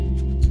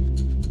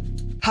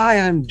Hi,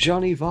 I'm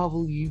Johnny,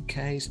 VAVEL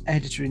UK's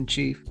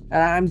Editor-in-Chief,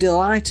 and I'm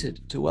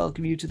delighted to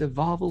welcome you to the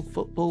VAVEL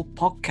Football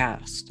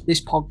Podcast. This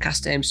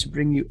podcast aims to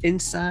bring you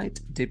insight,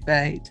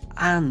 debate,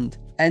 and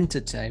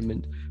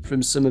entertainment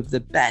from some of the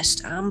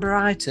best and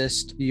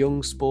brightest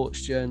young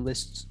sports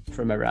journalists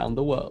from around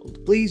the world.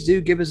 Please do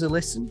give us a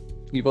listen.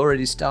 You've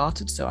already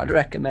started, so I'd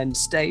recommend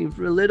staying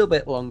for a little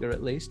bit longer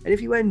at least. And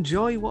if you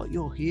enjoy what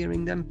you're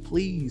hearing, then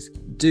please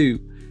do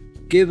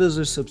give us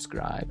a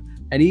subscribe.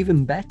 And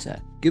even better,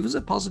 give us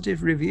a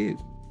positive review.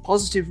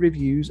 Positive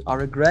reviews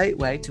are a great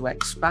way to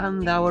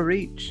expand our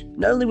reach.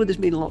 Not only would this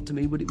mean a lot to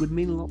me, but it would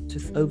mean a lot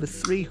to over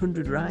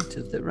 300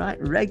 writers that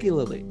write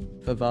regularly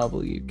for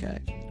VAVEL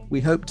UK. We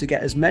hope to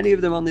get as many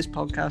of them on this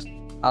podcast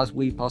as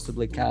we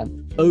possibly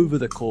can over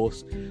the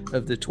course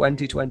of the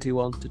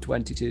 2021 to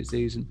 22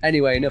 season.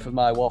 Anyway, enough of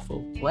my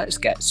waffle. Let's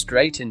get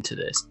straight into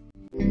this.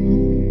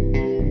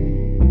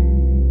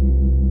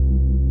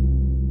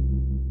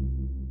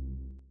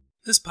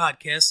 This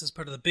podcast is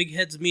part of the Big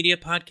Heads Media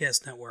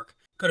Podcast Network.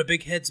 Go to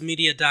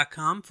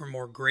bigheadsmedia.com for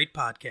more great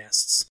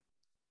podcasts.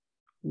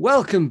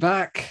 Welcome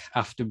back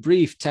after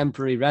brief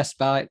temporary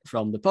respite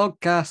from the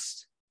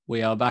podcast.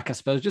 We are back, I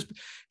suppose. Just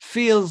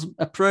feels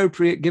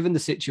appropriate given the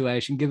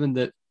situation, given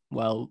that,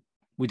 well,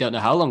 we don't know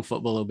how long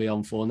football will be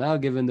on for now,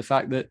 given the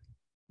fact that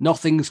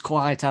nothing's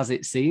quite as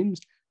it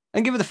seems.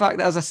 And given the fact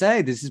that, as I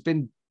say, this has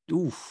been,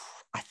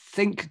 I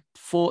think,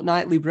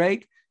 fortnightly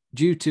break.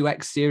 Due to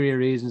exterior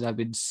reasons, I've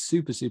been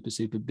super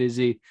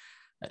busy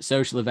at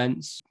social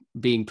events,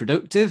 being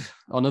productive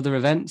on other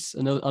events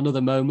and on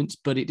other moments,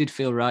 but it did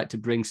feel right to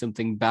bring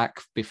something back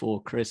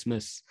before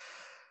Christmas,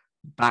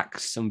 back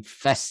some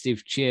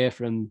festive cheer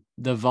from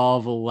the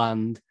VAVEL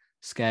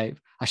landscape.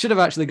 I should have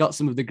actually got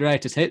some of the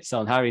greatest hits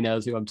on. Harry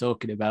knows who I'm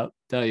talking about,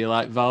 don't you?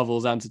 Like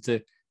VAVEL's answer to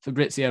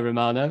Fabrizio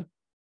Romano.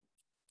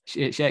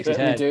 It shakes his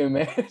head. Do,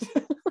 mate.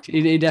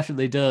 He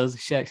definitely does.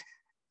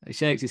 He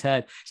shakes his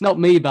head. It's not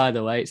me, by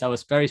the way. It's our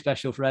very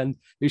special friend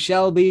who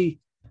shall be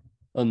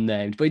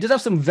unnamed. But he does have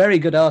some very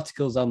good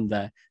articles on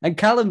there. And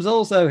Callum's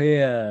also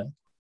here.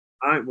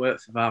 I don't work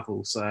for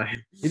VAVEL, so...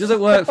 He doesn't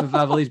work for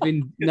VAVEL. He's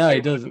been... No,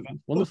 he doesn't.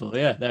 Wonderful.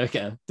 Yeah, there we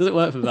go. Doesn't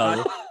work for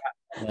VAVEL.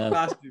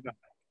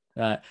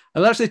 Right.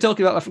 I'm actually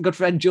talking about my good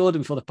friend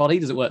Jordan for the pod. He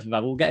doesn't work for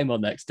VAVEL. We'll get him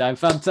on next time.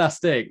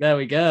 Fantastic. There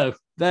we go.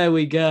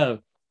 It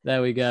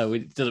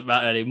doesn't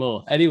matter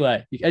anymore.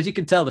 Anyway, as you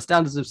can tell, the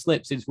standards have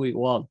slipped since week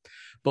one.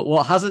 But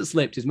what hasn't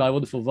slipped is my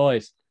wonderful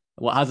voice.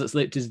 What hasn't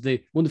slipped is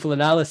the wonderful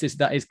analysis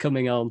that is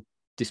coming on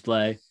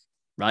display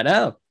right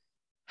now.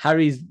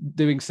 Harry's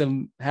doing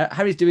some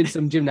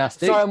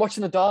gymnastics. Sorry, I'm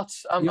watching the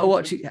darts. You're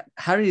watching.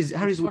 Harry's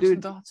watching doing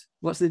the darts.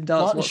 What's the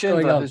darts? Martin What's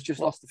Schindler going on? has just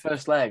lost the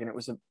first leg, and it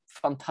was a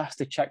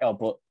fantastic checkout.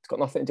 But it's got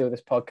nothing to do with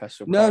this podcast.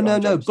 So No.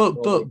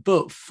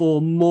 But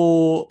for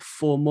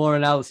more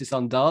analysis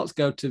on darts,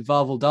 go to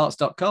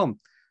vaveldarts.com.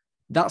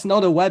 That's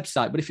not a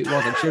website, but if it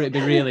was, I'm sure it'd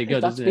be really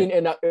good. That's been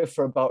inactive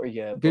for about a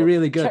year. It'd be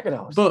really good. Check it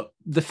out. But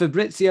the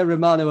Fabrizio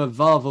Romano of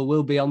VAVEL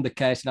will be on the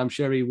case, and I'm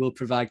sure he will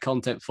provide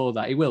content for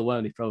that. He will,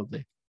 won't he?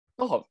 Probably.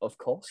 Oh, of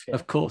course. Yeah.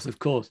 Of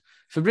course.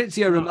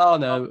 Fabrizio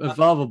Romano of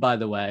VAVEL, by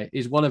the way,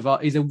 he's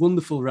a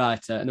wonderful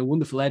writer and a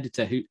wonderful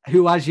editor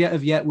who as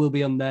yet will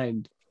be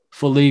unnamed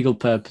for legal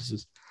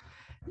purposes.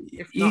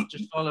 If not,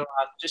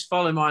 just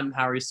follow mine and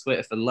Harry's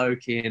Twitter for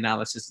low-key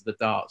analysis of the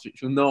darts,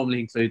 which will normally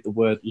include the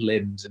word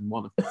limbs in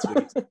one of the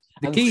tweets.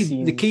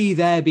 The key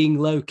there being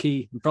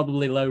low-key and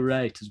probably low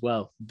rate as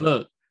well.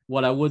 But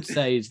what I would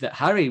say is that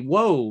Harry,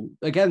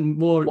 again,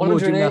 more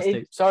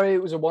gymnastics. Sorry,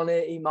 it was a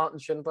 180, Martin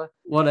Schindler.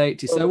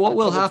 180. So what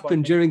will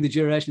happen during the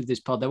duration of this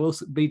pod, there will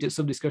be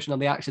some discussion on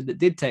the action that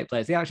did take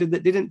place, the action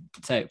that didn't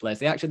take place,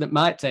 the action that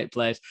might take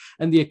place,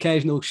 and the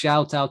occasional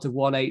shout out of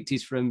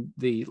 180s from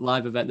the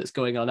live event that's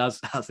going on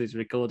as is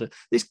recorded.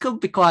 This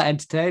could be quite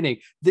entertaining.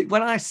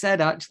 When I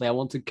said, actually, I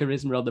wanted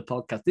charisma on the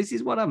podcast, this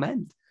is what I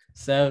meant.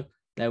 So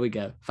there we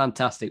go.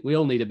 Fantastic. We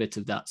all need a bit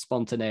of that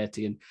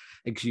spontaneity and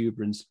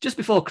exuberance just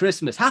before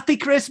Christmas. Happy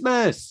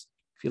Christmas!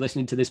 If you're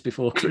listening to this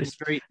before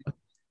Christmas.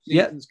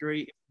 Season's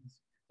greetings.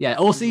 Yeah,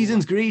 all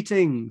season's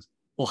greetings.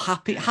 Or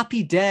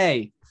happy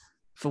day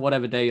for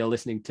whatever day you're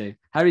listening to.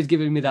 Harry's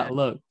giving me that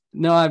look.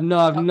 No, I've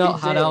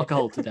not had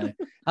alcohol today.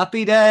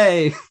 Happy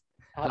day.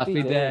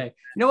 Happy day.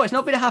 You know what? It's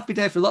not been a happy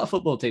day for a lot of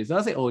football teams,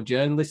 has it? Or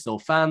journalists or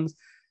fans.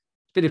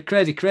 It's been a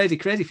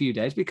crazy few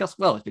days because,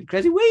 well, it's been a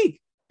crazy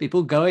week.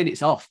 People going,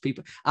 it's off.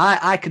 People,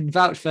 I can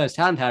vouch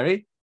firsthand,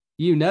 Harry.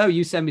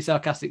 You send me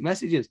sarcastic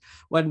messages.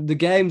 When the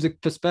games are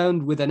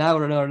postponed with an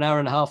hour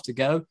and a half to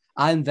go,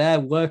 I'm there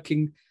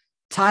working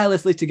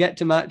tirelessly to get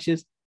to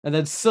matches. And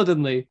then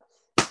suddenly,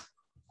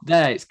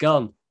 there, it's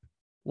gone.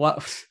 What?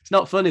 It's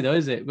not funny though,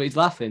 is it? But he's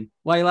laughing.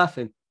 Why are you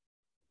laughing?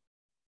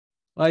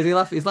 Why is he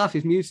laughing? He's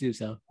laughing. He's muted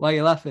himself. Why are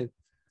you laughing?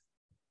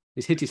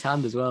 He's hit his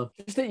hand as well.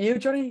 Just at you,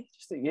 Johnny.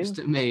 Just at you. Just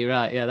at me,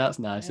 right? Yeah, that's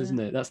nice, isn't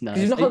it? That's nice.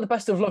 You've not had the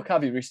best of luck,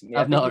 have you, recently?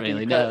 I've not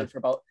really, no. For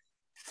about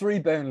 3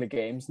 Burnley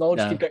games. No,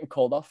 just keep getting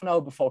called off an hour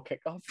before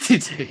kickoff.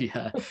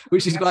 Yeah,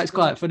 which is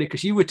quite funny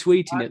because you were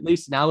tweeting at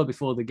least an hour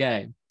before the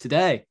game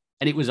today,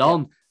 and it was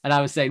on, and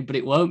I was saying, but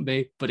it won't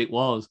be, but it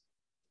was.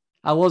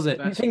 How was it?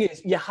 The thing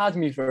is, you had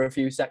me for a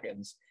few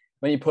seconds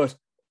when you put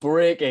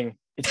breaking,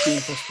 it's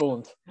been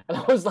postponed. And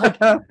I was like,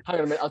 hang on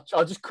a minute,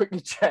 I'll just quickly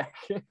check.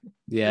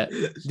 Yeah.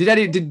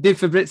 Did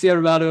Fabrizio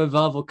Romano and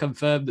VAVEL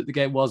confirm that the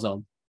game was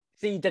on?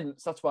 See, you didn't.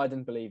 So that's why I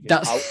didn't believe you.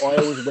 I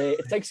always wait.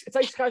 It's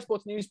like Sky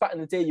Sports News back in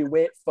the day. You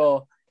wait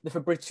for the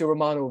Fabrizio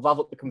Romano or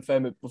VAVEL to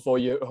confirm it before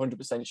you're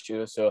 100%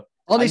 sure. So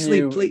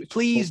honestly,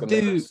 please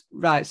do.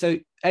 Right. So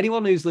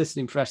anyone who's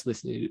listening, fresh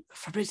listening,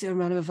 Fabrizio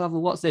Romano and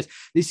VAVEL, what's this?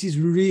 This is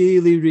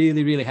really,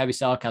 really, really heavy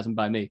sarcasm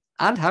by me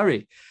and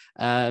Harry.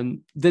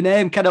 The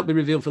name cannot be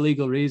revealed for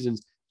legal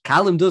reasons.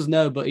 Callum does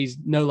know, but he's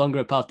no longer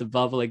a part of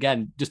VAVEL.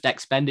 Again, just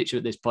expenditure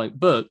at this point.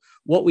 But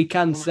what we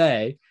can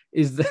say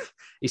is that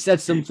he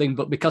said something,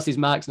 but because his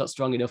mic's not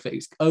strong enough,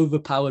 it's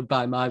overpowered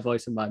by my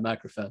voice and my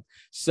microphone.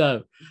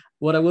 So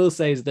what I will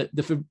say is that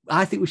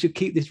I think we should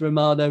keep this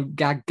Romano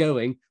gag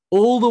going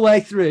all the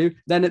way through.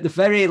 Then at the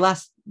very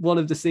last one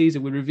of the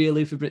season, we reveal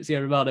who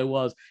Fabrizio Romano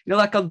was. You know,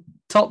 like on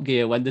Top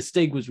Gear when the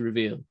Stig was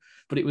revealed,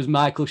 but it was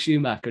Michael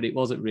Schumacher and it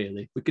wasn't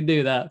really. We could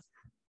do that.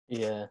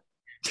 Yeah.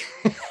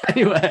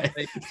 Anyway,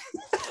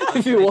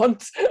 if you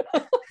want.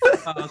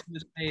 I was going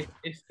to say,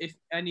 if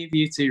any of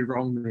you two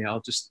wrong me,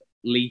 I'll just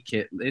leak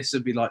it. This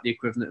would be like the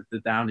equivalent of the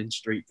Downing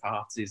Street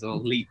parties.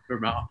 I'll leak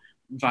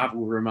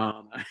VAVEL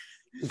Romano.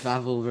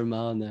 VAVEL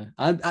Romano.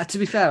 To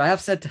be fair, I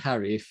have said to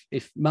Harry,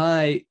 if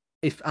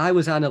I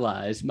was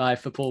analysed, my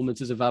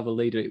performance as a VAVEL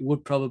leader, it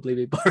would probably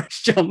be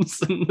Boris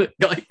Johnson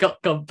that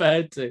got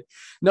compared to.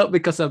 Not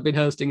because I've been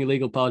hosting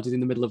illegal parties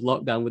in the middle of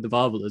lockdown with the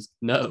VAVELers.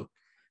 No,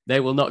 they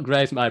will not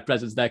grace my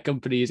presence. Their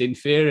company is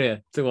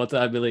inferior to what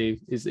I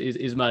believe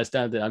is my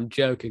standard. I'm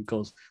joking,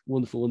 because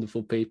wonderful,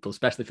 wonderful people,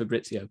 especially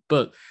Fabrizio.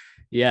 But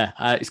yeah,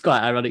 it's quite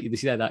ironic you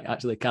say that,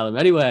 actually, Callum.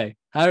 Anyway,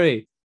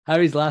 Harry's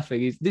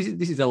laughing. This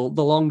is the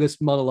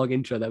longest monologue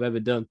intro that I've ever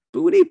done.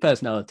 But we need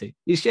personality.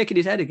 He's shaking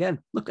his head again.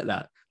 Look at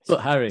that.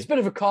 Look, Harry. It's a bit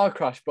of a car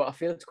crash, but I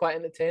feel it's quite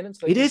entertaining.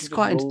 So it is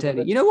quite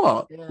entertaining. You know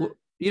what? Yeah.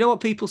 You know what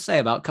people say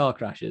about car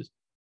crashes?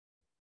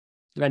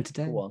 They're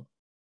entertaining. Go on.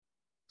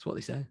 That's what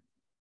they say.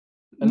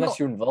 Unless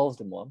you're involved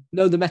in one.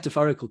 No, the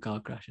metaphorical car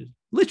crashes.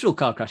 Literal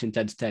car crashing is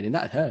entertaining.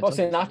 That hurts. What's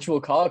an actual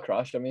car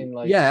crash? I mean,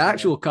 like... Yeah,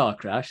 actual car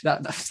crash.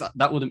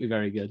 That wouldn't be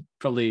very good.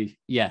 Probably,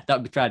 yeah, that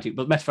would be tragic.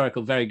 But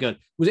metaphorical, very good.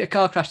 Was it a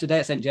car crash today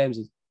at St.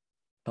 James's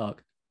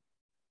Park?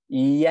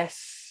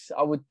 Yes,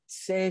 I would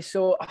say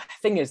so. The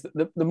thing is,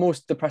 the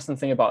most depressing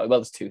thing about it, well,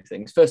 there's two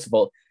things. First of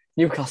all,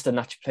 Newcastle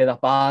didn't actually play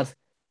that bad.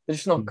 They're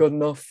just not good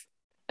enough.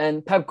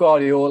 And Pep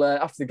Guardiola,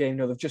 after the game,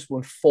 they've just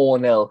won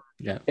 4-0.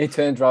 Yeah. He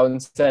turned around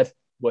and said,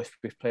 worst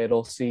we've played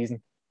all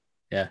season.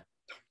 Yeah.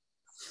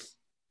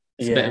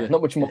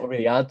 Not much more to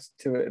really add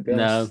to it, to be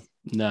honest.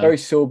 No. Very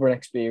sobering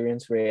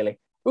experience, really. It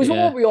was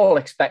what we all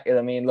expected.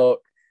 I mean,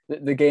 look,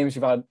 the games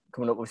we've had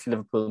coming up with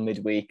Liverpool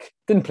midweek,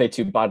 didn't play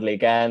too badly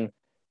again,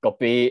 got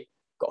beat,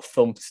 got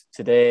thumped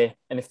today.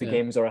 And if the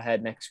games are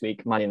ahead next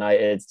week, Man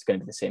United, it's going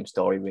to be the same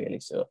story, really.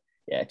 So,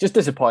 yeah, just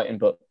disappointing,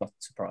 but not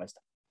surprised.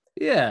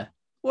 Yeah.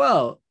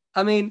 Well,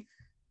 I mean,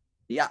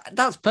 yeah,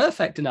 that's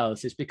perfect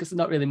analysis, because there's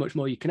not really much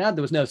more you can add.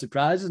 There was no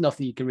surprises,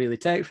 nothing you can really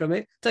take from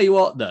it. Tell you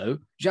what, though,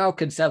 João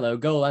Cancelo,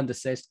 goal and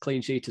assist,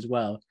 clean sheet as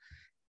well.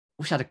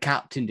 Wish I'd have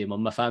captained him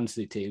on my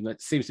fantasy team.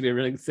 That seems to be a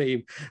running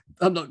theme.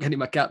 I'm not getting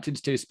my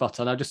captains too spot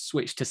on. I just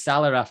switched to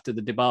Salah after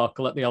the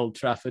debacle at the Old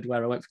Trafford,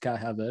 where I went for Kai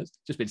Havertz.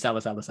 Just been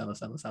Salah.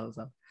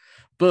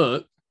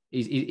 But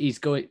he's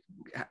going.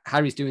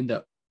 Harry's doing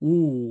the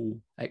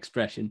ooh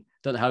expression.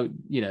 Don't know how,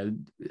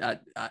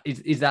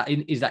 is that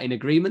in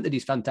agreement that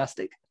he's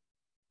fantastic?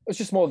 It's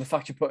just more the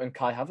fact you're putting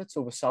Kai Havertz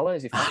over Salah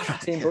as your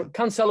fantasy team. But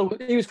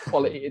Cancelo, he was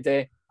quality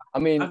today. I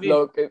mean,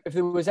 look, if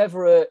you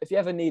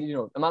ever needed,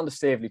 Amanda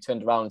Staveley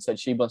turned around and said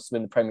she wants to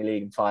win the Premier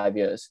League in 5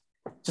 years,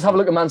 just have a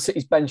look at Man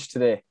City's bench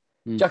today.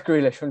 Jack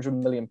Grealish,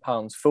 £100 million.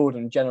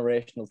 Foden,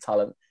 generational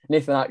talent.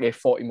 Nathan Ake,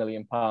 £40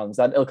 million.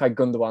 Then Ilkay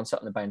Gundogan sat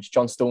on the bench.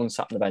 John Stones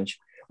sat on the bench.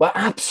 We're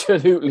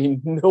absolutely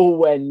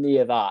nowhere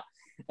near that.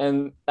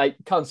 And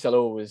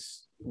Cancelo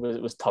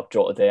was top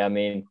draw today. I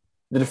mean,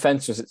 the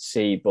defense was at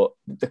sea, but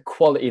the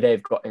quality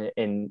they've got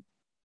in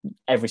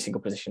every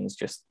single position is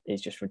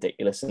just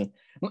ridiculous. And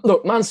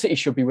look, Man City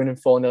should be winning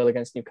 4-0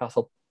 against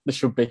Newcastle. They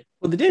should be.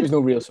 Well, they did. There's no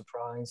real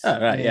surprise. Oh,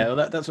 right, yeah.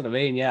 Well, that's what I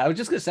mean. Yeah, I was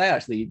just going to say,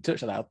 actually, you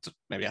touched on that. I'll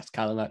maybe ask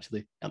Callum,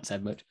 actually. I haven't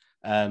said much.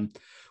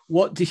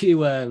 What do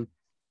you,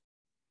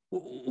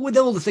 with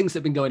all the things that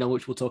have been going on,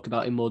 which we'll talk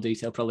about in more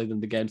detail probably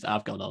than the games that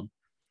have gone on,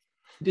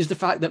 is the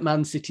fact that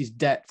Man City's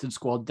depth and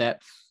squad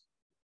depth,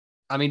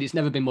 I mean, it's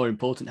never been more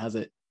important, has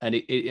it?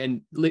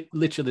 And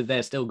literally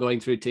they're still going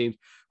through teams.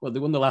 Well, they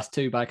won the last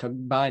two by a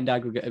combined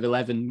aggregate of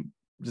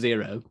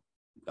 11-0,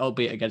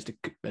 albeit against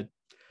a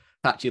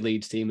patchy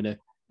Leeds team and a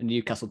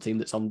Newcastle team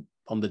that's on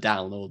the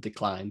down or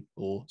decline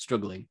or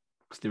struggling,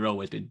 because they've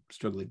always been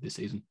struggling this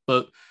season.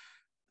 But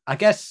I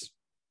guess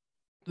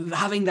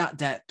having that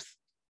depth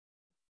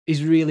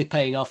is really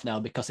paying off now,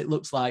 because it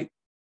looks like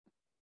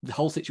the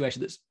whole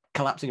situation that's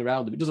collapsing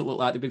around them, it doesn't look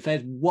like they've been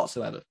phased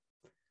whatsoever.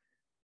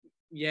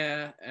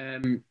 Yeah,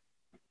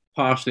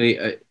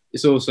 partially.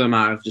 it's also a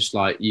matter of just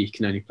like you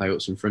can only play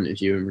what's in front of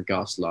you in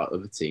regards to like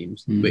other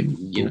teams. But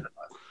you know,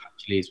 like,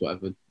 actually is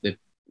whatever they've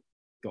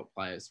got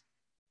players,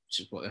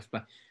 which is what they've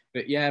played.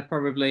 But yeah,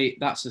 probably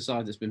that's the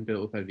side that's been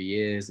built up over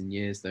years and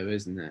years, though,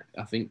 isn't it?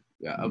 I think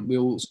we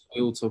all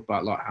talk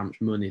about like how much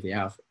money they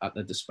have at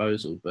their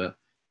disposal, but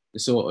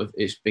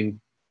it's been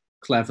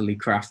cleverly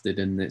crafted,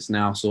 and it's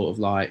now sort of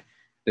like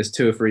there's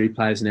 2 or 3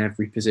 players in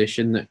every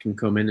position that can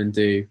come in and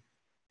do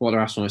what they're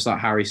asked for. It's like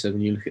Harry said,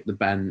 when you look at the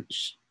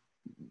bench,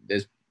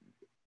 there's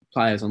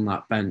players on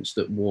that bench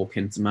that walk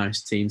into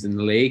most teams in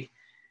the league.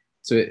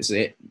 So it's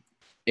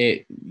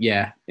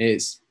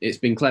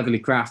been cleverly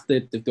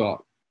crafted. They've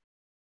got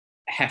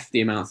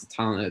hefty amounts of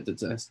talent at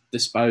their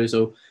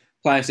disposal.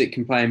 Players that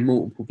can play in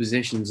multiple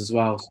positions as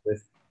well. So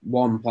if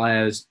one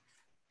player's,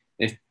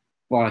 if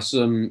by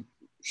some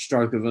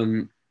stroke of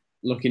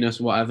unluckiness,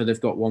 whatever, they've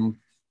got one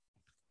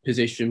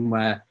position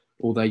where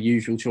all their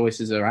usual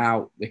choices are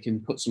out, they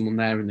can put someone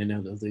there and they know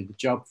they'll do the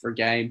job for a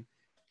game.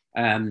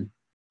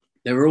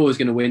 They were always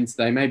going to win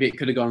today. Maybe it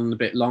could have gone a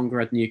bit longer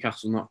had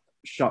Newcastle not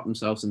shot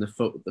themselves in the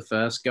foot with the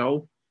first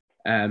goal.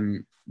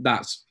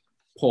 That's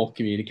poor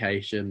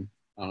communication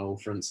on all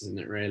fronts, isn't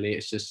it, really?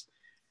 It's just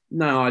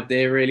no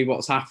idea really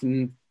what's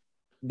happened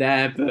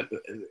there. But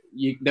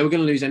they were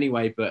going to lose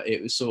anyway, but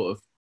it was sort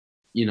of,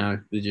 you know,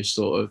 they just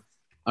sort of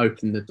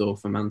opened the door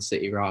for Man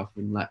City rather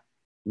than let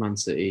Man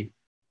City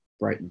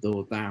break the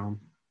door down.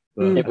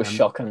 But, it was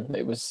shocking.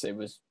 It was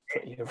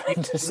pretty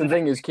horrendous. The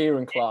thing is,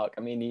 Kieran Clark,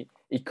 I mean,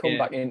 he come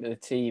back into the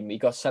team. He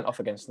got sent off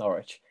against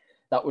Norwich.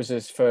 That was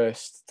his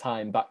first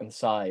time back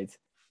inside.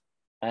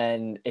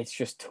 And it's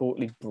just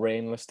totally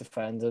brainless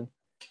defending.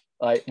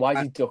 Like, why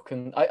is he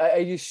ducking? I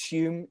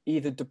assume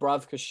either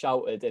Dubravka's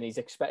shouted and he's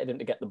expected him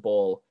to get the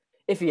ball.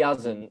 If he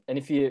hasn't, and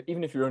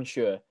even if you're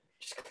unsure,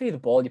 just clear the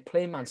ball. You're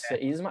playing Man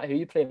City. It doesn't matter who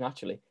you're playing,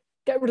 actually.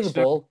 Get rid of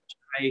the ball.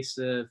 Case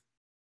of,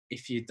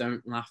 if you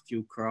don't laugh,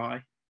 you'll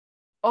cry.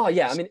 Oh,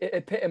 yeah. I mean,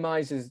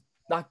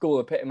 that goal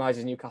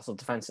epitomises Newcastle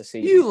defence this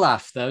season. You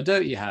laugh, though,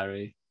 don't you,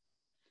 Harry?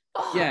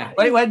 Oh, yeah.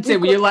 When it went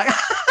in, were you like,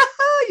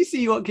 you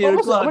see what Kieran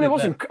Clark did?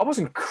 I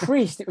wasn't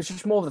creased. It was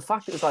just more of the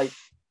fact it was like,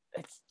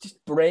 it's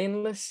just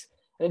brainless.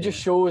 And it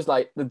just shows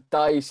like the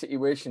dire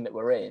situation that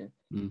we're in.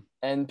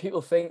 And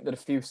people think that a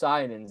few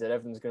signings that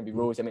everyone's going to be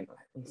rosy. I mean,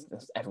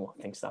 everyone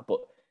thinks that,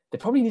 but they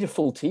probably need a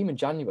full team in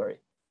January.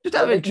 Just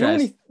out of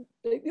interest.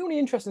 The only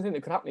interesting thing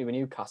that could happen with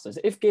Newcastle is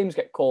if games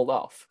get called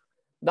off,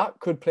 that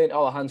could play into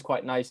our hands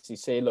quite nicely.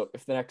 Say, look,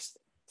 if the next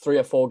 3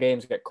 or 4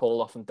 games get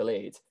called off and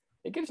delayed,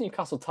 it gives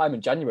Newcastle time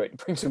in January to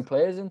bring some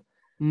players in.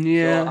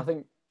 Yeah. So I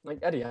think, like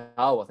Eddie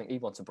Howe, I think he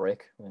wants a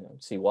break.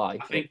 See why.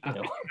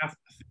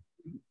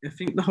 I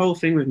think the whole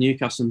thing with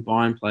Newcastle and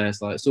buying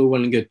players, like, it's all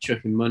well and good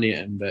chucking money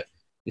at them, but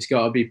it's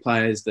got to be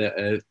players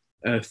that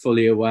are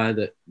fully aware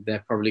that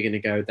they're probably going to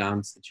go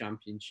down to the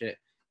Championship.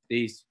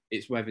 It's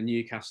whether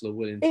Newcastle are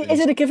willing to. Is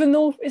it a given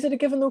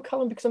though?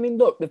 Callum? Because I mean,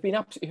 look, they've been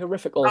absolutely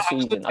horrific all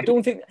season. I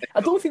don't think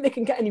they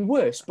can get any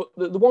worse. But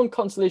the one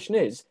consolation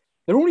is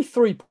they're only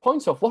 3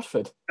 points off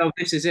Watford. Oh,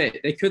 this is it.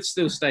 They could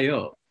still stay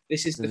up.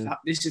 This is the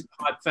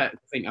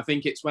hypothetical thing. I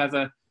think it's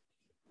whether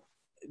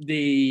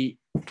the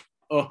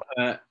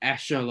upper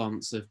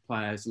echelons of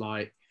players,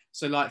 like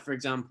for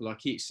example, I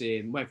keep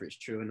seeing, whether it's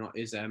true or not,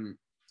 is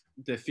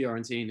the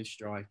Fiorentina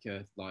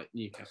striker, like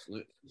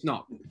Newcastle. It's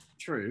not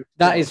true.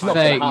 That is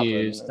fake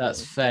news.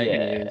 That's fake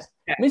news.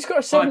 I mean, he's got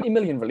a 70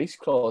 million release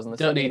clause.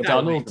 Don't need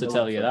Donald to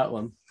tell you that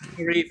one.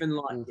 Or even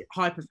like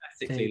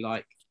hypothetically,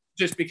 like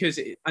just because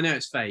I know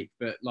it's fake,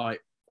 but like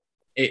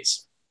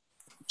it's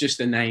just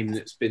a name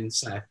that's been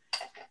said.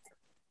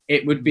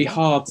 It would be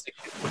hard to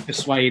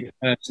persuade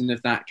a person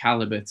of that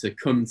caliber to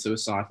come to a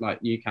side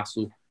like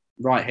Newcastle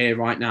right here,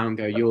 right now, and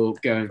go, you're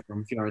going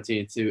from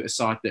Fiorentina to a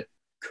side that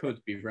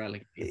could be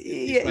relegated.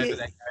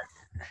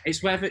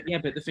 It's whether,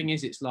 but the thing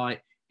is, it's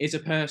like, is a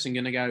person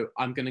going to go,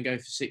 I'm going to go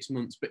for 6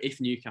 months, but if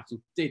Newcastle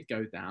did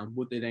go down,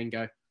 would they then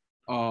go,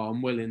 oh,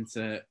 I'm willing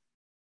to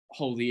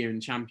hold the year in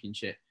the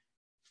Championship?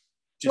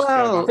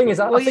 The thing is,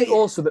 I think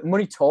also that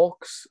money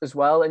talks as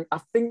well, and I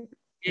think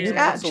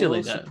Newcastle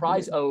will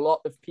surprise a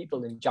lot of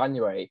people in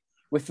January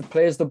with the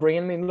players they're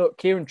bringing. I mean, look,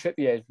 Kieran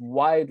Trippier is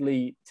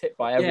widely tipped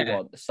by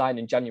everyone to sign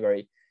in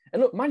January.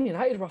 And look, Man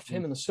United are after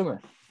him in the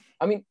summer.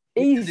 I mean,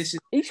 he's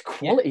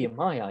quality in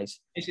my eyes.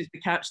 This is the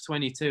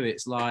catch-22.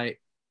 It's like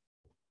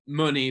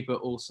money,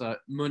 but also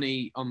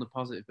money on the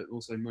positive, but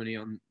also money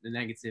on the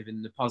negative.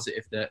 And the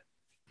positive that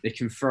they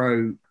can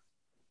throw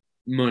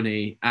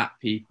money at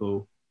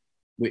people,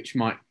 which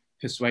might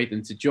persuade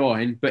them to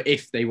join. But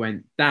if they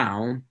went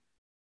down,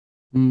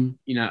 you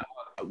know,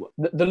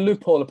 the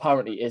loophole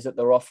apparently is that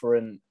they're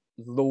offering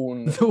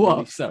loan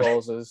release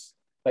clauses,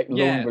 like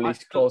loan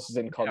release clauses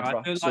in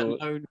contracts.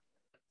 Like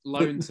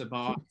loan to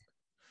buy,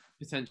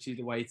 potentially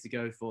the way to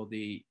go for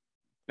the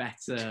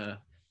better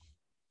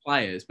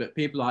players. But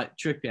people like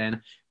Trippier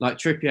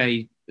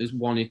has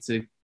wanted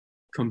to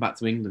come back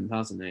to England,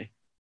 hasn't he?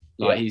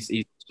 He's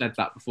said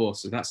that before,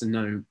 so that's a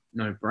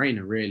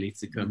no-brainer really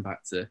to come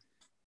back to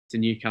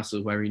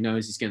Newcastle, where he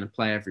knows he's going to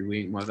play every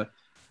week. Whether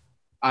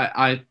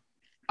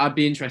I'd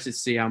be interested to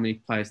see how many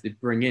players they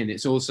bring in.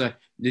 It's also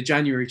the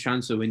January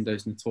transfer window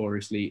is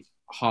notoriously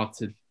hard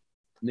to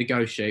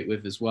negotiate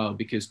with as well,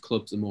 because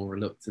clubs are more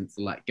reluctant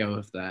to let go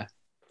of their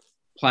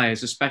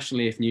players,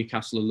 especially if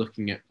Newcastle are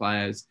looking at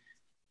players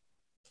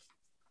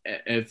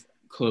of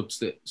clubs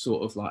that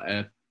sort of like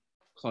are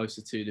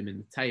closer to them in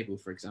the table.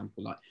 For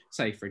example, like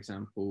say for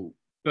example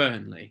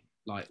Burnley,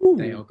 like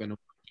they are going to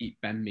keep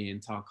Ben-Mee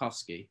and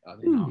Tarkowski. Are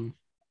they not going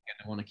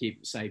to want to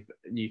keep? Say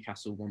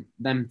Newcastle want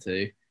them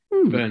to.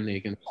 Burnley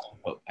are going to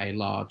put a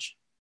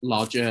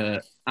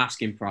larger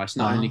asking price,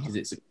 not only because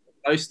it's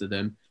close to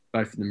them,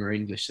 both of them are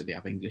English, so they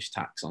have English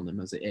tax on them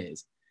as it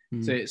is.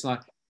 So it's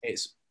like,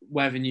 it's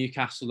whether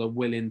Newcastle are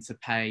willing to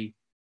pay.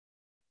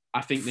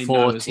 I think they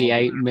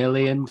 48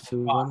 million for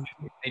one.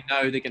 They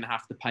know they're going to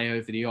have to pay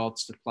over the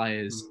odds for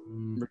players,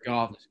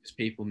 regardless, because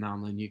people now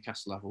know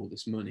Newcastle have all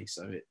this money,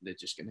 so they're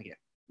just going to get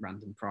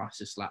random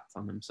prices slapped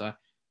on them. So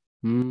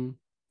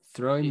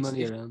throwing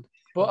money around.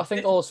 But I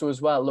think also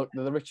as well, look,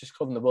 they're the richest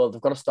club in the world.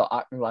 They've got to start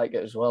acting like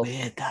it as well.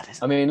 Weird, that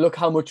is. I mean, look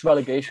how much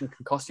relegation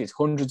can cost you. It's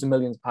hundreds of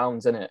millions of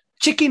pounds, isn't it?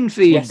 Chicken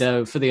feed,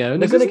 though, for the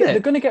owners,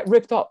 they're going to get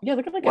ripped off. Yeah,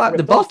 they're going to get ripped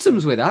the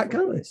bottoms with that,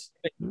 can't they?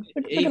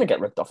 They're going to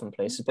get ripped off in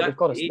places, but they've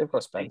got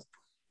to spend.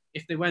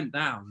 If they went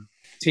down,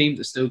 teams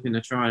are still going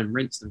to try and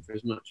rinse them for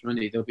as much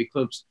money. There'll be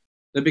clubs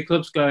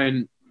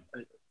going.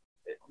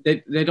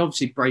 They'd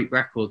obviously break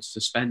records for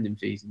spending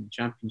fees in the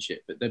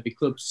Championship, but there'd be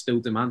clubs still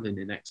demanding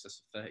in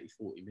excess of 30,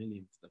 40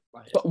 million for the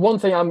players. But one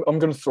thing I'm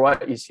going to throw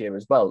at you here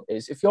as well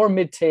is, if you're a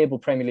mid-table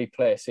Premier League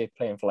player, say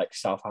playing for like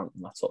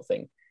Southampton, that sort of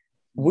thing,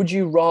 would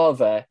you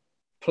rather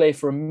play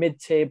for a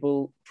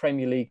mid-table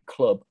Premier League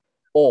club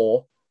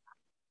or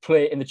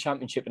play in the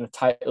Championship in a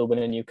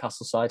title-winning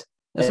Newcastle side?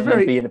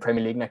 And be in the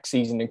Premier League next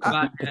season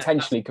and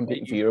potentially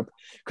competing for Europe.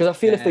 Because I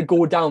feel if they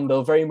go down,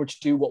 they'll very much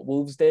do what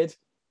Wolves did,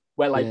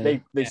 where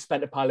like they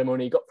spent a pile of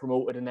money, got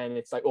promoted, and then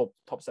it's like, oh,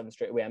 top 7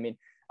 straight away. I mean,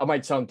 I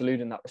might sound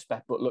deluded in that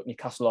respect, but look,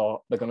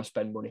 Newcastle they're going to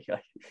spend money.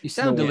 You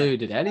sound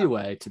deluded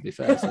anyway, to be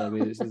fair. So I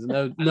mean, there's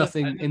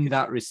nothing in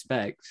that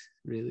respect,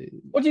 really.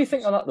 What do you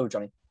think on that though,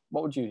 Johnny?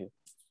 What would you do?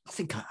 I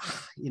think,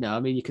 I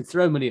mean, you could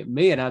throw money at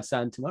me and I'd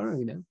sign tomorrow,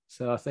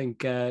 So I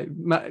think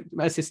my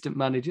assistant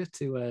manager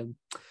to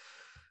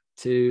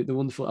the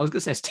wonderful, I was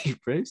going to say Steve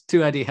Bruce,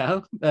 to Eddie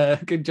Howe,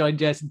 could join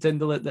Jason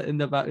Tyndall in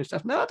the back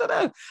stuff. No, I don't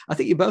know. I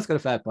think you both got a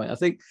fair point. I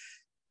think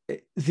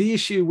the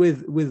issue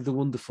with the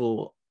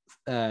wonderful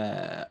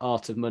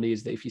art of money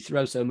is that if you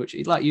throw so much,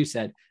 like you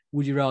said,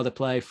 would you rather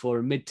play for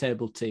a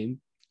mid-table team,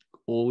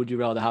 or would you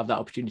rather have that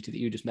opportunity that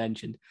you just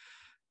mentioned?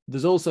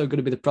 There's also going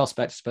to be the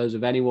prospect, I suppose,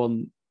 of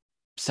anyone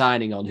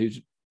signing on who's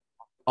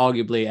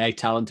arguably a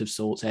talent of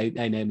sorts, a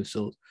name of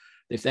sorts.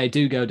 If they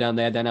do go down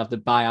there, then have the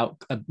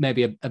buyout,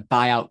 maybe a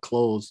buyout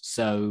clause.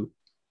 So,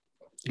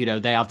 they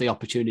have the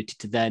opportunity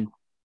to then,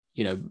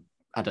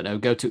 I don't know,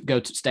 go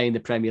to stay in the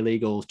Premier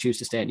League or choose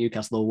to stay at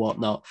Newcastle or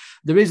whatnot.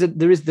 There is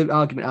the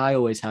argument I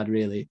always had,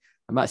 really.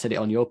 I might have said it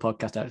on your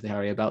podcast, actually,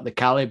 Harry, about the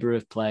caliber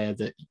of player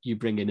that you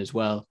bring in as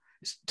well.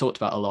 It's talked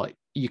about a lot.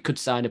 You could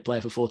sign a player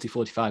for 40,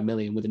 45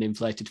 million with an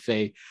inflated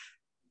fee.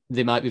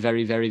 They might be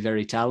very, very,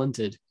 very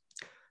talented.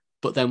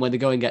 But then when the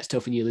going gets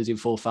tough and you're losing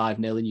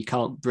 4-5-0 and you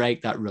can't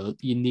break that rut,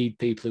 you need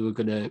people who are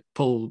going to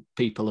pull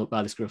people up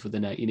by the scruff of the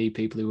neck. You need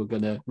people who are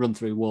going to run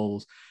through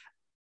walls.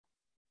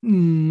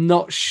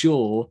 Not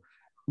sure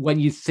when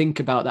you think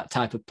about that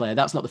type of player,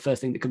 that's not the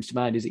first thing that comes to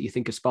mind, is that you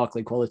think of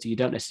sparkling quality. You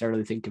don't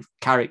necessarily think of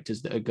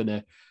characters that are going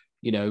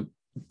to,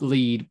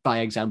 lead by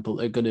example,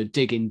 are going to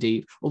dig in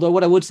deep. Although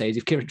what I would say is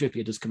if Kieran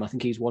Trippier does come, I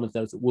think he's one of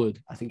those that would.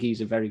 I think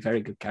he's a very,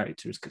 very good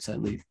character,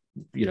 certainly,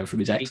 from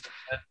his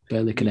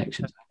ex-Burnley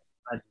connections.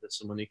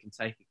 Someone who can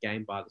take a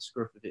game by the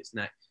scruff of its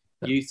neck,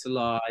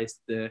 utilise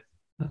the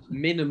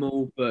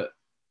minimal but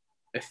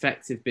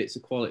effective bits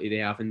of quality they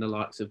have in the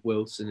likes of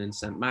Wilson and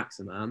St.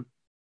 Maximin,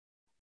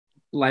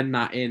 blend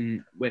that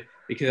in with,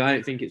 because I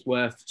don't think it's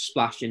worth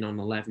splashing on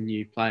 11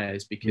 new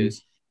players,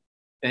 because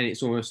then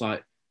it's almost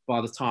like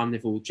by the time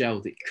they've all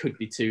gelled, it could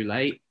be too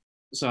late.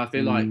 So I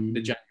feel like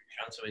the January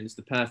transfer is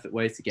the perfect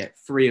way to get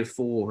 3 or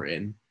 4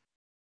 in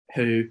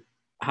who,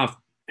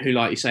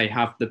 like you say,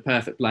 have the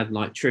perfect blend.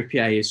 Like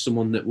Trippier is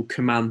someone that will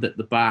command at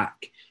the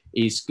back.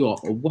 He's got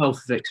a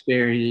wealth of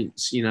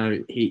experience,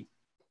 he's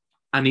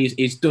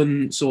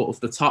done sort of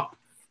the top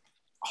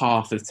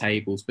half of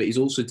tables, but he's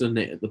also done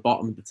it at the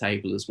bottom of the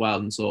table as well.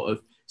 And so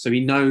he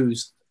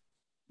knows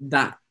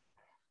that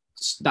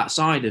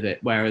side of it.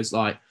 Whereas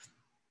like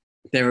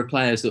there are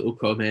players that will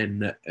come in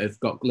that have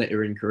got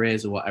glittering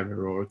careers or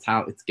whatever, or are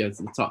touted to go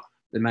to the top.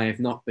 They may have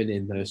not been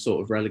in those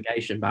sort of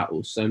relegation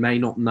battles, so may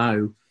not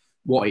know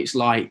what it's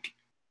like.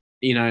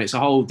 It's a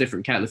whole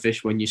different kettle of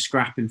fish when you're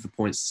scrapping for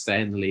points to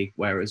stay in the league,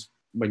 whereas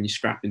when you're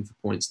scrapping for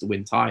points to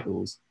win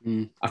titles,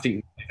 I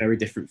think they're very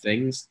different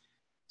things.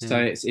 Yeah. So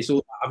it's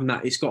all having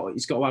that. It's got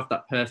to have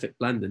that perfect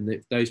blend,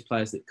 and those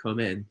players that come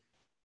in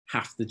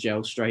have to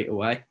gel straight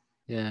away.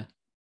 Yeah,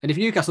 and if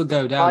Newcastle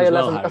go down,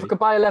 if I could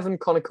buy 11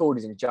 Connor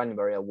Codys in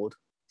January, I would.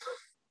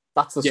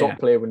 That's the sort of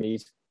player we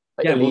need.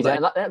 like a leader.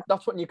 And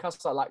that's what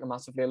Newcastle are lacking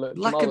massively. Look,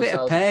 like a bit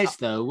of pace,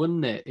 though,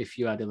 wouldn't it? If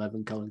you had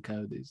 11 Colin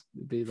Codys,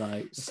 it'd be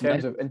like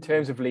in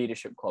terms of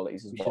leadership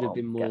qualities, is what I'm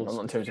getting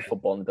on in terms of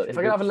football. If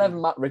I could have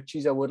 11 Matt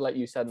Ritchies, I would, like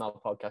you said in our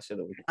podcast the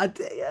other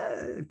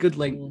week. Good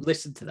link.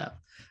 Listen to that.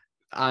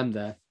 I'm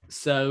there.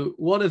 So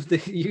one of the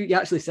you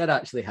actually said,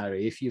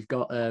 Harry, if you've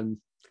got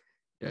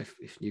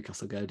if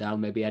Newcastle go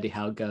down, maybe Eddie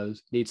Howe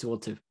goes, need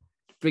someone to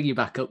bring you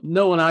back up.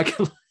 No one I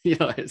can,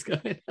 it's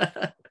going.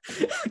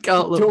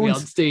 Can't look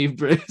beyond Steve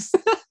Bruce.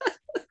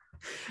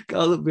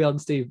 Can't look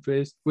beyond Steve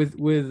Bruce with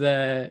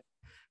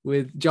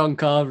John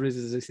Carver as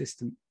his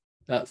assistant.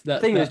 That's the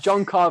thing is,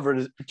 John Carver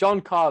is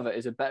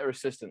a better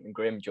assistant than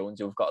Graham Jones,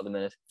 who we've got at the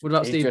minute. What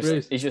about Steve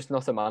Bruce? He's just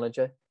not a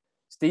manager.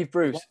 Steve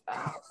Bruce,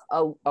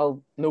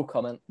 I'll no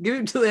comment. Give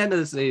him to the end of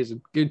the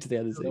season.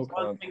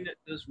 One thing that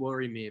does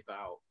worry me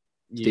about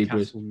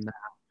Newcastle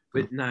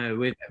now,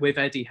 with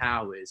Eddie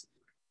Howe, is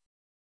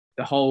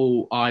the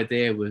whole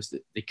idea was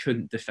that they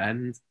couldn't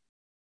defend,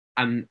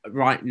 and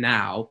right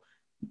now,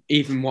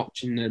 even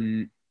watching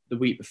them the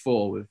week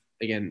before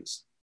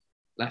against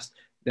Leicester,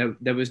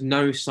 there was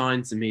no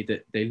sign to me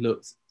that they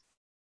looked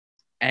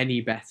any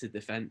better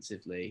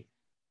defensively.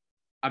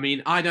 I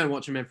mean, I don't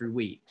watch them every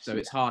week, so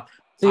it's hard.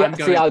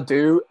 I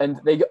do, and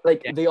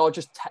they are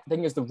just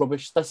thing is the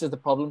rubbish. This is the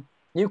problem.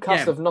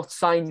 Newcastle have not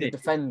signed a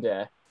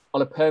defender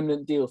on a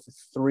permanent deal for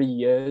 3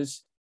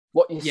 years.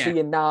 What you're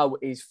seeing now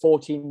is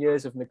 14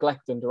 years of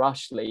neglect under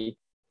Ashley.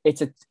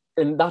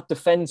 And that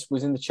defence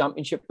was in the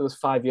Championship. That was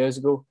 5 years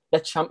ago.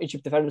 That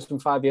Championship defenders from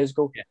 5 years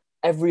ago. Yeah.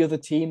 Every other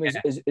team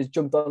has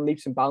jumped on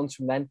leaps and bounds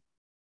from then.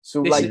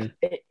 So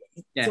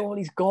it's all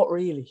he's got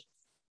really.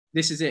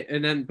 This is it,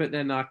 but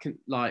then I can,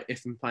 like,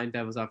 if I'm playing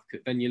devil's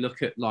advocate, then you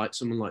look at like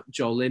someone like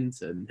Joel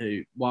Linton,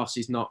 who, whilst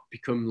he's not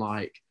become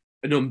like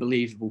an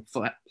unbelievable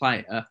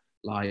player,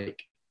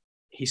 like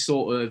he's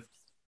sort of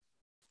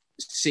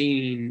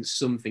seen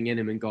something in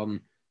him and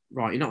gone,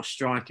 right, you're not a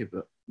striker,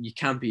 but you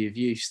can be of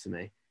use to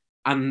me.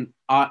 And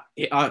I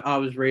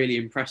was really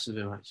impressed with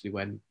him actually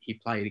when he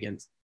played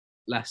against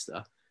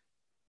Leicester.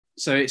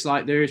 So it's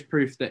like there is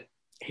proof that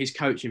his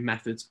coaching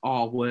methods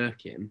are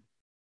working.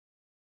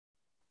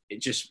 It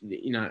just,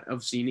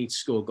 obviously you need to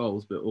score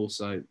goals, but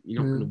also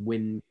you're not going to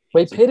win.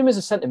 Well, he paid him as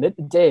a centre mid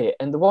today,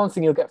 and the one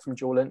thing you'll get from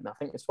Joe Linton, I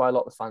think that's why a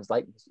lot of the fans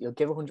like him, he'll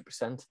give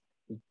 100%.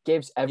 He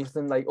gives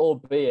everything, like,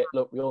 albeit,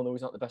 look, we all know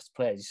he's not the best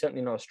player. He's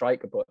certainly not a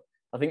striker, but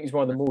I think he's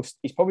probably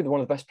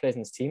one of the best players in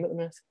his team at the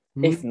minute,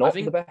 if not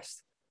the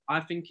best.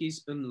 I think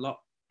he's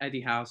unlocked Eddie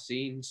Howe's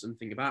seen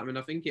something about him, and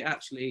I think it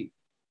actually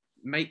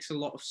makes a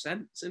lot of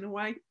sense in a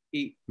way.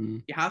 He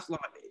has, like,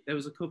 there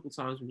was a couple of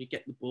times when you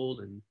get the ball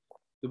and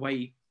the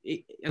way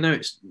I know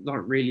it's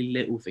like really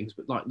little things,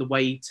 but like the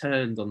way he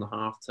turned on the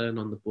half turn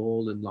on the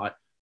ball and like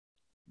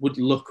would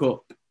look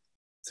up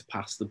to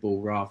pass the ball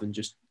rather than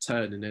just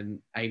turn and then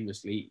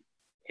aimlessly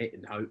hit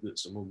and hope that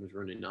someone was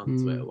running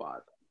onto it or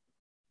whatever.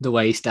 The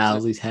way he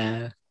styles his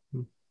hair.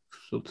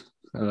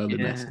 I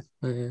mean,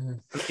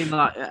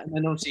 like, and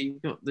then obviously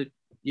you've got the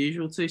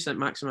usual two, St.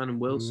 Maximin and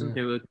Wilson,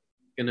 who are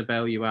going to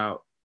bail you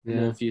out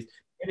more for you.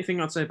 The only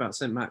thing I'd say about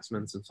St.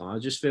 Maximin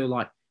sometimes, I just feel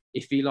like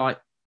if he like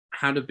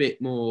had a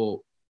bit more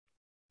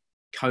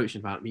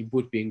coaching about him, he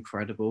would be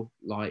incredible.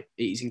 Like,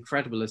 he's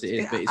incredible as it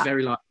is, but it's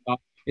very like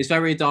it's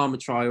very Adama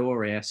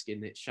Traore-esque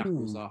in its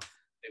shackles off.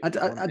 I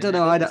don't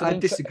know. I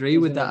disagree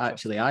with that,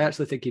 actually. I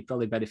actually think he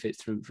probably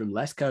benefits from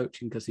less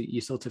coaching, because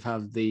you sort of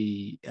have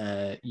the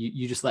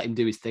you just let him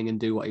do his thing and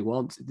do what he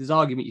wants. There's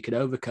argument you can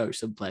overcoach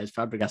some players.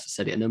 Fabregas has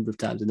said it a number of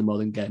times in the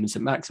modern game, and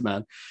St.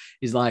 Maximin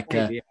is like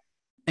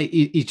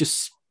he's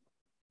just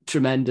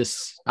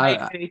tremendous.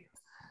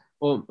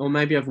 Or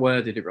maybe I've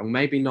worded it wrong.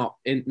 Maybe not.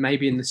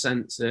 Maybe in the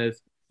sense of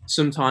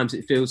sometimes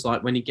it feels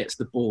like when he gets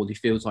the ball, he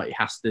feels like he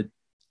has to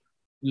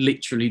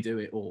literally do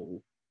it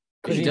all.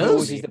 Because he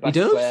knows he's the best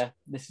player.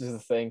 This is the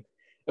thing.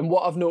 And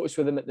what I've noticed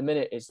with him at the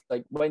minute is,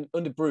 like, when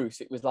under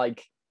Bruce, it was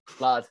like,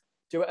 lad,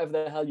 do whatever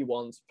the hell you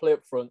want, play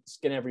up front,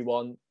 skin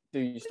everyone, do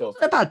your stuff.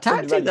 It wasn't a bad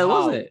tactic, though,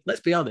 was it?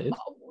 Let's be honest.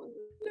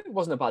 It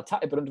wasn't a bad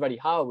tactic, but under Eddie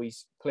Howe,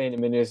 he's playing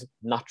him in his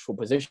natural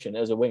position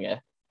as a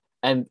winger,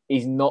 and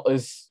he's not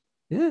as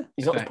as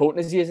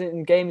potent as he is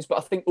in games. But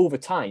I think over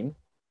time,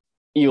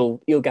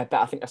 he'll get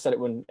better. I think I said it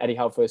when Eddie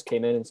Howe first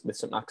came in with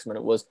St. Maximin.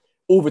 It was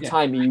over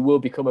time he will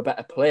become a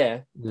better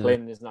player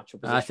playing in his natural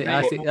position.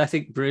 I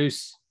think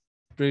Bruce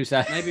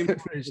maybe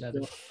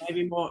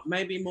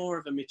more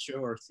of a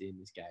maturity in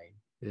this game.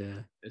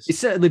 Yeah, it's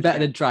certainly better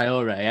than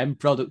Traore. End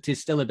product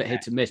is still a bit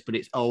hit and miss, but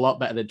it's a lot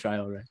better than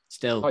Traore.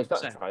 Still, he's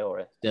better than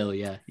Traore. Still,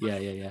 yeah.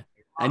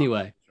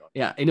 Anyway,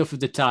 enough of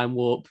the time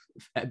warp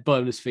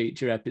bonus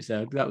feature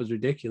episode. That was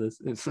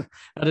ridiculous. I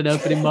had an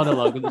opening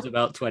monologue and it was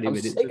about 20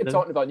 minutes. I'm sick of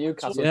talking about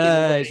Newcastle.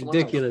 Yeah, it's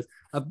ridiculous.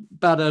 A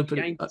bad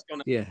opening.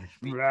 Yeah.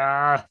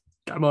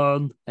 Come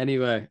on.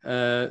 Anyway,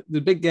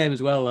 the big game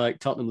as well, like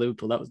Tottenham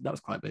Liverpool. That was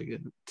quite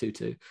big.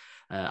 2-2.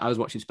 I was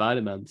watching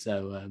Spider-Man,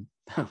 so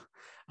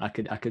I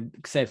could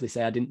safely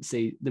say I didn't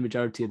see the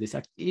majority of this.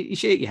 You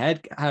shake your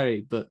head,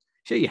 Harry, but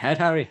Shake your head,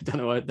 Harry. I don't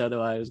know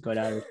why I was going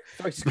Irish.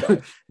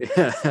 Scottish.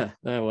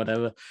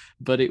 Whatever.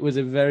 But it was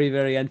a very,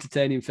 very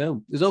entertaining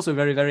film. It was also a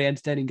very, very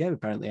entertaining game,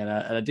 apparently. And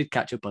I did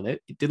catch up on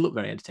it. It did look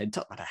very entertaining.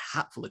 Tottenham had a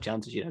hatful of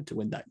chances, to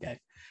win that game.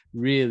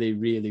 Really,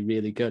 really,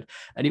 really good.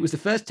 And it was the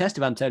first test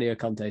of Antonio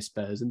Conte's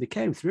Spurs, and they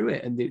came through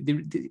it, and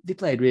they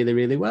played really,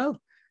 really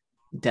well.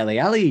 Dele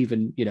Alli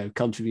even,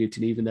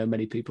 contributing, even though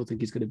many people think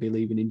he's going to be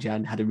leaving in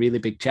Jan, had a really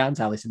big chance.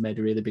 Alisson made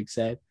a really big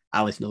save.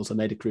 Alisson also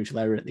made a crucial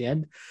error at the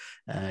end.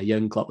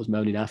 Jurgen Klopp was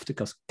moaning after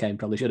because Kane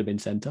probably should have been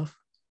sent off.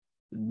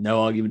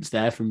 No arguments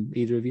there from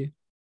either of you.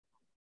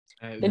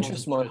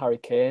 Interesting on Harry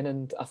Kane,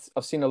 and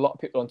I've seen a lot of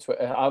people on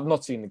Twitter. I've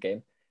not seen the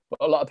game, but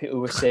a lot of people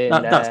were saying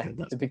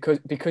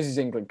because he's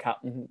England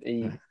captain,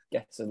 he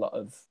gets a lot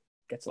of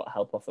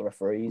help off the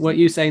referees. Weren't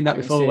you saying that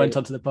before we went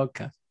onto the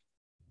podcast?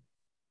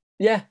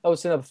 Yeah, I was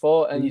saying that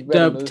before. And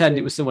don't pretend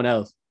it was someone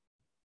else.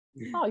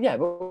 Oh yeah,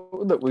 but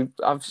look,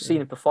 I've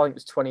seen him before. I think it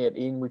was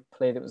 2018. We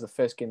played. It was the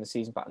first game of the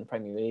season back in the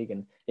Premier League,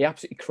 and he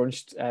absolutely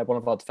crunched one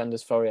of our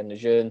defenders, Florian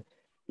Lejeune.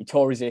 He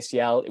tore his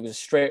ACL. It was a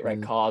straight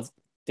red card.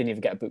 Didn't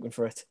even get a booking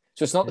for it.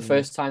 So it's not the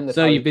first time that.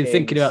 So you've been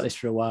thinking about this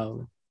for a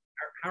while.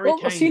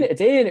 I've seen it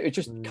today, and it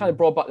just kind of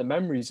brought back the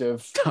memories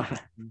of.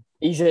 And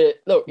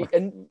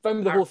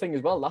remember the whole thing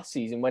as well last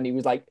season when he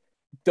was like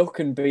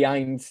ducking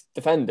behind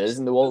defenders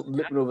and they were all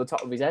looking over the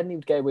top of his head, and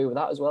he'd get away with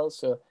that as well.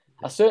 So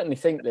I certainly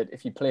think that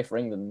if you play for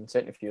England,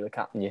 certainly if you're the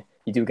captain, you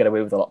do get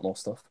away with a lot more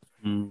stuff.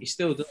 He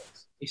still does.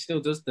 He still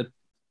does the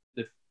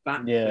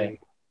back thing,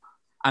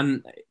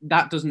 and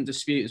that doesn't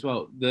dispute as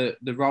well. The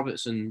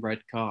Robertson red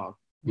card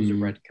was a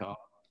red card.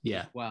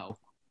 Yeah. Well,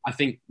 I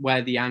think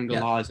where the angle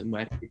lies and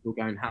where people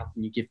are going, how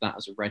can you give that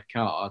as a red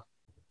card,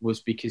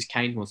 was because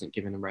Kane wasn't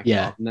given a red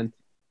card, and then.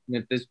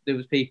 There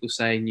was people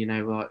saying,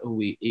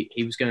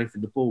 he was going for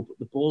the ball, but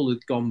the ball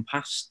had gone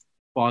past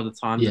by the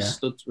time the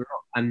studs were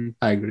up. And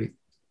I agree.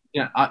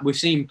 We've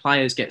seen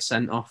players get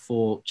sent off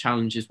for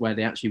challenges where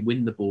they actually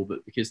win the ball,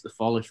 but because the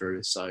follow through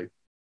is so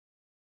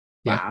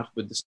bad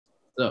with the studs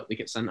up, they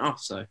get sent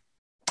off. So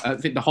I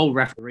think the whole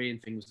refereeing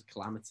thing was a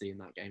calamity in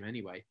that game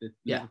anyway. The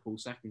Liverpool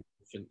second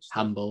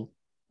handball.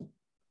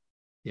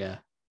 Yeah.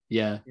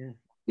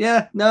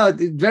 No,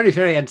 very,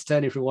 very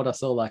entertaining from what I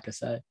saw. Like I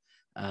say.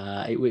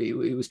 It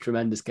was a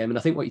tremendous game, and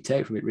I think what you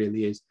take from it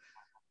really is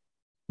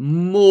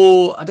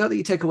more. I don't think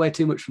you take away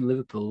too much from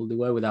Liverpool. They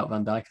were without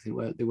Van Dijk. I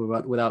think they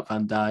were without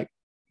Van Dijk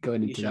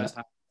going into that.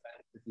 How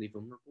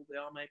vulnerable they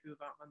are, maybe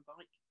without Van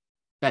Dijk.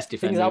 Best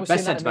defender,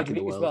 best centre back in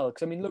the world. As well,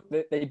 because I mean, look,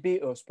 they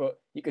beat us, but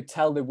you could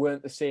tell they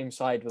weren't the same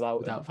side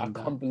without Van Dijk.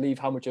 I can't believe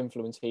how much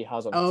influence he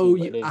has on.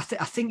 I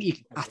think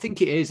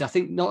it is. I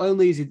think not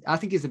only is he, I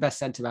think he's the best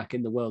centre back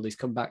in the world. He's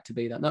come back to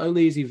be that. Not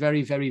only is he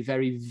very, very,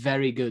 very,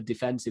 very good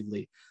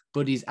defensively,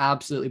 but he's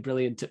absolutely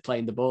brilliant at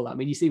playing the ball. I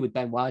mean, you see with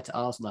Ben White at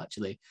Arsenal,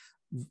 actually,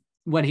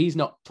 when he's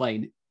not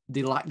playing,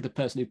 they lack the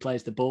person who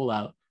plays the ball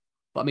out.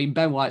 But I mean,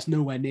 Ben White's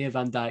nowhere near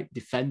Van Dijk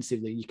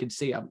defensively. You can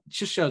see it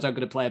just shows how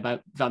good a player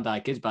Van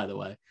Dijk is, by the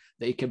way,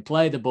 that he can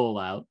play the ball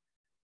out.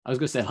 I was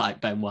going to say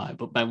like Ben White,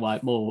 but Ben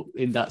White more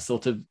in that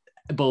sort of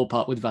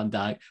ballpark with Van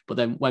Dijk. But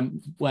then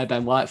where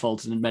Ben White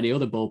falters and many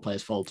other ball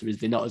players falter is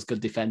they're not as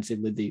good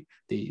defensively.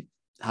 They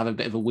have a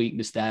bit of a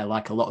weakness there,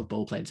 like a lot of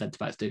ball playing centre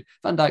backs do.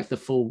 Van Dijk's the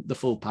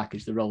full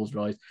package, the Rolls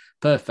Royce,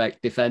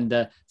 perfect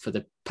defender for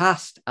the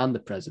past and the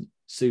present.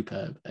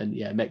 Superb, and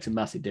it makes a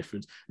massive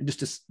difference. And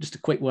just a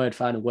quick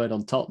final word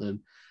on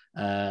Tottenham.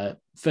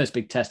 First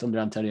big test under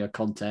Antonio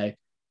Conte.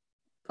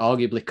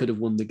 Arguably could have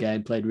won the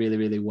game, played really,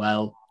 really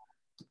well.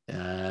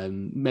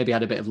 Maybe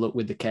had a bit of luck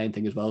with the Kane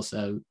thing as well.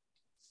 So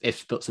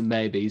ifs, buts and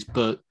maybes.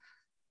 But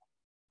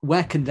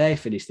where can they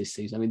finish this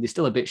season? I mean, they're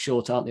still a bit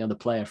short, aren't they, on the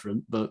player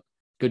front? But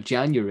good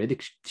January, they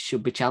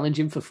should be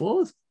challenging for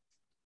fourth.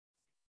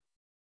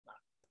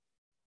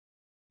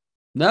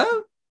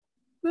 No?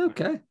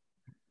 Okay.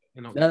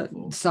 Not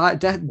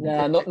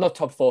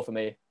top four for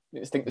me. I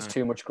just think there's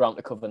too much ground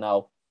to cover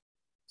now.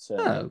 So.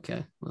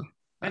 Okay. Well,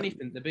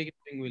 anything, the biggest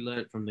thing we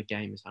learned from the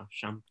game is how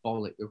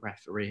shambolic the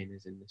refereeing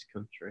is in this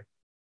country.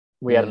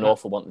 We had an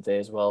awful one today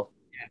as well.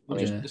 Yeah,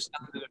 just the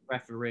standard of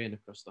refereeing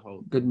across the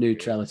whole. Good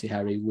neutrality,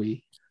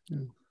 Harry.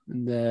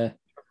 And to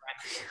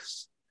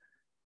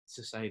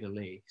say the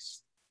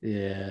least.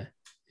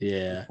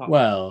 Yeah.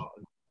 Well,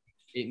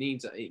 it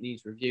needs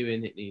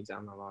reviewing. It needs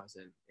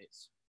analysing.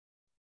 It's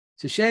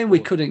a shame we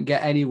couldn't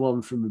get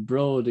anyone from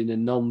abroad in a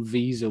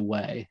non-visa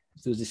way.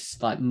 There was this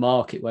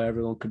market where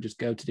everyone could just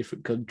go to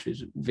different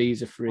countries,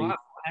 visa-free. Well,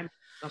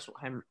 that's what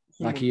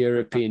like a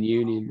European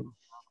Union.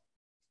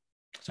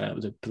 Sorry, that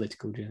was a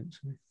political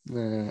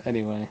joke.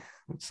 Anyway,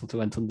 that sort of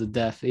went under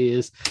deaf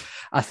ears.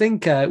 I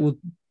think we'll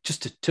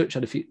just to touch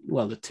on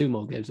the two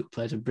more games that we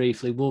played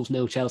briefly. Wolves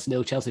 0, Chelsea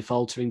 0, Chelsea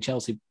faltering,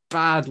 Chelsea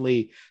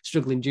badly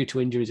struggling due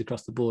to injuries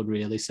across the board,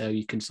 really. So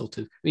you can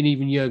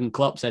even Jurgen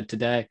Klopp said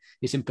today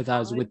he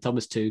sympathises with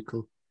Thomas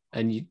Tuchel.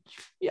 And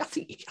I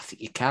think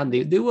you can.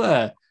 They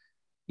were,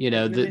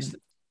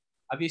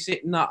 have you seen?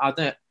 No, I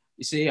don't.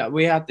 You see, I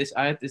had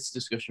this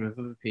discussion with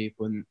other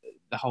people, and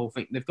the whole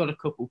thing. They've got a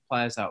couple of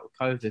players out with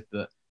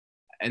COVID,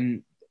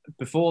 and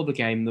before the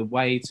game, the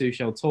way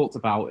Tuchel talked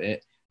about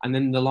it, and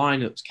then the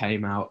lineups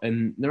came out,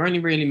 and they're only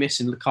really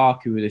missing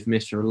Lukaku, who they've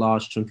missed for a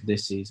large chunk of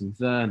this season,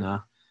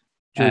 Werner,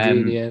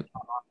 Jorginho,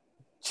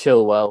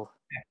 Chilwell.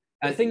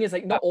 The thing is,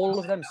 like, not all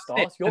of them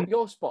start.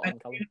 You're spot on,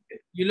 Callum.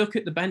 You look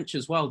at the bench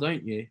as well,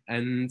 don't you?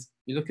 And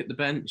you look at the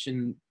bench,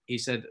 and he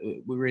said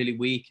we're really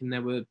weak, and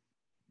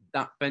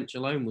that bench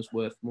alone was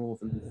worth more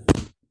than.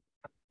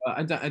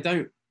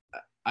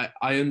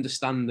 I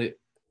understand the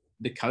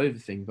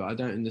COVID thing, but I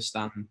don't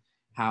understand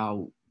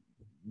how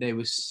they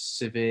were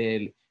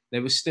severely.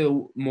 There was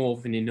still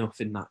more than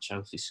enough in that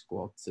Chelsea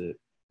squad to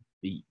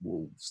beat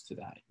Wolves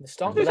today. The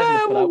starting 11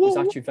 they put out was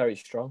actually very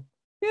strong.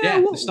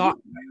 Yeah,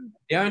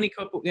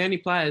 the only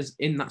players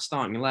in that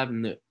starting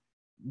 11 that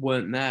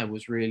weren't there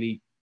was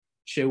really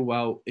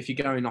Chilwell. If you're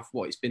going off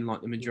what it's been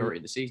like the majority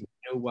of the season,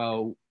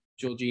 Chilwell,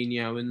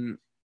 Jorginho, and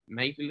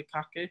maybe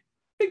Lukaku.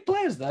 Big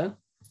players though.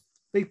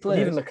 Big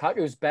players. Even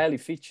Lukaku's barely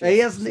featured. He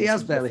has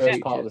barely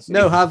featured.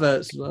 No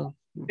Havertz as well.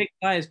 Big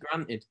players,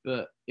 granted,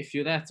 but if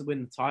you're there to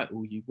win the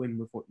title, you win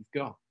with what you've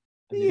got.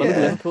 Look at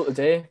Liverpool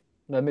today,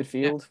 their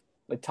midfield.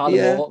 Like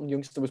Tyler Morton,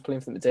 youngster, was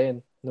playing for them today,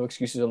 and no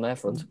excuses on their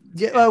front.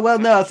 Yeah, well,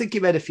 no, I think he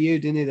made a few,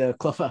 didn't he, the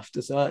club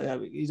after?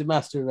 So he's a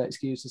master of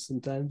excuses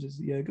sometimes, is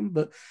Jurgen.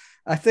 But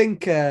I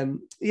think, I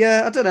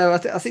don't know. I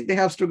think they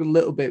have struggled a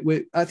little bit.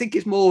 I think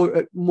it's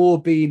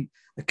more been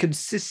a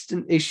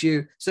consistent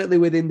issue, certainly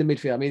within the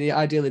midfield. I mean,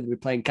 ideally, they'd be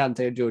playing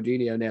Kante and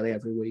Jorginho nearly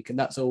every week, and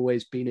that's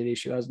always been an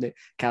issue, hasn't it?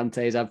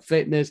 Kante's had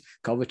fitness,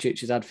 Kovacic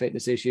has had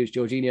fitness issues,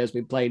 Jorginho's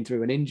been playing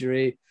through an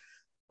injury.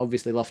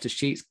 Obviously,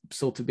 Loftus-Cheek's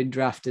sort of been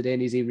drafted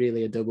in. Is he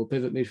really a double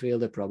pivot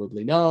midfielder?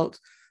 Probably not,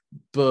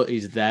 but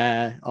he's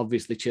there.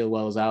 Obviously,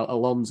 Chilwell's out.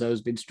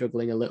 Alonso's been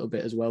struggling a little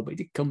bit as well, but he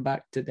did come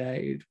back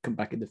today. He'd come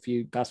back in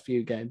the past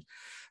few games.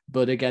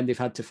 But again, they've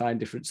had to find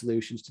different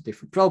solutions to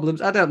different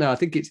problems. I don't know. I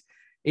think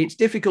it's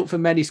difficult for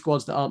many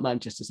squads that aren't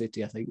Manchester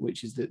City, I think,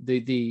 which is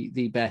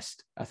the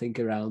best, I think,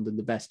 around and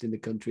the best in the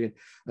country.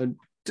 And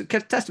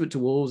testament to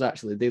Wolves,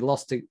 actually. They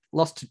lost to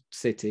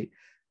City,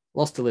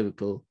 lost to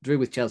Liverpool, drew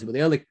with Chelsea, but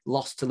they only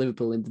lost to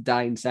Liverpool in the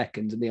dying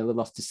seconds, and they only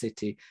lost to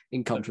City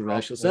in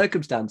controversial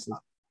circumstances.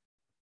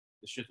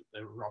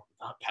 They were robbed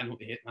that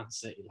penalty at Man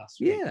City last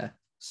week. Yeah.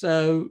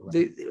 So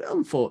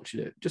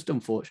unfortunate,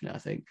 I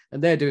think.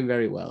 And they're doing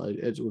very well,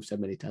 as we've said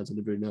many times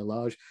under Bruno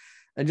Lage.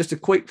 And just a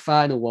quick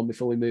final one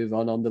before we move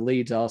on the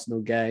Leeds-Arsenal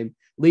game.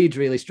 Leeds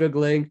really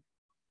struggling.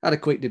 Had a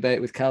quick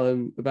debate with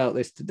Callum about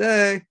this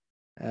today.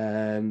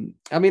 Arsenal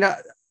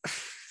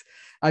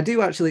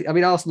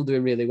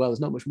doing really well. There's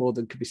not much more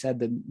that could be said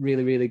than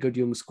really, really good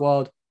young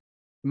squad.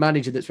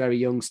 Manager that's very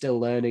young, still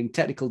learning.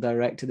 Technical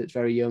director that's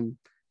very young,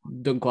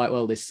 done quite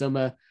well this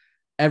summer.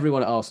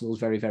 Everyone at Arsenal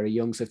is very, very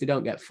young. So if they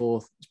don't get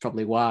fourth, it's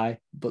probably why.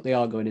 But they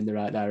are going in the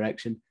right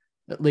direction.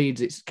 At Leeds,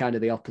 it's kind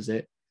of the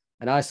opposite.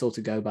 And I sort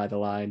of go by the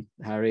line,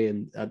 Harry,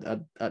 and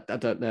I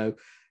don't know.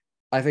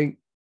 I think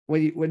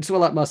when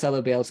someone like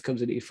Marcelo Bielsa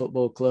comes into your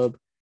football club,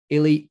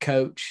 elite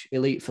coach,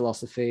 elite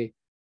philosophy,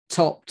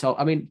 top.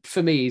 I mean,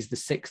 for me, he's the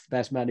sixth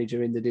best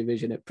manager in the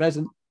division at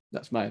present.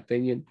 That's my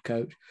opinion,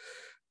 coach.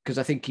 Because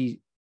I think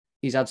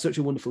he's had such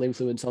a wonderful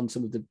influence on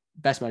some of the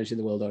best managers in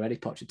the world already,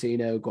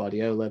 Pochettino,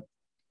 Guardiola,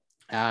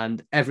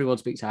 and everyone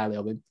speaks highly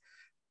of him.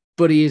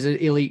 But he is an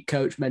elite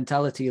coach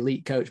mentality,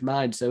 elite coach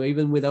mind. So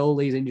even with all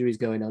these injuries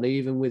going on,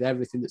 even with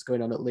everything that's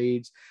going on at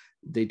Leeds,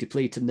 the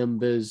depleted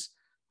numbers,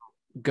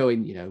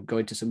 going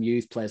to some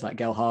youth players like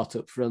Gelhardt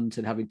up front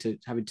and having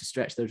to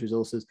stretch those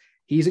resources,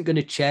 he isn't going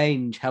to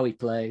change how he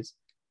plays.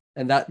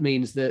 And that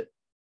means that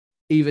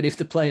even if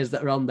the players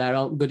that are on there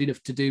aren't good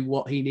enough to do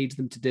what he needs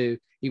them to do,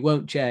 he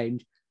won't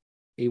change.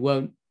 He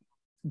won't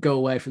go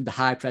away from the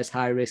high press,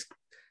 high risk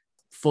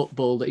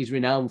football that he's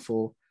renowned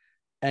for.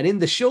 And in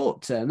the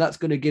short term, that's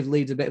going to give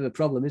Leeds a bit of a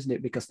problem, isn't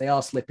it? Because they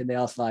are slipping, they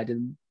are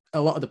sliding.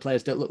 A lot of the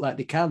players don't look like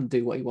they can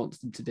do what he wants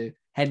them to do,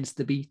 hence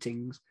the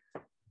beatings.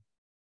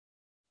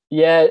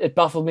 Yeah, it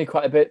baffled me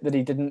quite a bit that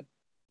he didn't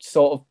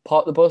sort of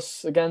park the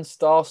bus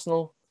against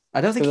Arsenal. I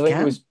don't think he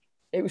can.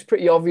 It was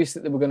pretty obvious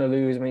that they were going to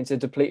lose. I mean, it's a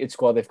depleted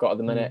squad they've got at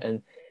the minute.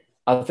 And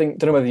I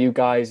don't know whether you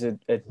guys had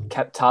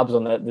kept tabs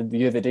on that. The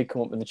year they did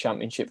come up in the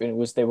Championship,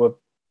 and they were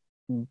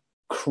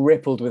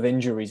crippled with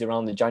injuries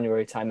around the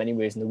January time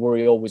anyways, and the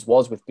worry always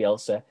was with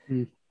Bielsa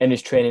and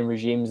his training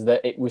regimes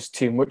that it was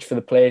too much for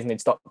the players and they'd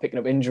start picking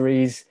up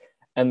injuries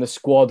and the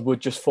squad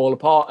would just fall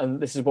apart, and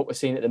this is what we're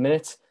seeing at the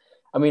minute.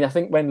 I mean, I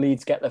think when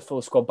Leeds get their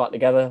full squad back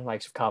together,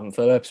 like Calvin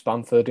Phillips,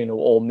 Bamford,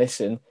 all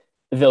missing,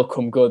 they'll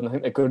come good, and I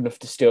think they're good enough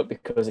to stay up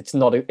because it's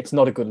not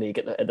a good league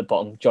at the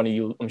bottom.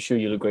 Johnny, I'm sure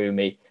you'll agree with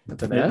me.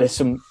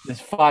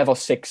 There's 5 or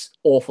 6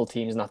 awful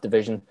teams in that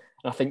division,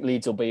 and I think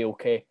Leeds will be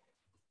okay.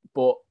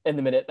 But in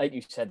the minute, like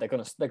you said, they're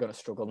gonna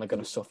struggle and they're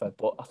gonna suffer.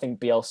 But I think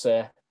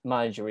Bielsa,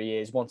 manager he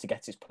is, once he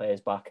gets his players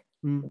back,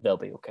 they'll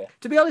be okay.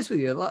 To be honest with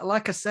you,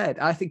 like I said,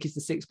 I think he's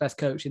the 6th best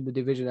coach in the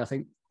division. I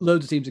think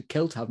loads of teams would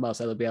kill to have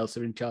Marcelo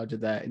Bielsa in charge of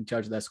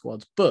their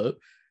squads. But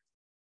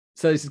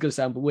so this is going to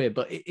sound weird,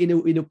 but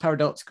in a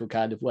paradoxical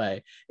kind of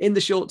way, in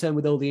the short term,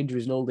 with all the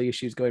injuries and all the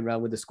issues going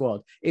around with the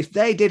squad, if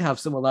they did have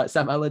someone like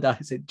Sam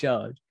Allardyce in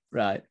charge,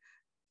 right?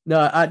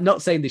 No, I'm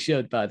not saying they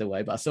should, by the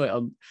way, but I saw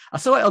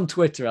it on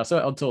Twitter, I saw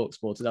it on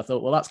TalkSport, and I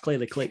thought, well, that's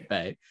clearly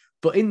clickbait.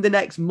 But in the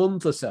next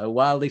month or so,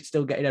 while they're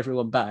still getting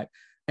everyone back,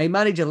 a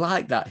manager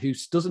like that who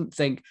doesn't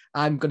think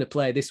I'm going to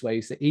play this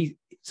way,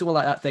 someone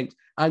like that thinks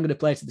I'm going to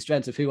play to the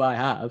strength of who I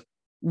have,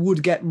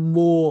 would get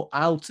more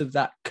out of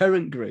that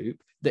current group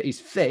that is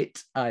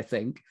fit, I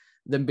think,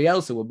 than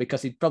Bielsa would,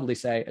 because he'd probably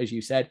say, as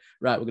you said,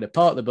 right, we're going to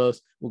park the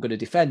bus, we're going to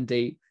defend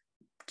deep,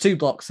 2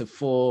 blocks of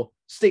 4,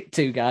 stick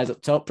 2 guys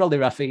up top, probably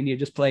Rafinha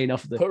just playing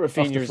off the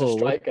Rafinha as a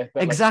striker.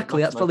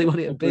 Exactly, that's probably what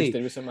it'd be.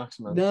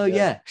 No,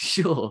 yeah,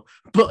 sure.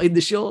 But in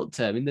the short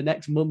term, in the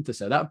next month or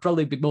so, that'd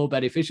probably be more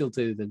beneficial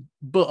to them.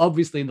 But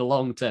obviously in the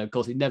long term, of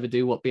course, he'd never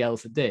do what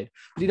Bielsa did.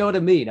 But you know what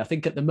I mean? I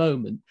think at the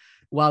moment,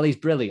 while he's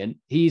brilliant,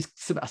 he's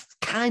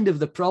kind of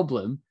the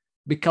problem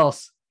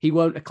because he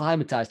won't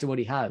acclimatise to what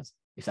he has,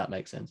 if that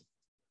makes sense.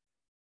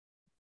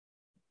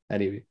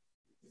 Anyway.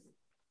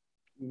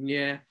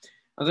 Yeah.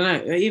 I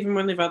don't know. Even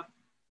when they've had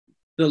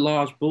the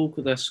large bulk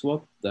of their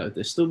squad, though,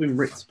 they've still been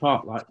ripped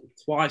apart. Like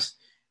twice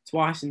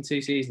in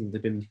 2 seasons,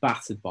 they've been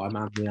battered by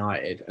Man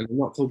United. And I'm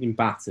not talking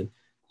battered,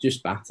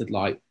 just battered,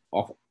 like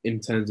off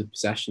in terms of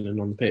possession and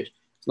on the pitch.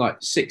 It's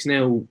like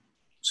 6-0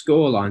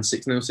 scorelines,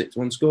 6-0,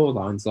 6-1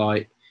 scorelines.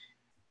 Like,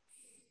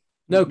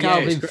 no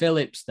Calvin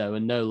Phillips, though,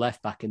 and no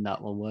left back in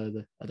that one, were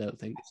there? I don't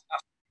think.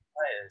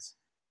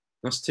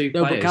 That's 2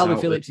 players. No, but Calvin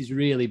Phillips is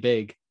really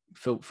big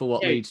for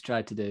what Leeds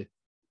tried to do.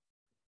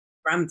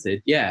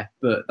 Granted, yeah,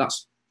 but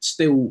that's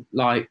still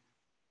like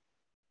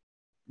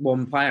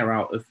 1 player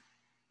out of.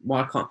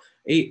 Why can't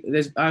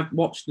I've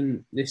watched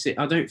them this.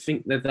 I don't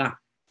think they're that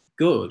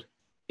good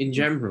in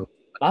general.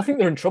 I think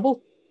they're in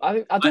trouble.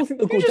 I don't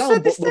think they'll go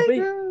down, but they'll be.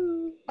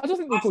 I don't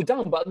think they'll go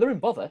down, but they're in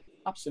bother.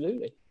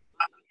 Absolutely.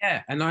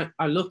 Yeah, and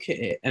I look at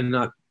it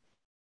and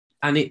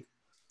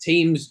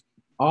teams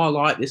are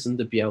like this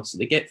under Bielsa.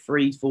 They get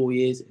 3-4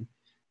 years in,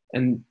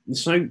 and they're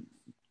so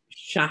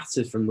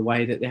shattered from the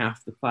way that they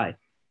have to play.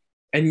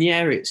 And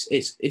yeah,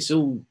 it's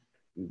all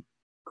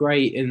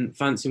great and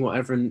fancy and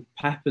whatever. And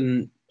Pep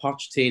and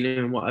Pochettino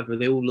and whatever,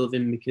 they all love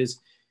him because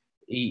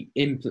he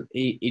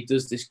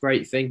does this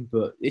great thing.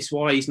 But it's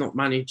why he's not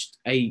managed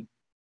a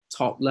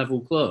top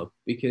level club,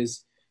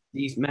 because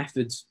these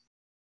methods,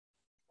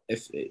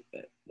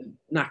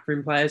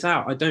 knackering players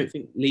out. I don't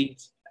think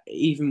Leeds,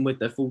 even with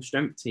their full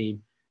strength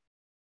team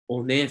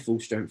or near full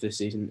strength this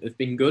season, have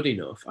been good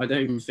enough. I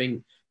don't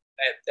think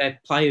their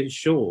players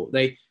short.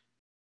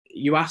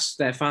 You ask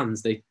their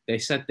fans, they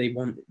said they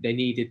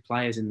needed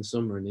players in the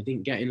summer, and they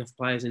didn't get enough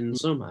players in the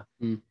summer.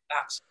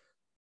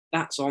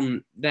 That's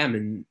on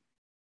them,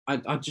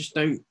 and I just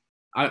don't.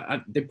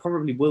 They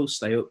probably will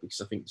stay up because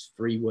I think it's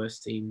 3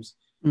 worst teams.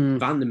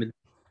 Van them,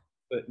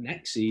 but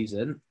next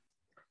season,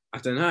 I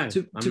don't know.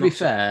 To be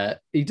fair,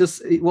 he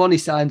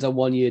signs on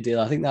 1-year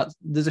deal. I think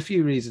there's a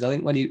few reasons. I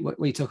think when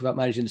you talk about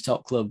managing the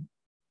top club,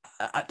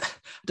 I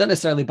don't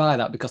necessarily buy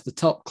that, because the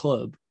top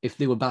club, if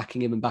they were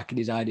backing him and backing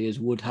his ideas,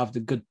 would have a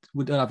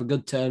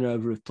good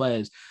turnover of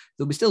players.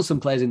 There'll be still some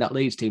players in that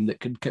Leeds team that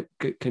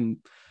can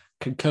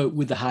cope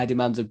with the high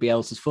demands of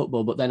Bielsa's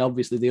football, but then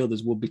obviously the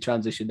others would be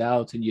transitioned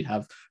out, and you'd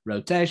have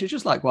rotations,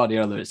 just like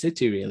Guardiola at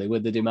City, really,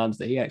 with the demands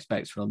that he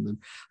expects from them.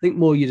 I think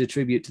more you'd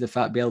attribute to the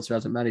fact Bielsa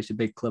hasn't managed a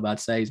big club, I'd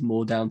say, is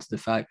more down to the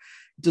fact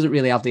he doesn't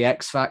really have the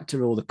X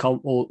factor or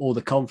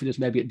the confidence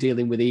maybe at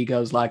dealing with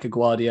egos like a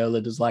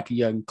Guardiola does, like a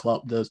young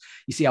Klopp does.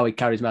 You see how he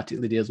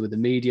charismatically deals with the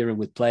media and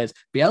with players.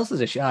 Bielsa's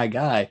a shy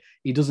guy.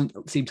 He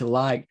doesn't seem to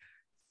like,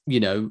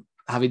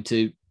 having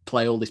to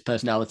play all this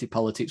personality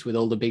politics with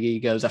all the big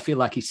egos. I feel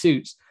like he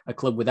suits a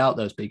club without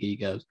those big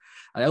egos.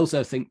 I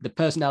also think the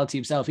personality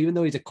himself, even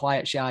though he's a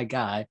quiet, shy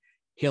guy,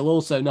 he'll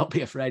also not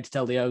be afraid to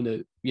tell the owner,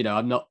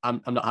 I'm not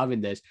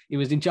having this. He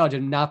was in charge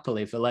of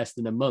Napoli for less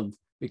than a month,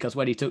 because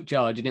when he took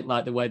charge, he didn't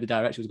like the way the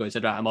direction was going. He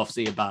said, right, I'm off,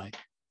 see you, bye.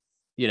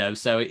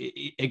 So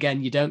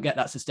again, you don't get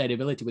that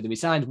sustainability with him. He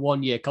signed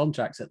 1-year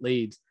contracts at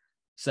Leeds,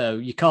 so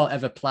you can't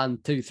ever plan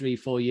 2, 3,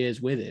 4 years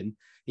with him.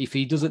 If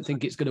he doesn't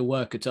think it's going to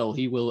work at all,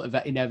 he will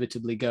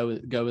inevitably go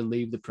and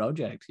leave the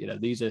project.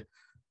 These are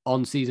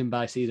on season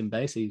by season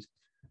basis.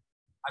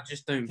 I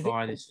just don't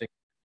buy this thing.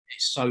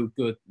 It's so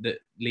good that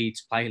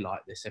Leeds play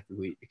like this every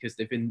week, because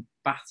they've been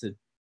battered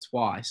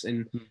twice,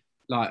 and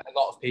like a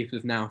lot of people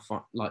have now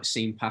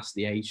seen past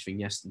the age thing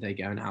yesterday,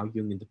 going how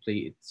young and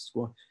depleted the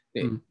squad.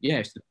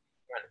 It's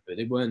but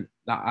they weren't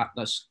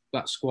that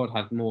squad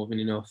had more than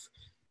enough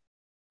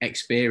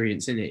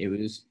experience in it. It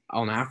was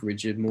on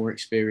average a more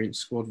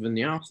experienced squad than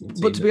the Arsenal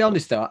team. But to be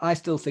honest, though, I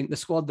still think the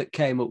squad that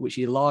came up, which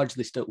he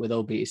largely stuck with,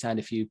 albeit he signed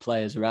a few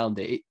players around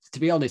it, to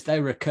be honest, they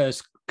were a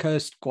cursed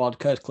club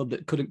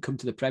that couldn't come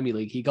to the Premier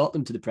League. He got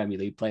them to the Premier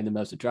League playing the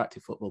most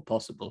attractive football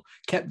possible,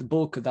 kept the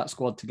bulk of that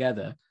squad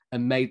together,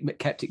 and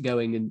kept it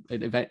going,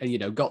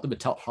 and got them a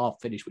top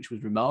half finish, which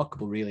was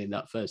remarkable, really, in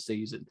that first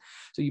season.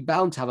 So you're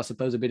bound to have, I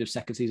suppose, a bit of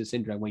second season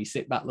syndrome when you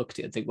sit back, look at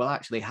it, and think, well,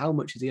 actually, how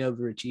much has he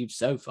overachieved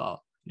so far?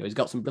 He's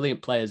got some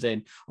brilliant players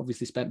in,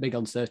 obviously spent big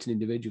on certain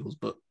individuals,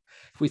 but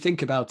if we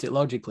think about it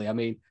logically, I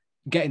mean,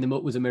 getting them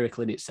up was a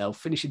miracle in itself.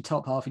 Finishing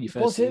top half in your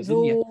first Was it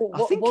season, yeah. though?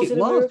 I think Was it it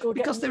a was miracle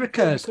because getting they're a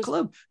them up? cursed Because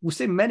club. We've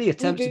seen many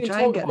attempts to we've been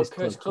try and talking get this about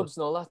club. cursed clubs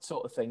and all that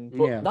sort of thing,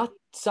 but Yeah. that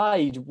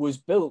side was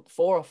built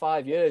 4 or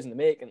 5 years in the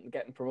making to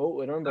getting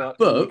promoted. I remember,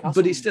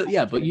 But it's still,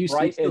 yeah. But you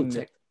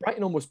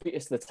Brighton almost beat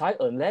us to the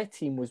title, and their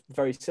team was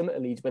very similar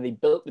to Leeds, where they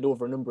built it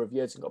over a number of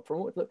years and got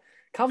promoted. Look,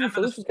 Calvin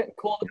Phillips was getting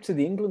called up to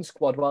the England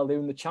squad while they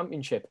were in the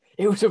Championship.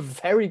 It was a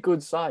very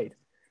good side.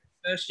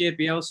 First year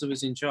Bielsa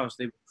was in charge,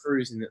 they were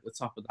cruising at the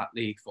top of that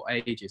league for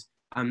ages,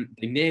 and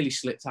they nearly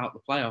slipped out the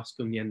playoffs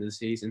come the end of the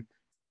season.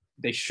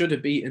 They should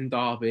have beaten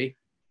Derby.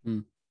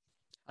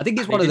 I think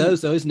it's one of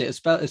those, though, isn't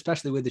it?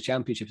 Especially with the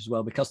Championship as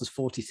well, because there's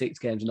 46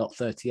 games and not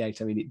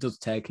 38. I mean, it does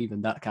take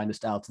even that kind of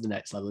style to the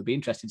next level. It'd be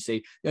interesting to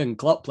see. Jurgen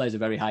Klopp plays a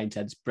very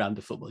high-intense brand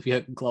of football. If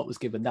Jurgen Klopp was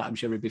given that, I'm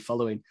sure he'd be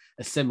following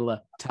a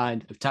similar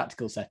kind of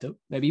tactical setup.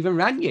 Maybe even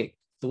Ranić,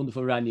 the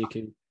wonderful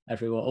Ranić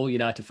who all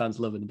United fans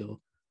love and adore.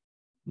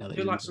 I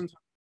feel like sometimes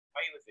I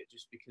play with it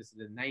just because of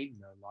the name,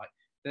 though. Like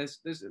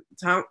there's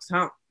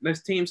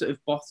teams that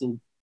have bottled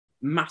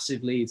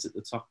massive leads at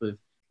the top of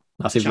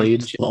massive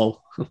leads.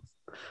 Lol.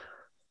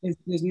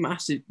 There's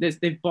massive.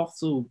 They've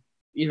bottled,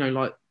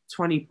 like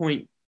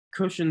 20-point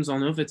cushions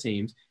on other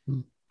teams,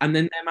 and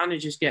then their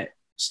managers get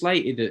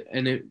slated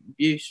and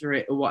abused for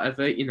it or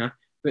whatever,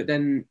 But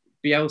then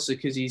Bielsa,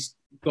 because he's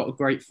got a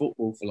great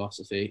football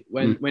philosophy,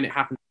 when it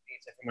happened,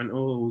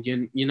 everyone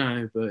went,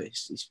 but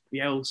it's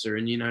Bielsa,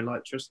 and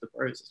trust the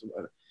process or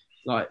whatever.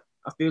 Like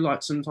I feel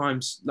like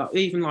sometimes, like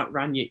even like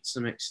Ranić to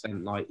some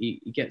extent, like he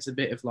gets a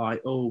bit of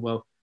like, oh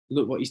well,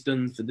 look what he's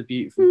done for the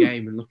beautiful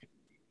game, and look.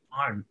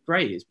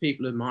 Great, it's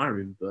people admire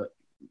him, but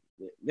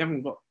they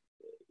haven't got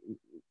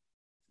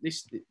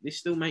this. They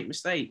still make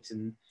mistakes,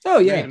 and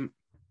made a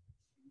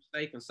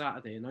mistake on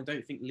Saturday, and I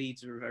don't think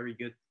Leeds are a very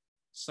good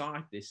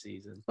side this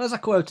season. Well, as I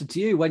quoted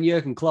to you, when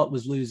Jurgen Klopp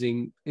was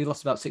losing, he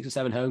lost about 6 or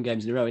 7 home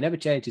games in a row. He never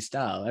changed his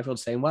style.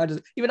 Everyone's saying,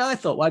 even I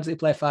thought, why does he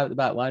play 5 at the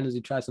back? Why does he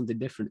try something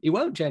different? He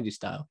won't change his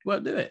style. He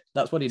won't do it.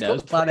 That's what he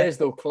knows. Players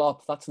though,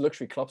 Klopp. That's the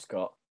luxury Klopp's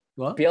got.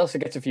 What? Bielsa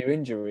gets a few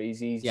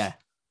injuries. Yeah,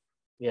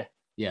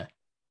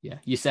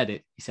 you said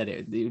it.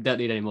 You don't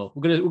need any more.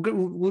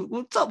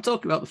 We'll stop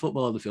talking about the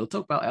football on the field.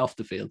 Talk about it off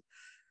the field.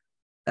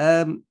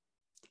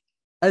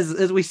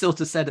 As we sort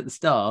of said at the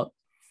start,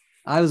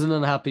 I was an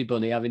unhappy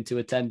bunny having to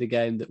attend a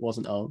game that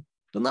wasn't on.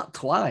 Done that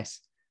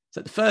twice.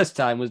 So the first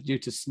time was due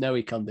to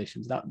snowy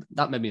conditions.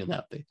 That made me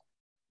unhappy.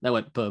 Then I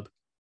went pub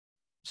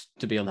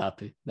to be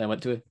unhappy. Then I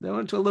went to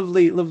a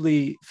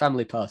lovely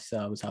family party, so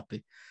I was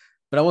happy.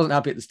 But I wasn't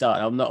happy at the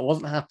start. I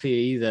wasn't happy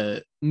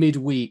either.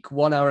 Midweek,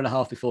 1 hour and a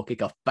half before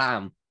kickoff,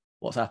 bam.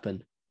 What's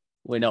happened?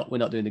 We're not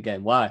doing the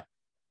game. Why?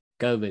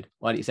 COVID.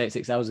 Why didn't you say it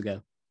 6 hours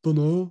ago?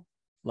 Dunno.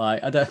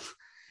 Like, I don't.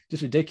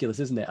 Just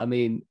ridiculous, isn't it? I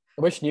mean,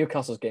 I wish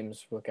Newcastle's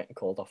games were getting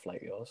called off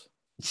like yours.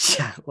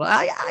 Yeah. Well,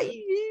 I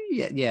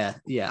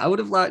would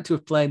have liked to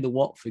have played the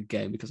Watford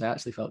game because I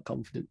actually felt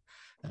confident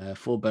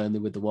for Burnley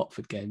with the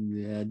Watford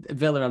game.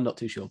 Villa, I'm not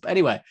too sure. But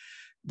anyway,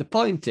 the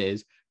point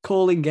is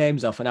calling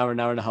games off an hour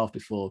and a half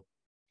before.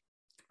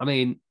 I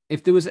mean,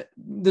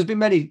 there's been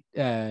many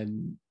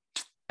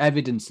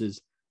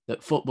evidences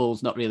that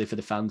football's not really for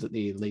the fans at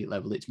the elite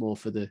level. It's more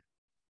for the,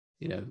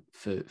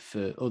 for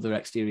other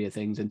exterior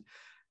things and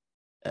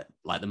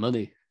like the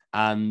money.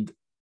 And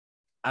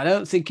I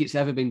don't think it's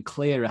ever been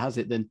clearer, has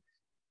it, than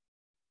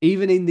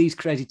even in these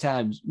crazy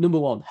times, number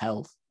one,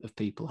 health of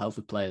people, health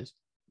of players,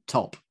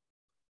 top.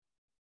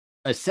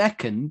 A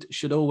second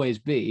should always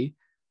be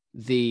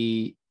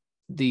the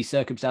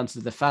circumstances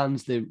of the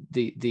fans,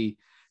 the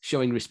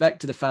showing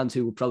respect to the fans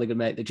who were probably going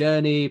to make the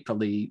journey,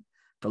 probably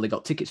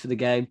got tickets for the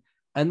game.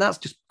 And that's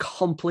just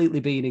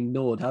completely been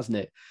ignored, hasn't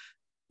it?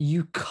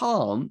 You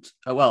can't,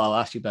 well, I'll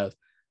ask you both.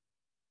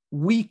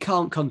 We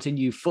can't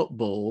continue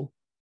football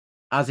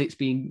as it's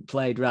being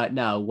played right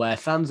now, where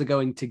fans are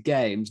going to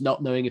games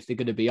not knowing if they're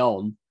going to be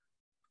on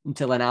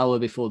until an hour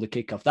before the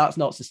kickoff. That's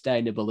not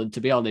sustainable. And to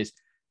be honest,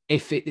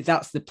 if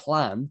that's the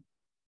plan,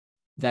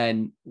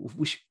 then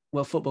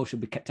football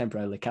should be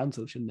temporarily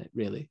cancelled, shouldn't it,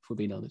 really, if we're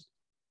being honest?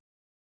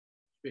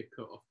 Be a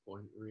cut-off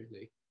point,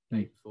 really.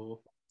 Day 4.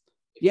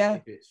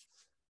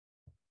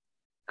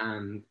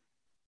 And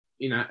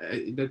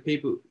there's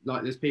people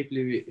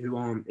who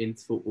aren't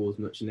into football as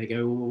much, and they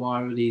go, "Well,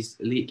 why are these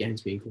elite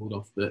games being called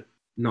off, but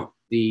not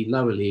the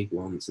lower league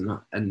ones?"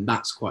 And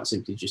that's quite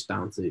simply just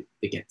down to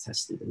they get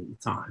tested all the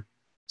time,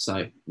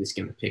 so it's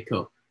going to pick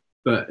up.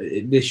 But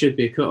there should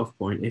be a cut-off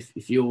point. If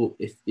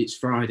it's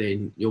Friday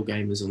and your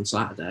game is on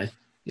Saturday,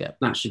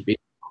 that should be a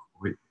cut-off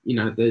point.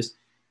 There's,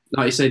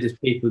 like you say, there's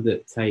people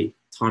that take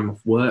time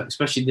off work,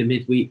 especially the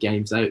midweek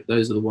games.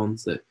 Those are the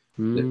ones that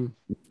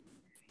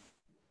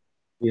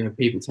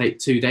people take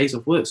 2 days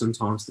off work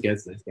sometimes to go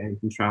to those games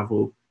and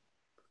travel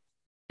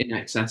in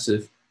excess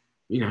of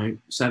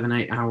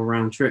 7-8 hour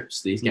round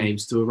trips to these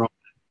games to arrive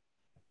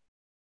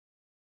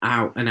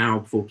out an hour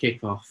before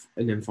kickoff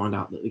and then find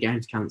out that the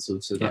game's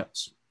cancelled. So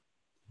that's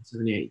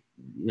 78,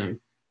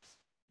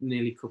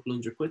 nearly a couple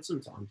 £100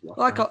 sometimes.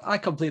 Well, I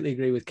completely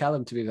agree with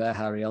Callum, to be fair,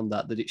 Harry, on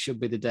that it should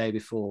be the day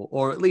before,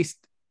 or at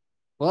least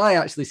Well, I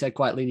actually said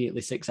quite leniently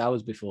 6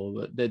 hours before,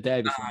 but the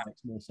day before makes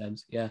more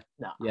sense. Yeah.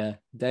 Nah. Yeah.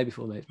 The day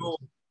before makes more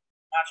sense.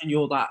 Imagine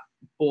you're that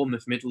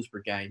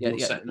Bournemouth-Middlesbrough game. You're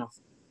setting off.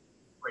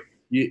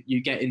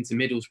 You get into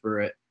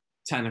Middlesbrough at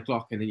 10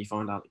 o'clock and then you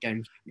find out the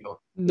game's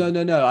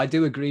No. I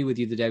do agree with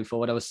you the day before.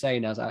 What I was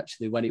saying is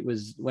actually when it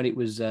was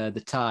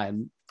the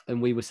time,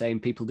 and we were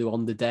saying people do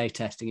on the day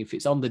testing. If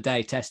it's on the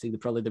day testing,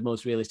 probably the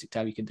most realistic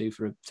time you can do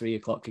for a 3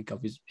 o'clock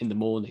kickoff is in the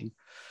morning.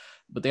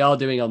 But they are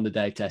doing on the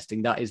day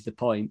testing. That is the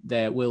point.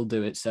 They will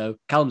do it. So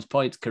Callum's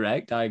point's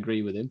correct. I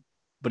agree with him.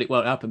 But it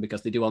won't happen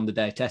because they do on the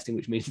day testing,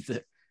 which means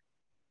that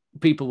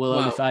people will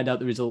only find out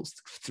the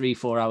results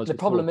 3-4 hours The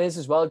before. problem is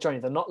as well, Johnny,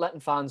 they're not letting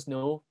fans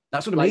know.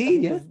 That's what I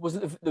mean, yeah.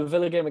 Wasn't the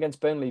Villa game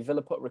against Burnley?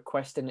 Villa put a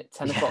request in at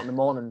 10 o'clock in the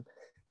morning,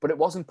 but it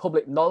wasn't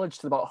public knowledge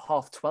till about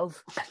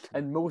 12:30.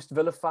 And most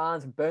Villa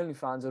fans and Burnley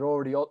fans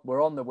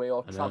were on their way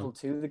or travelled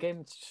to the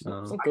game. It's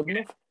not good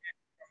enough.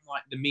 From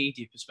like the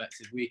media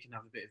perspective, we can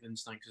have a bit of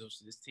understanding because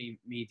obviously there's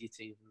media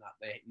teams and that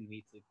they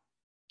need to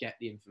get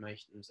the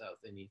information themselves.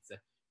 They need to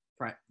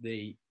prep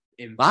the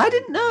info. I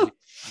didn't know.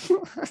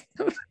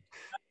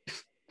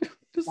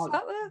 Just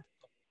sat there.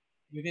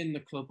 Within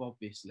the club,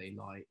 obviously,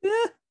 like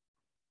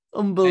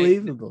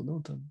unbelievable, no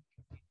time.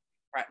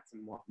 Prepped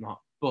and whatnot,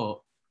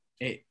 but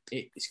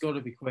it's got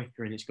to be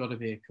quicker and it's got to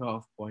be a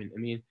cut-off point. I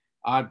mean,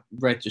 I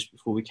read just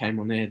before we came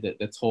on here that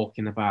they're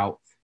talking about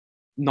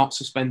not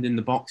suspending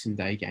the Boxing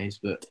Day games,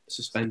 but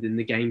suspending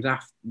the games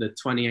after the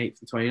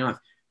 28th and 29th,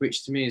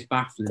 which to me is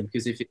baffling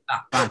because if it's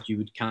that bad, you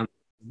would cancel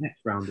the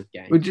next round of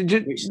games. Which sounds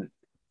like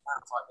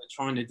they're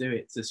trying to do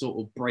it to sort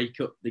of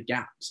break up the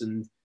gaps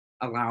and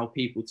allow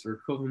people to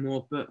recover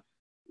more, but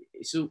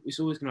it's always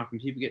going to happen.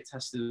 People get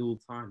tested all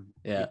the time.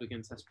 Yeah. People are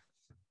going to test.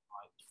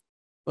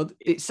 Well,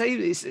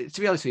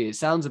 to be honest with you, it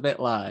sounds a bit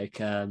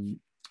like.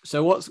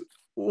 So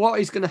what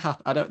is going to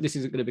happen? This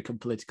isn't going to become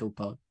political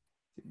pod.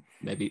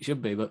 Maybe it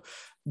should be, but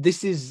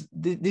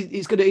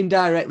it's going to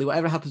indirectly,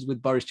 whatever happens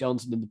with Boris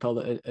Johnson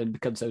and the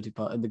Conservative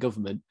Party and the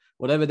government,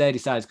 whatever they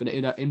decide is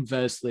going to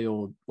inversely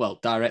or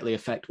directly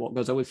affect what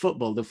goes on with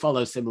football. They'll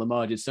follow similar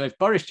margins. So if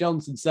Boris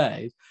Johnson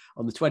says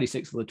on the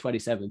 26th or the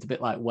 27th, a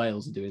bit like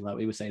Wales are doing, like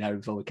we were saying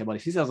before we came on,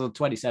 if he says on the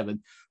 27th,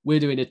 we're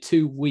doing a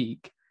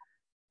 2-week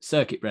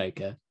circuit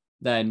breaker,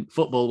 then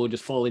football will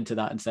just fall into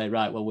that and say,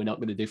 right, well, we're not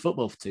going to do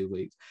football for 2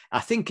 weeks. I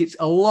think it's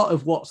a lot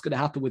of what's going to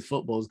happen with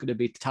football is going to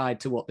be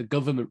tied to what the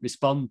government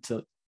respond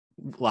to,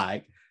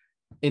 like,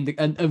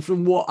 and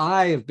from what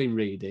I have been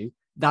reading,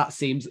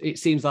 it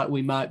seems like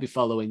we might be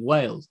following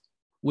Wales,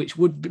 which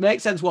would make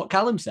sense what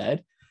Callum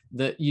said,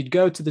 that you'd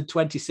go to the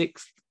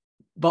 26th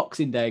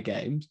Boxing Day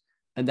games,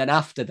 and then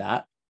after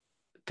that,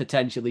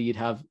 potentially you'd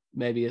have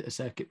maybe a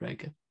circuit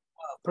breaker.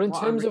 But in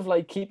terms of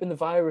like keeping the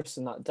virus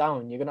and that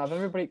down, you're going to have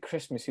everybody at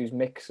Christmas who's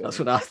mixing. That's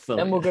what I thought.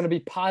 Then we're going to be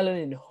piling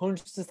in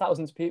hundreds of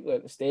thousands of people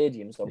at the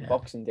stadiums on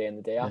Boxing Day and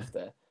the day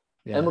after.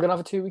 Yeah. And we're going to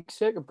have a 2-week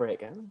circuit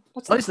breaker.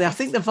 Honestly, I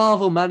think the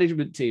VAVEL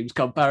management team's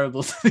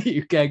comparable to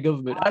the UK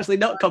government. Actually,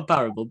 not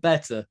comparable,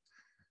 better.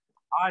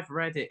 I've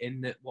read it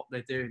in that what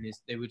they're doing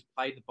is they would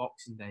play the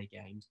Boxing Day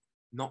games,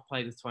 not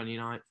play the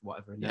 29th or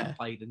whatever, and then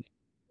play the.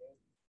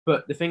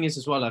 But the thing is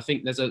as well, I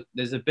think there's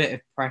a bit of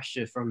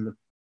pressure from the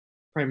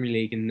Premier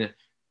League in that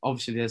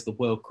obviously there's the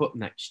World Cup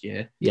next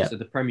year. Yeah. So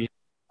the Premier League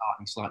is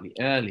starting slightly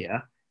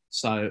earlier.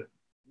 So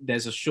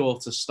there's a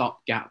shorter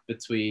stopgap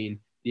between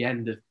the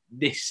end of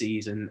this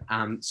season,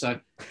 and so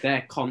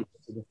they're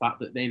conscious of the fact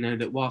that they know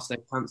that whilst they're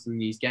cancelling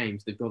these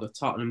games, they've got to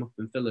Tottenham up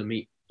and Villa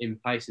meet in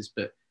places.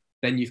 But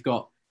then you've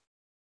got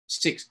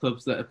 6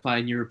 clubs that are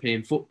playing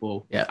European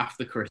football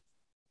after Christmas.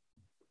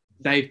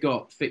 They've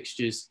got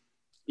fixtures,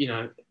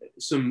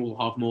 some will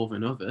have more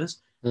than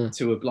others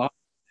to oblige,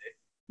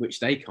 which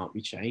they can't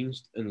be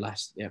changed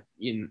unless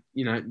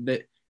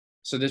that.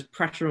 So there's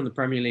pressure on the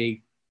Premier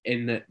League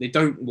in that they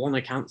don't want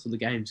to cancel the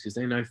games because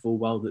they know full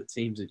well that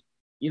teams are.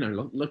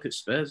 Look at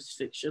Spurs'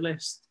 fixture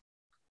list.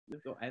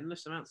 They've got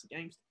endless amounts of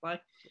games to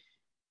play.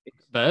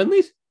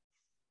 Burnley's?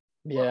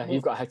 Yeah,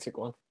 you've got a hectic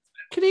one.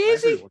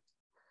 Crazy.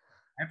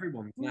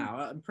 Everyone now.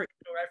 I'm pretty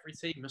sure every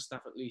team must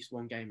have at least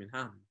one game in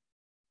hand.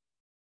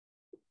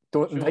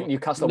 Don't think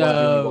Newcastle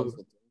no.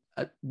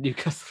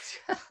 Newcastle.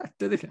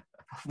 Did they?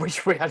 I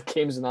wish we had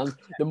games in hand.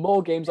 The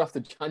more games after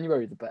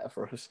January, the better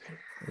for us.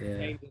 Yeah.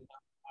 Games in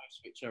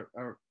house, which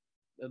are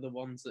the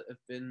ones that have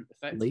been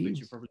affected,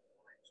 Leeds. which are probably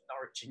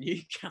Norwich and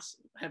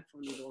Newcastle.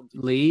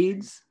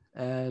 Leeds.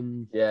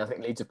 Yeah, I think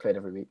Leeds have played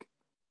every week.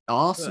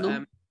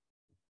 Arsenal.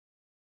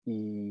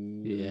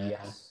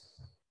 Yes.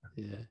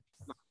 Yeah.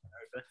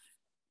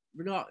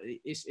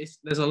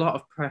 There's a lot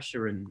of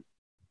pressure, and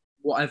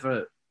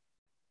whatever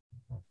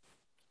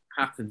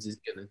happens is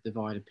going to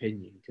divide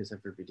opinion because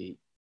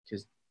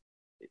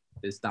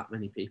there's that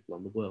many people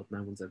in the world.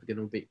 No one's ever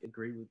going to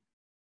agree with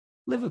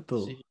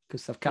Liverpool,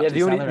 because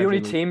the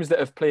only teams that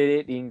have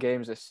played 18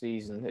 games this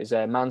season is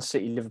Man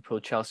City,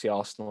 Liverpool, Chelsea,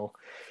 Arsenal,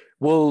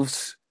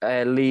 Wolves,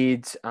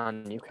 Leeds,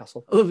 and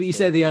Newcastle. Oh, you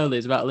say the only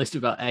is about a list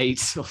of about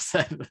 8 or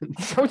 7.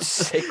 About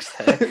 6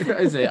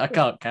 there. Is it? I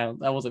can't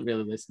count. I wasn't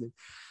really listening.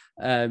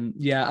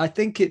 I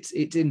think it's.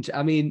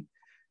 I mean,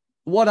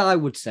 what I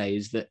would say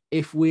is that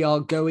if we are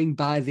going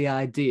by the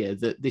idea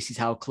that this is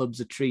how clubs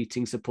are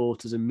treating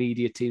supporters and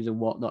media teams and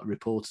whatnot,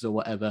 reporters or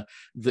whatever,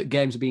 that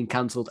games are being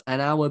cancelled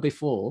an hour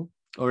before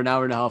or an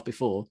hour and a half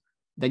before,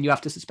 then you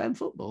have to suspend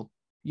football.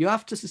 You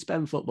have to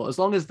suspend football. As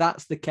long as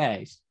that's the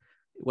case,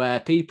 where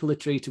people are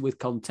treated with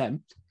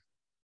contempt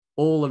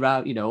all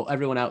around,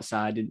 everyone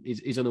outside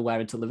is unaware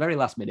until the very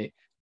last minute.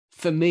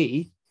 For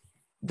me,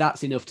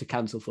 that's enough to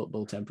cancel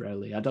football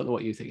temporarily. I don't know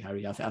what you think,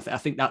 Harry. I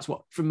think that's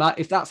what,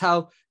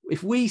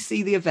 if we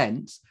see the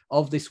events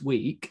of this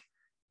week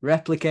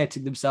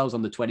replicating themselves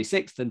on the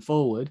 26th and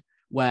forward,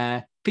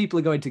 where people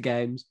are going to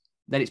games,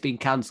 then it's been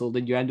cancelled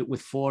and you end up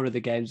with 4 of the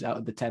games out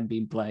of the 10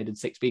 being played and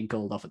 6 being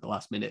called off at the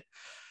last minute,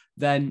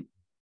 then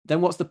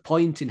what's the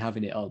point in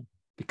having it on?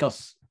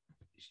 Because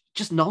it's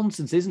just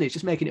nonsense, isn't it? It's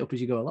just making it up as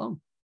you go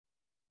along.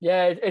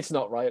 Yeah, it's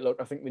not right.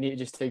 Look, I think we need to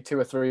just take 2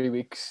 or 3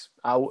 weeks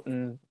out.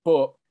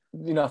 But,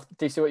 do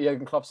you see what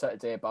Jurgen Klopp said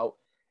today about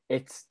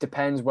it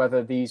depends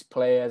whether these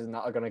players and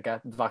that are going to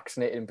get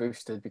vaccinated and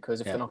boosted, because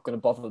if they're not going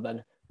to bother,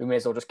 then we may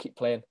as well just keep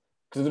playing.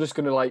 Because they're just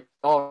going to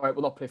all right,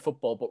 we'll not play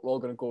football, but we're all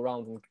going to go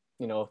around and,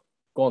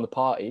 go on the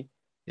party.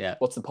 Yeah.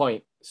 What's the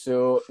point?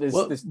 So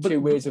there's 2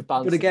 ways of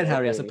balancing. But again,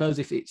 Harry, I suppose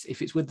if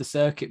it's with the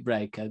circuit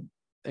breaker,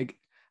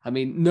 I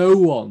mean, no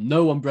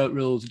one broke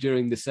rules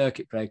during the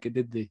circuit breaker,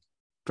 did the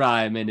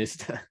Prime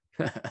Minister?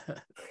 Prime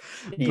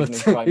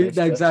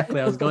Minister. Exactly.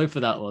 I was going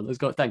for that one.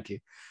 Thank you.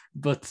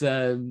 But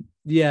I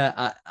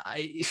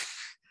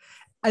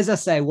as I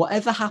say,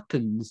 whatever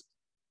happens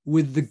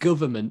with the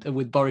government and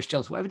with Boris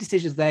Johnson, whatever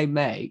decisions they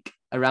make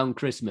around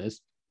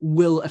Christmas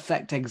will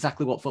affect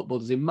exactly what football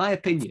does. In my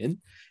opinion,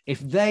 if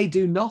they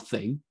do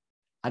nothing,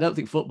 I don't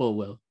think football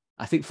will.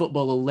 I think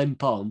football will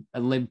limp on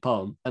and limp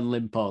on and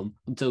limp on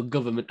until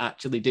government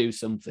actually do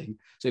something.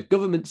 So if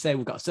government say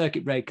we've got a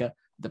circuit breaker,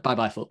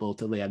 bye-bye football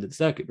till the end of the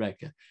circuit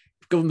breaker.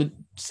 If government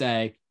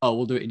say, oh,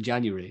 we'll do it in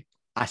January,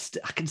 I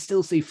can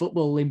still see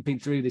football limping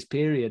through this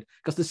period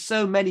because there's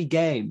so many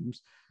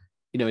games,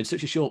 in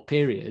such a short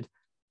period.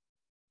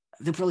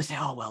 They'll probably say,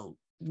 oh, well,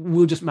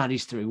 we'll just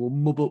manage through.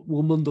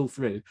 We'll mundle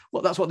through.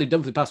 Well, that's what they've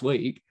done for the past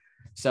week.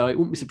 So it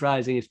wouldn't be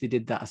surprising if they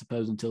did that, I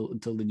suppose, until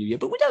the new year.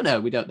 But we don't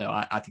know.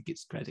 I think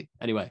it's crazy.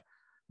 Anyway,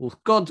 we'll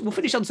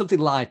finish on something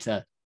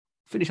lighter.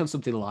 Team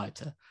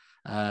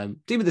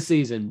of the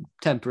season,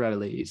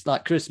 temporarily. It's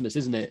like Christmas,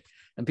 isn't it?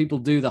 And people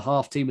do the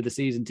half team of the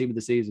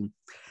season.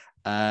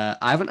 I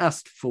haven't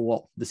asked for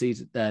what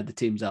the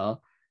teams are.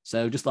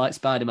 So just like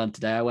Spider-Man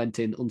today, I went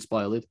in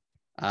unspoiled.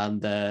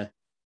 And I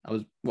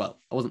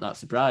wasn't that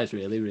surprised,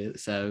 really.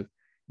 So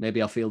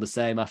maybe I'll feel the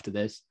same after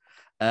this.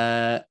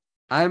 I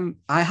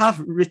have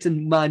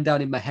written mine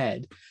down in my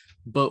head,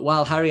 but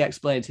while Harry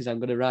explains his, I'm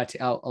going to write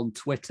it out on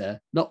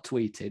Twitter, not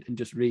tweet it, and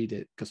just read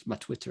it because my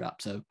Twitter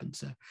app's open.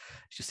 So it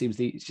just seems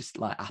it's just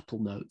like Apple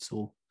Notes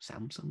or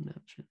Samsung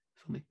Notes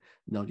for me.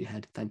 Nod your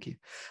head, thank you.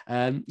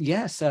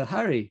 So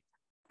Harry,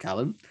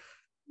 Callum,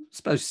 I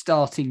suppose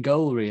starting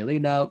goal really.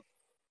 Now,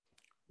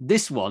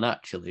 this one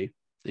actually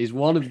is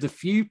one of the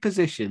few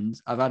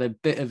positions I've had a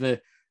bit of a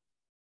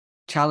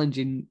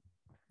challenging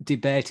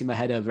debate in my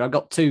head over. I've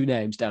got 2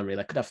 names down, really.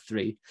 I could have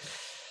 3.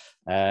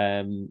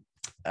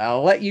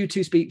 I'll let you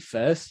 2 speak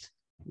first.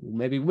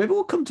 Maybe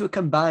we'll come to a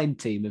combined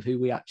team of who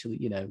we actually,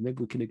 maybe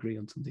we can agree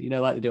on something.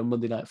 Like they do on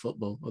Monday Night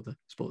Football, other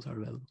sports are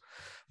available,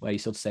 where you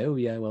sort of say, oh,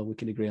 yeah, well, we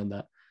can agree on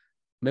that.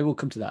 Maybe we'll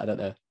come to that. I don't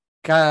know.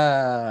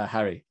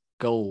 Harry,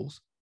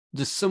 goals.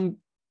 There's some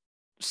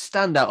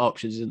standout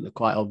options, isn't there,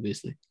 quite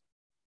obviously?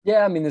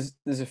 Yeah, I mean,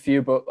 there's a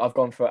few, but I've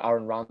gone for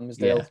Aaron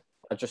Ramsdale. Yeah.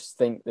 I just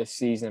think this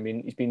season, I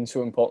mean, he's been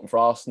so important for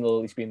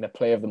Arsenal. He's been the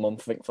player of the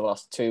month, I think, for the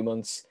last 2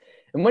 months.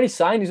 And when he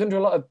signed, he's under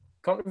a lot of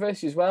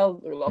controversy as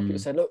well. A lot of people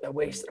said, look, they're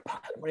wasting a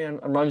pile of money on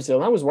Ramsdale.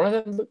 And I was one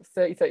of them, look,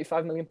 30,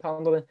 35 million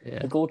pounds on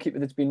a goalkeeper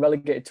that's been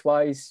relegated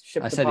twice.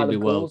 I said he'd be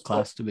world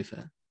class, to be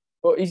fair.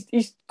 But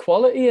he's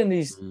quality and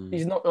he's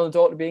not on the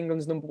door to be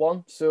England's number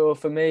 1. So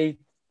for me,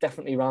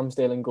 definitely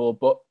Ramsdale in goal.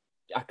 But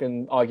I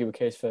can argue a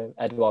case for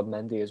Edouard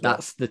Mendy as well.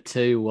 That's the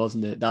 2,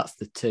 wasn't it? That's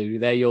the 2.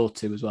 They're your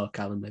 2 as well,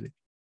 Callum, maybe.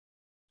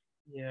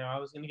 Yeah, I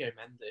was going to go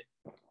Mendy.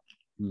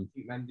 I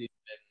think Mendy's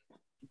been,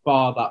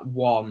 bar that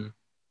one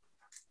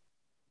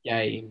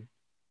game,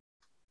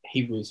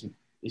 he's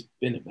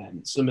been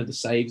immense. Some of the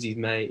saves he's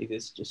made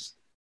is just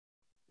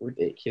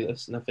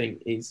ridiculous. And I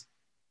think he's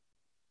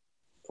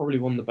probably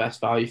one of the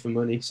best value for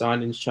money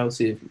signings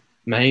Chelsea have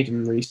made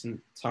in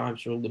recent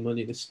times for all the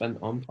money they spent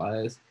on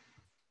players.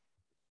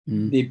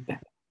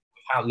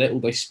 How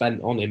little they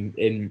spent on him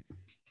in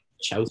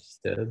Chelsea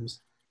terms,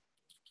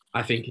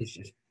 I think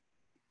he's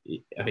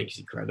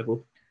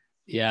incredible.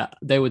 Yeah,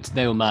 they were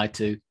my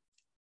 2.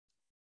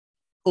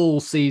 All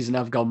season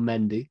I've gone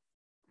Mendy.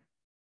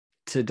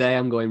 Today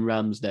I'm going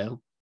Ramsdale.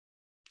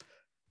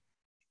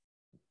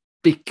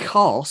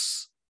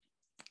 Because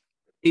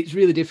it's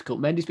really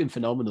difficult. Mendy's been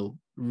phenomenal.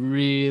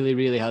 Really,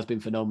 really has been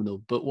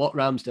phenomenal. But what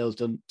Ramsdale's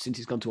done since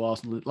he's gone to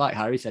Arsenal, like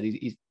Harry said,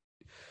 he's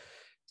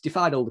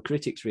defied all the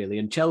critics, really.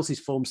 And Chelsea's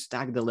form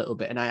stagged a little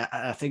bit. And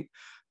I think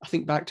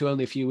back to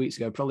only a few weeks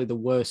ago, probably the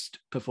worst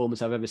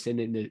performance I've ever seen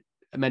in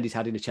Mendy's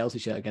had in a Chelsea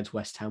shirt against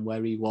West Ham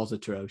where he was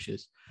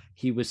atrocious.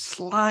 He was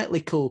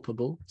slightly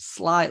culpable,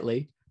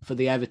 for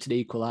the Everton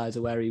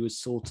equaliser where he was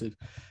sort of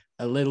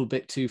a little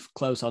bit too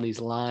close on his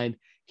line.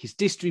 His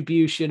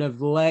distribution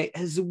of late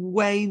has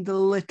waned a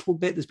little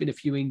bit. There's been a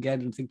few in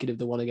games. I'm thinking of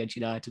the one against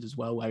United as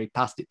well, where he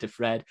passed it to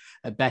Fred,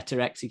 a better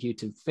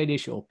executed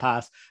finish or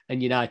pass,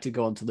 and United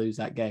go on to lose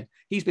that game.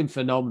 He's been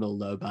phenomenal,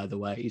 though, by the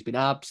way. He's been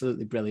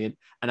absolutely brilliant.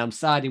 And I'm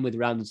siding with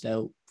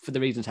Ramsdale for the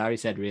reasons Harry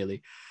said,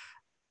 really.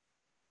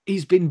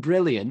 He's been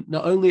brilliant,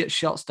 not only at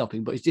shot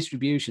stopping, but his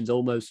distribution's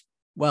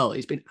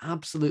it's been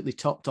absolutely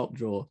top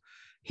draw.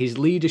 His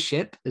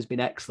leadership has been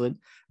excellent.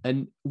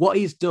 And what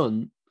he's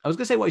done, I was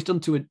going to say what he's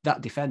done to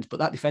that defence, but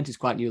that defence is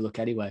quite new look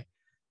anyway.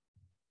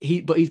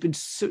 But he's been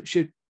such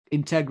an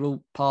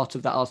integral part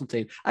of that Arsenal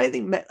team. I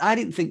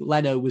didn't think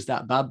Leno was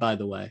that bad, by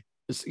the way.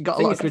 He got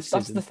a lot of criticism.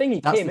 That's the thing. He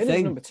came in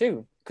as number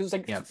 2 because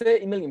it's like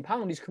 £30 million.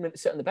 He's come in to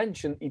sit on the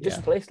bench and he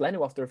displaced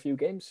Leno after a few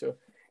games. So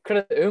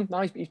credit to him.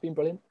 No, he's been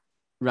brilliant.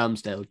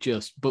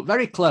 Ramsdale but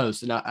very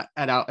close. And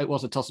it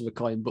was a toss of a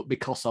coin, but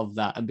because of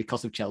that and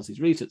because of Chelsea's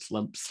recent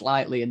slump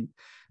slightly and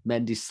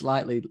Mendy's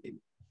slightly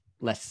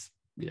less,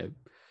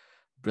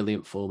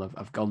 brilliant form,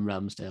 I've gone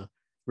Ramsdale.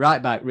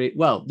 Right back.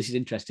 Well, this is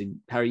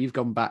interesting. Harry, you've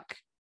gone back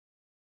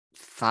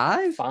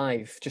 5?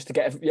 5, just to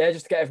get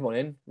everyone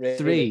in. Really.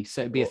 3,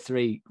 so it'd be a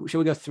 3. Shall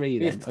we go 3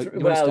 then?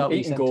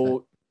 He can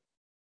go.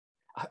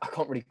 I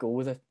can't really go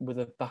with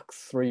a back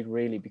 3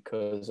 really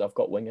because I've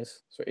got wingers,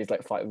 so it's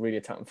like really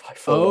attacking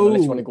 5-4.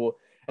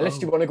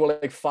 Unless you want to go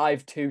like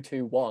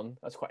 5-2-2-1,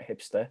 that's quite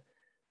hipster.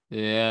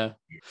 Yeah.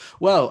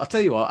 Well, I'll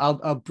tell you what.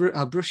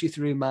 I'll brush you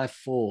through my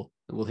 4,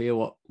 and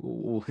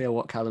we'll hear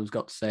what Callum's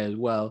got to say as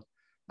well.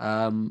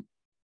 I've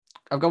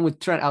gone with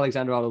Trent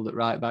Alexander-Arnold at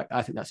right back.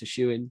 I think that's a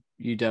shoe-in.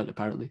 You don't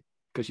apparently,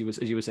 because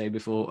as you were saying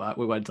before,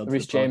 we went on.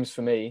 Reece James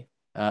for me.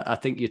 I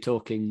think you're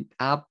talking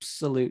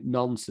absolute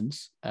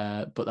nonsense,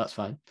 but that's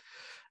fine.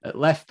 At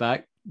left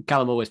back,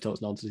 Callum always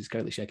talks nonsense. He's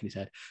currently shaking his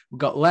head. We've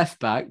got left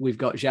back. We've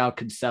got João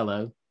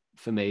Cancelo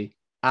for me.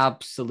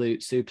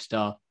 Absolute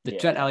superstar. The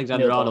Trent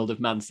Alexander-Arnold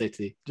of Man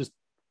City. Just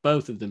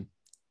both of them.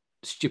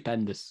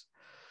 Stupendous.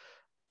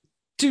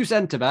 2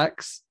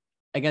 centre-backs.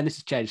 Again, this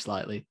has changed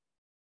slightly.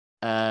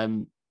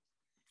 It's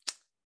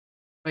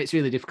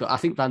really difficult. I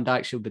think Van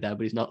Dijk should be there,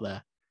 but he's not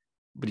there.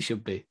 But he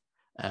should be.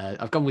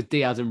 I've gone with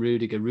Diaz and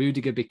Rudiger.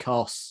 Rudiger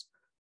because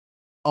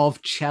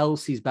of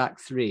Chelsea's back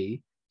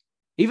 3.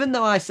 Even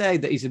though I say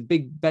that he's a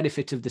big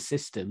benefit of the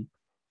system,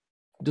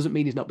 doesn't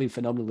mean he's not been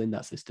phenomenal in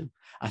that system.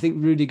 I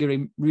think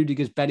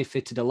Rudiger's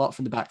benefited a lot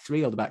from the back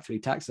 3 or the back 3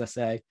 attacks, as I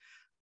say,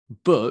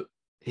 but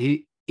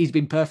he's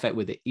been perfect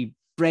with it. He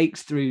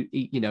breaks through,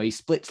 he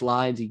splits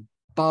lines, he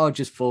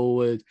barges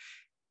forward,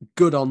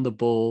 good on the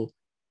ball,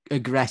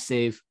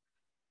 aggressive,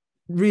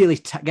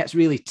 really gets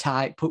really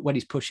tight when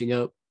he's pushing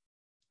up.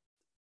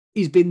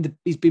 He's been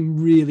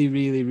really,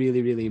 really,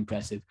 really, really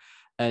impressive.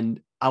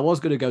 And I was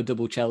going to go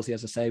double Chelsea,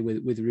 as I say,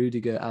 with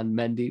Rudiger and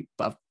Mendy,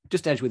 but I've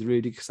just edged with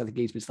Rudiger because I think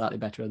he's been slightly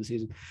better over the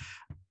season.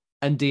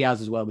 And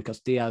Diaz as well, because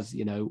Diaz,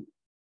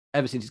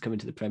 ever since he's come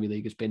into the Premier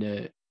League, has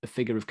been a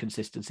figure of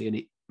consistency.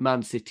 And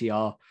Man City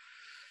are,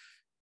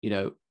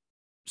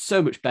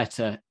 so much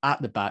better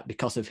at the back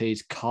because of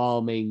his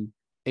calming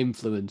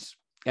influence.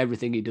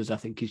 Everything he does, I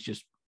think, is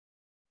just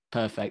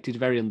perfect. He's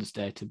very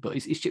understated, but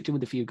he's chipped in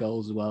with a few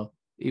goals as well,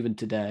 even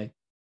today.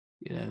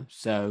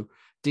 So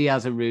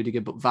Diaz and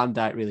Rudiger, but Van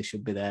Dijk really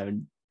should be there,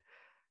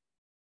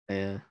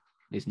 and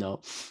he's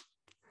not.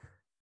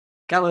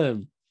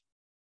 Callum,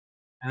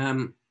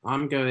 I'm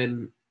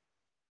going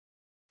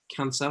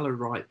Cancelo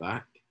right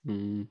back.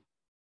 I'm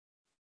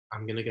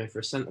going to go for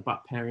a centre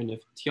back pairing of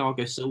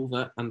Thiago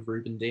Silva and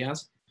Ruben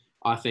Diaz.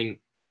 I think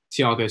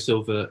Thiago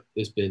Silva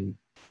has been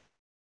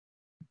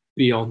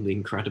beyond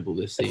incredible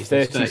this season.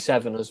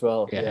 37 as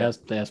well. Yeah,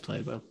 he has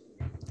played well.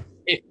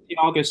 If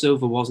Thiago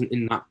Silva wasn't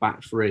in that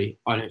back 3,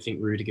 I don't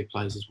think Rudiger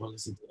plays as well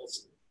as he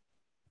does.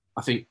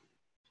 I think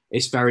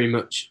it's very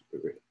much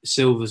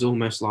Silva's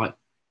almost like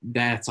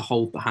there to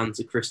hold the hands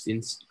of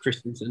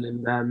Christensen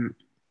and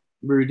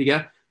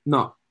Rudiger.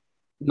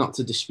 Not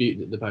to dispute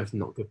that they're both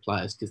not good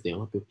players, because they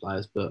are good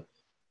players, but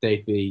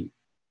they'd be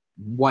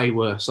way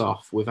worse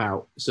off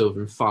without Silva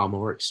and far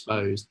more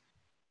exposed.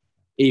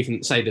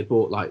 Even say they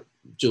bought like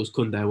Jules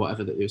Koundé or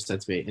whatever that it was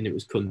said to me, and it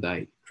was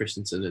Koundé,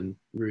 Christensen and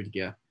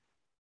Rudiger,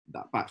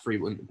 that back 3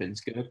 wouldn't have been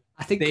as good.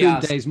 I think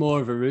Koundé's more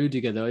of a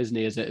Rudiger though, isn't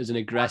he, as an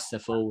aggressor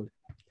forward?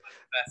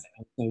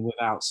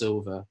 Without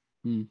Silva,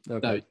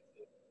 okay.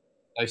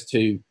 those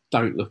two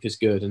don't look as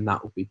good, and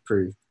that will be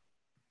proved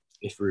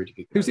if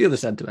Rudiger goes. Who's the other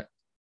centre-back?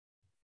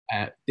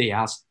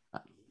 Diaz.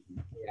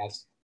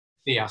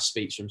 Diaz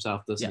speaks for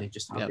himself, doesn't he?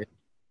 Just how good.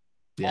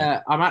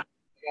 Yeah.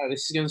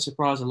 This is going to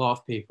surprise a lot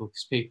of people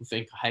because people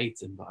think I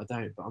hate him, but I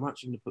don't. But I'm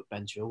actually going to put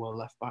Ben Chilwell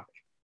left back.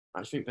 I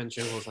actually think Ben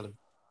Chilwell's had a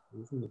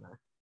season there.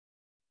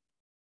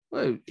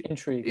 Well,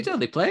 intriguing. He's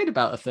only played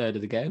about a third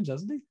of the games,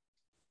 hasn't he?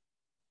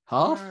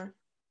 Half?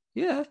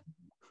 Yeah.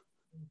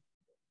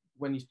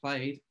 When he's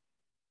played.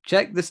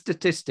 Check the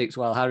statistics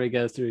while Harry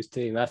goes through his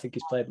team. I think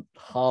he's played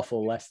half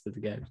or less of the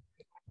games.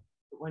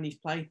 when he's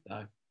played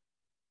though.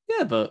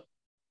 Yeah, but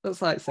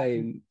that's like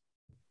saying,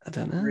 I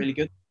don't know. Really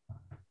good.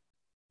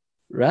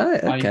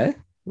 Right. Okay.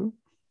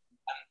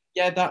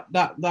 Yeah,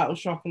 that'll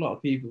shock a lot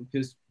of people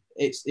because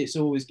it's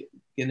always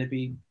going to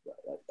be.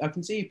 I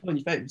can see you putting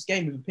your face. It's a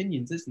game of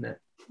opinions, isn't it?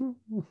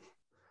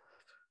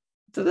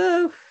 Don't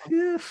know.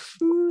 Yeah.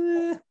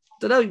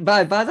 Don't know.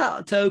 By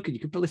that token, you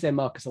could probably say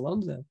Marcus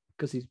Alonso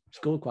because he's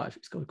scored a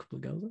couple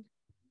of goals.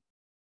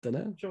 Don't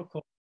know. I'm sure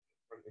Cole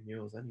in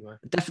yours anyway.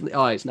 Definitely.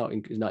 Oh, it's not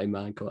in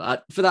mine.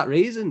 For that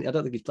reason, I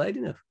don't think he's played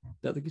enough.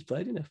 I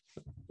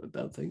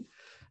don't think.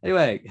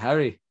 Anyway,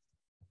 Harry,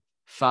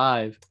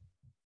 5.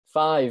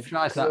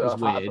 Christ, that was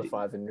weird.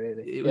 5 in,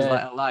 really. It was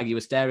like a lag. You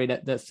were staring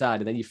at the side,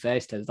 and then you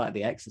faced it. It's like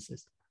The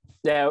Exorcist.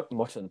 Yeah, I'm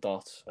watching the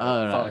dots.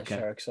 Oh, right,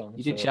 okay.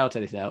 You didn't shout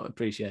anything out.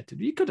 Appreciated.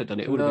 You could have done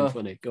it. It would have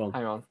been funny. Go on.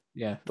 Hang on.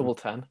 Yeah. Double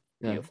 10.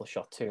 Beautiful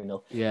shot,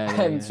 2-0.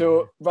 Yeah.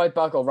 So right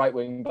back or right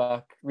wing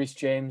back, Reece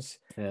James.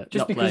 Yeah,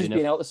 just because he's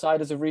been out the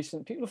side as of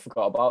recent, people have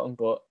forgot about him.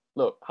 But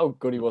look how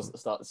good he was at the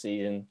start of the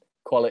season.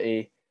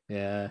 Quality.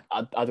 Yeah.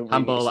 I don't really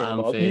Handball at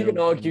Anfield. You can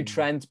argue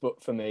Trent,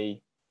 but for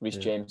me, Reece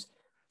James.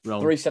 Wrong.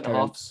 3 centre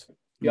halves.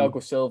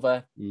 Thiago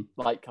Silva,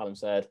 like Callum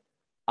said,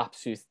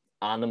 absolute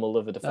animal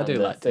of a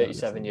defender.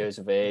 37 years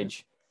of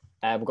age.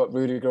 We've got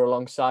Rudiger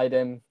alongside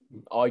him,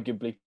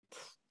 arguably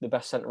the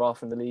best centre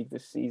half in the league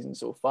this season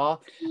so far.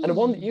 And the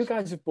one that you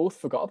guys have both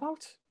forgot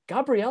about,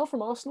 Gabriel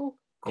from Arsenal.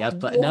 He has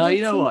played. No,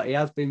 you know what? He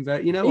has been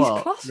very. You know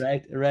what? Class.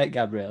 Rate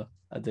Gabriel.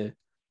 I do.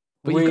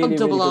 But Really, you've got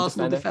double really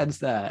Arsenal defence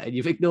there, and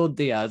you've ignored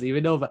Diaz. You've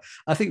ignored.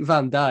 I think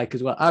Van Dijk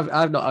as well.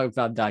 I've not had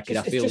Van Dijk, and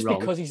I feel just wrong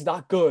because he's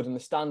that good, and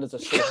the standards are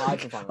so high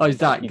for Van Dijk. Oh, he's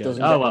that good.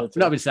 Oh well, we're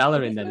not with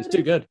Salah in then. It's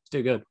too good.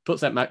 Put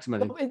St.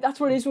 Maximin in. That's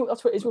what it is.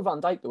 That's what it is with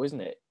Van Dijk, though, isn't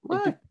it?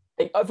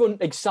 Everyone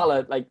like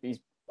Salah, like he's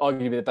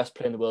arguably the best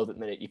player in the world at the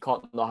minute. You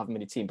can't not have him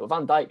in your team, but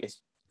Van Dijk is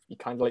he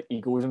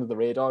goes under the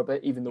radar a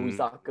bit, even though he's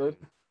that good.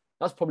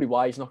 That's probably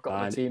why he's not got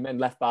on the team. And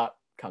left back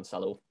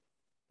Cancelo,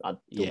 I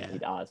don't need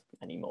to add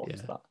any more to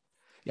that.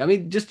 Yeah, I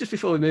mean, just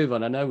before we move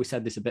on, I know we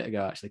said this a bit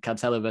ago, actually.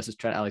 Cancelo versus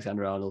Trent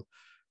Alexander-Arnold.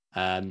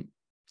 Callum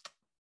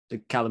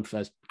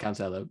prefers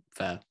Cancelo,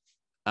 fair.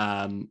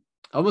 I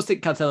almost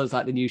think Cancelo's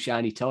like the new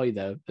shiny toy,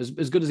 though.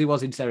 As good as he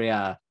was in Serie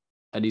A,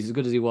 and he's as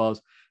good as he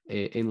was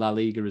in La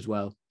Liga as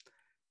well.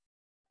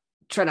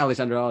 Trent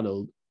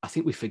Alexander-Arnold, I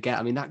think we forget.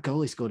 I mean, that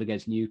goal he scored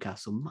against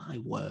Newcastle, my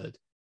word.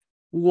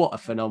 What a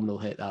phenomenal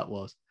hit that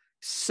was.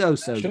 So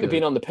Shouldn't good. have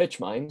been on the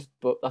pitch, mind,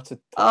 but that's a...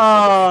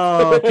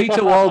 Oh,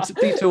 Peter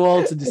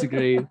Walton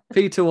disagreed.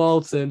 Peter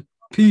Walton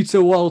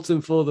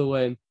for the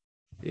win.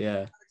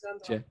 Yeah.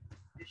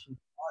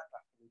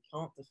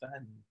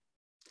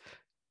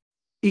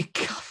 He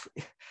can't.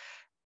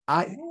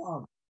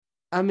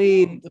 I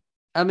mean,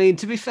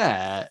 to be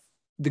fair,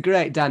 the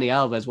great Dani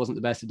Alves wasn't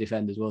the best of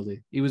defenders, was he?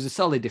 He was a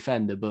solid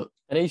defender, but...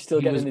 And he's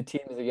still getting the team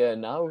of the year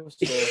now.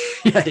 So...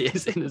 Yeah, he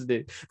is, isn't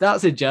he?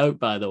 That's a joke,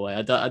 by the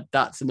way.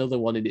 That's another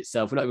one in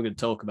itself. We're not even going to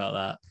talk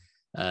about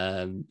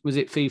that. Was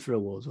it FIFA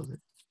Awards, was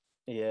it?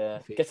 Yeah,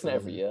 gets it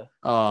every year.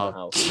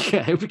 Oh,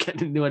 yeah, we're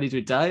getting when he's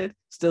retired.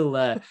 Still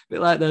there. A bit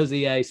like those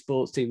EA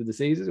Sports Team of the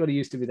Seasons when he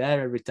used to be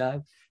there every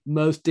time.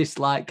 Most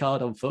disliked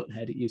card on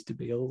Foothead, it used to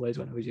be always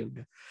when I was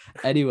younger.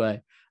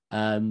 Anyway,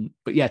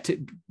 but yeah,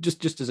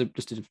 just as a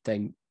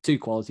thing, 2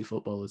 quality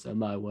footballers,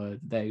 my word,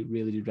 they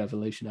really did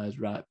revolutionise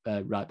right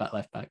back,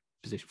 left back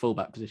position, full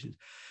back positions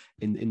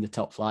in the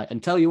top flight.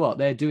 And tell you what,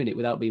 they're doing it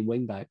without being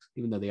wing backs,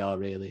 even though they are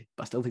really.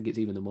 But I still think it's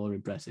even more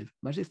impressive.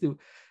 Imagine if they,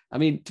 I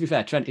mean, to be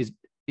fair,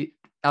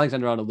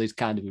 Alexander-Arnold is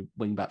kind of a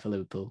wing back for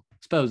Liverpool. I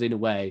suppose in a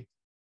way,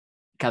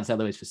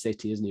 Cancelo is for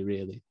City, isn't he?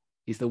 Really,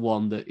 he's the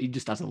one that he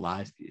just has a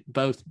lie.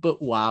 Both,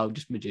 but wow,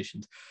 just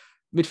magicians.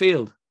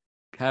 Midfield,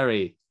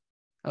 Harry.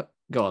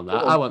 Go on, that.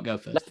 I won't go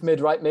first. Left mid,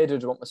 right mid, or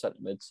do you want my centre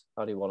mids?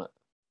 How do you want it?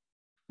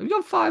 Have you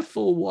gone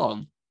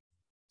 5-4-1?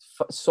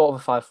 Sort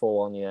of a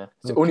 5-4-1, yeah.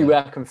 It's the only way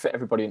I can fit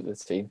everybody into the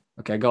team.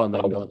 Okay, go on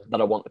then. That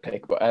I want to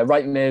pick. But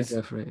right mid,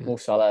 Mo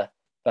Salah,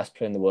 best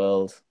player in the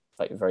world.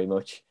 Thank you very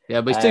much.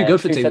 Yeah, but it's too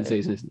good for team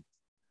season, isn't it?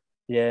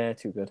 Yeah,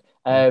 too good.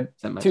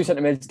 2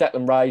 centre mids,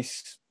 Declan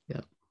Rice.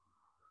 Yeah.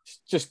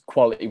 Just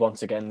quality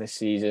once again this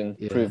season,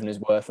 proving his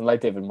worth. And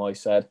like David Moyes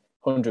said,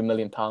 £100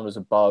 million was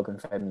a bargain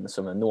for him in the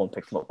summer. No one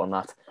picked him up on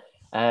that.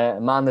 A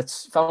man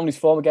that's found his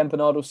form again,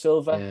 Bernardo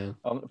Silva.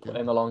 I'm going to put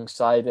him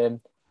alongside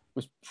him.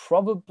 Was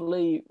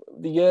probably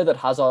the year that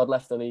Hazard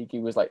left the league.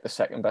 He was like the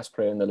second best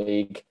player in the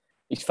league.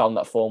 He's found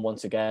that form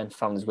once again,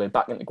 found his way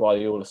back into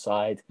Guardiola's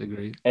side.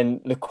 Agreed.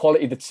 And the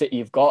quality that City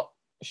have got,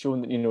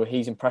 showing that,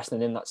 he's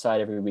impressing in that side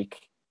every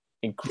week.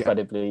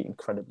 Incredibly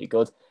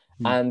good.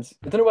 And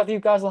I don't know whether you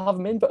guys will have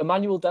him in, but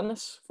Emmanuel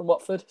Dennis from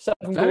Watford, 7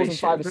 goals and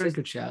 5 assists. Very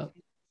good shout.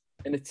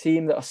 In a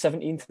team that are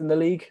 17th in the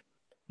league.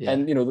 Yeah.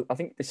 And, I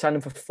think they signed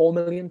him for £4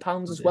 million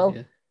as well.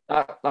 Yeah.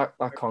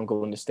 That can't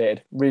go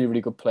understated. Really,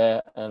 really good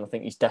player. And I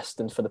think he's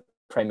destined for the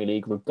Premier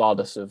League,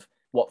 regardless of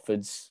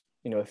Watford's,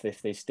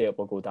 if they stay up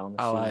or go down.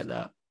 I like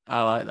that.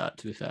 I like that,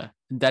 to be fair.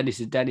 And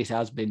Dennis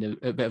has been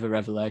a bit of a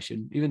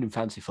revelation, even in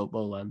fancy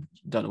football land.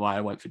 Don't know why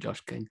I went for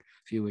Josh King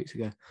a few weeks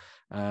ago.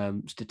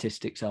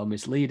 Statistics are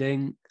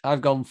misleading.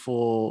 I've gone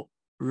for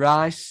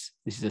Rice.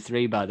 This is a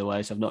 3, by the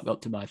way, so I've not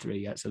got to my 3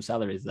 yet, so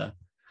Salah is there.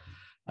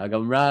 I've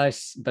gone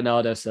Rice,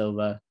 Bernardo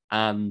Silva,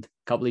 and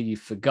can't believe you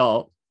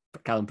forgot,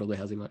 but Callum probably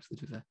has him actually,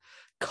 to be fair,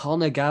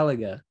 Conor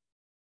Gallagher.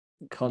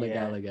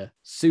 Gallagher,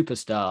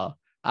 superstar,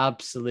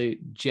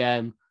 absolute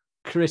gem.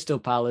 Crystal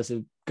Palace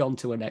have gone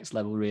to a next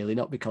level, really,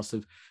 not because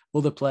of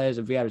other players,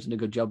 and Vieira's done a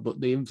good job, but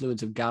the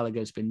influence of Gallagher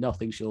has been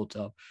nothing short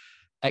of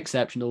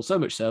exceptional, so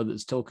much so that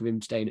there's talk of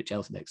him staying at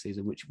Chelsea next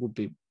season, which would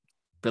be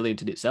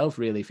brilliant in itself,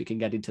 really, if he can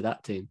get into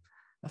that team.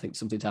 I think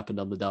something's happened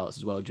on the darts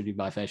as well, judging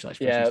by facial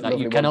expressions that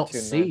you cannot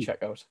see.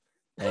 Check out.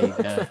 There you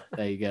go.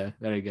 There you go.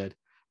 Very good.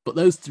 But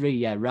those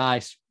 3,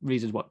 Rice,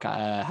 reasons what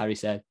Harry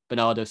said.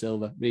 Bernardo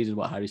Silva, reasons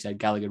what Harry said.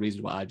 Gallagher,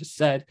 reasons what I just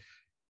said.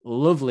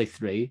 Lovely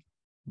 3.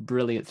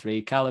 Brilliant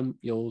 3. Callum,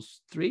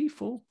 yours 3,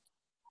 4?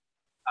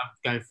 I'm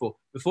going 4.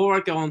 Before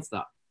I go on to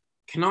that,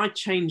 can I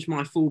change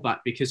my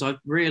fullback? Because I've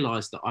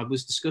realised that I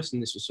was discussing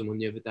this with someone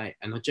the other day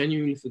and I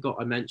genuinely forgot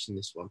I mentioned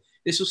this one.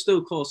 This will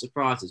still cause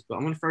surprises, but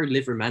I'm going to throw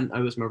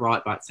Livramento as my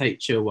right back, take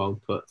Chilwell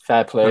and put...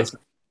 Fair play.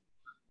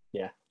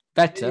 Yeah.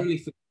 Better. I genuinely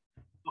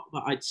forgot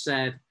that I'd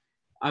said...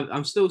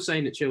 I'm still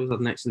saying that Chilwell's had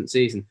an excellent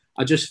season.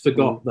 I just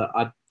forgot that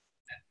I...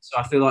 So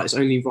I feel like it's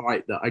only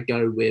right that I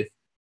go with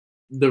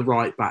the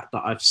right back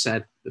that I've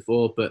said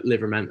before, but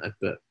Livramento.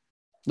 But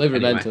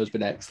Livramento has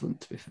been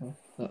excellent, to be fair.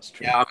 That's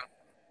true. Yeah, I'm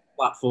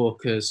flat 4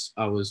 because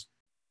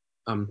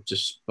I'm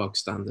just bog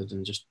standard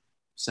and just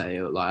say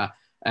it like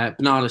that.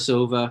 Bernardo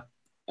Silva,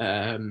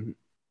 I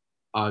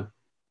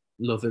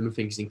love him. I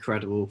think he's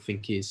incredible. I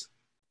think he's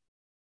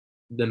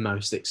the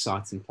most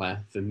exciting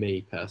player for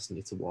me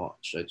personally to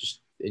watch. I just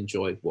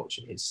enjoy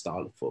watching his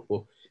style of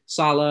football.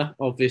 Salah,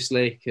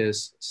 obviously,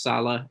 because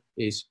Salah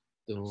is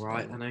done all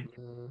right, hasn't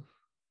he?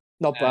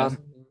 Not bad.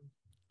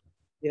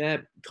 Yeah,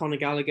 Conor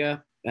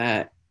Gallagher,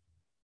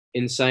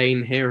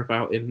 insane. Hear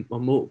about him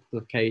on multiple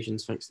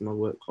occasions, thanks to my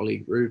work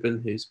colleague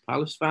Ruben, who's a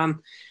Palace fan,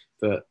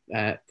 but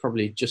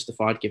probably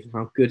justified given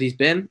how good he's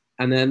been.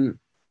 And then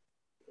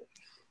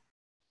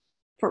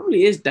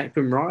probably is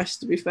Declan Rice,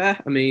 to be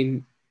fair. I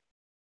mean,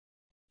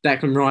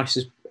 Declan Rice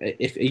is,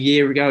 if a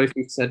year ago, if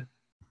he'd said,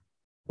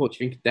 what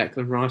do you think of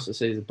Declan Rice? I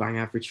say he's a bang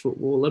average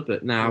footballer,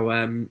 but now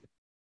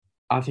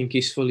I think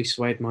he's fully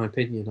swayed my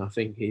opinion. I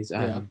think he's,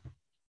 I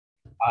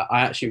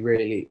actually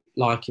really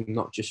like him,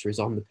 not just for his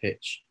on the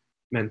pitch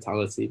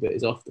mentality, but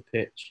his off the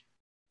pitch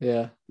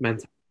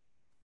mentality.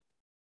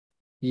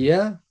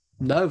 Yeah,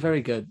 no,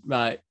 very good.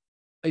 Right.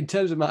 In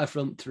terms of my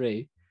front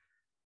 3,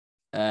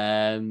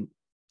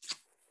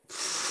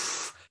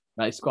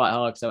 it's quite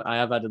hard because I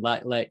have had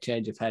a late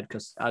change of head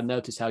because I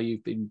noticed how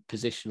you've been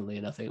positionally,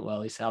 and I think,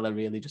 well, is Salah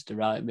really just a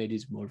right mid?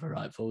 He's more of a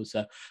right forward. So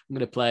I'm going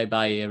to play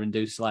by ear and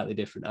do slightly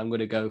different. I'm going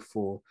to go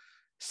for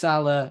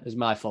Salah as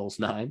my false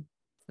 9.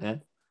 Yeah,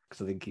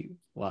 because I think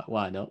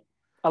why not?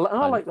 I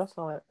like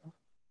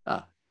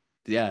that.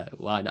 Yeah,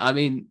 why not? I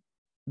mean,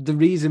 the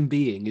reason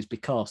being is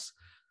because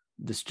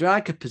the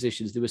striker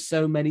positions, there were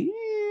so many.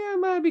 Yeah,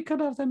 maybe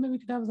could have them. Maybe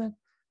could have them.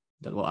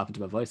 Don't know what happened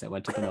to my voice. I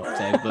went up an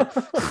octave,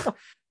 but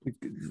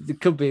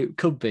it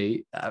could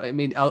be. I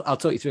mean, I'll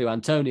talk you through.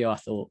 Antonio, I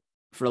thought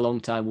for a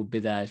long time would be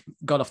there.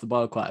 Got off the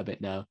boil quite a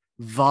bit now.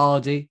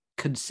 Vardy,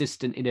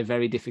 consistent in a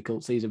very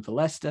difficult season for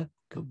Leicester,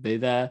 could be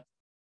there.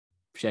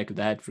 Shake of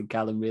the head from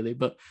Callum, really,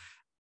 but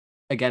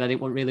again, I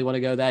didn't really want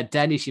to go there.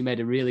 Dennis, you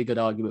made a really good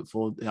argument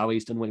for how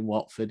he's done in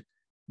Watford.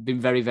 Been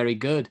very, very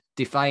good.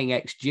 Defying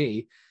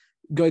XG,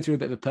 going through a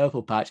bit of a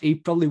purple patch. He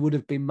probably would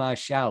have been my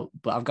shout,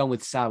 but I've gone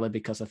with Salah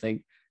because I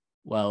think,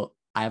 well,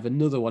 I have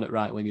another one at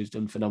right wing who's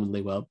done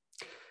phenomenally well.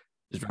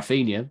 There's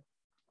Rafinha.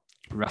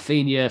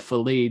 Rafinha for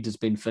Leeds has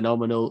been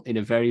phenomenal in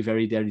a very,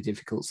 very, very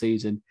difficult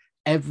season.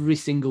 Every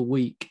single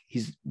week,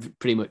 he's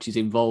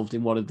involved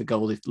in one of the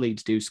goals if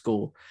Leeds do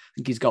score. I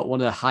think he's got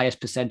one of the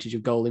highest percentage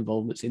of goal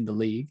involvements in the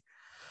league.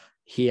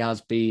 He has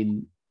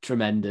been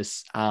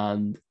tremendous.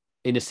 And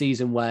in a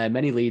season where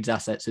many Leeds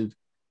assets have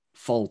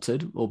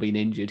faltered or been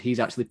injured, he's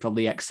actually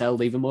probably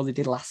excelled even more than he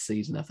did last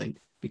season, I think,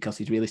 because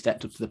he's really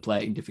stepped up to the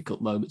plate in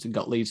difficult moments and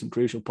got Leeds some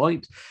crucial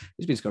points.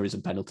 He's been scoring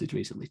some penalties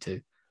recently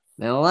too.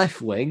 Now,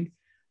 left wing,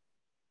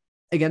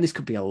 again, this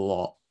could be a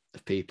lot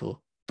of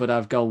people, but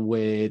I've gone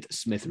with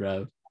Smith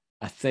Rowe.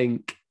 I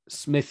think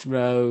Smith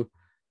Rowe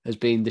has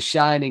been the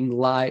shining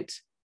light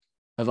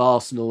of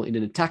Arsenal in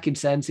an attacking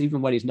sense,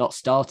 even when he's not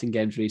starting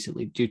games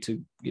recently due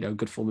to,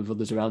 good form of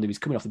others around him. He's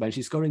coming off the bench,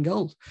 he's scoring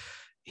goals.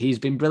 He's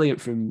been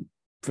brilliant from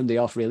the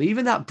off, really.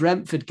 Even that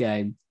Brentford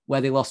game where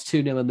they lost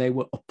 2-0 and they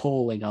were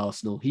appalling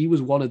Arsenal, he was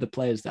one of the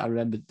players that I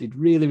remember did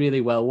really,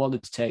 really well,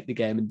 wanted to take the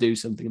game and do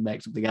something and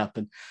make something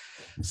happen.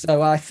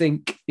 So I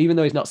think, even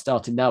though he's not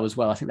starting now as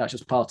well, I think that's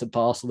just part and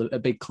parcel of a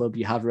big club.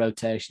 You have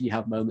rotation, you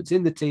have moments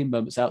in the team,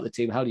 moments out of the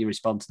team. How do you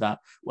respond to that?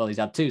 Well, he's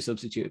had 2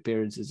 substitute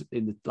appearances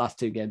in the last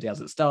 2 games. He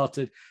hasn't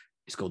started.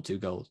 He scored 2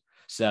 goals.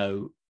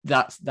 So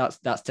that's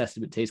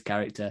testament to his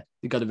character.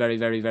 They've got a very,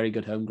 very, very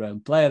good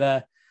homegrown player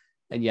there.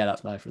 And yeah,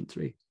 that's my front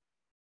three.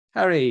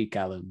 Harry,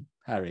 Callum.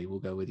 Harry, we'll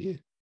go with you.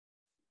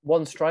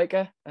 One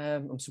striker.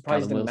 I'm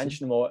surprised Callum you didn't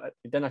mention him, or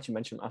you didn't actually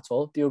mention him at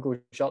all. Diogo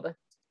Jota.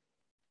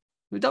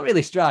 We're not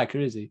really striker,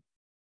 is he?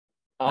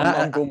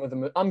 I'm going with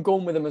him. I'm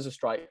going with him as a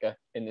striker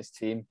in this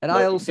team. And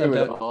I also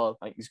don't...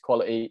 like his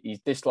quality. He's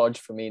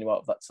dislodged Firmino out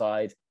of that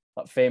side.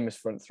 That famous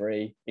front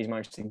three. He's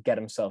managed to get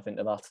himself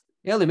into that.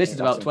 He only misses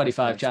about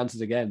 25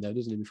 chances a game, though,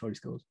 doesn't he, before he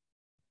scores?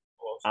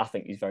 I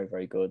think he's very,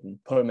 very good,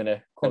 and put him in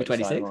a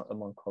quality side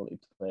among quality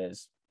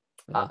players.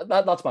 Yeah.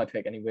 That's my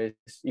pick, anyways.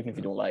 Even if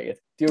you don't like it,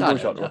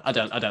 I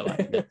don't like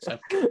it. So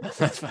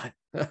that's fine.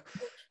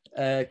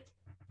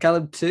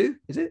 Callum 2,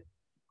 is it?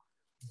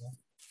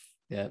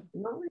 Yeah.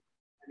 Not really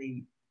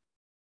any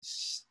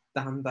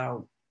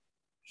standout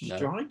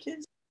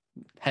strikers.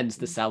 Hence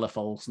the Salah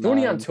false.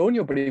 Only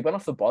Antonio, but he went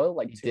off the boil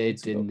like he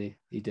did, didn't he?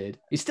 He did.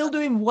 He's still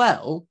doing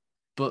well,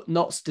 but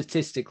not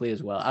statistically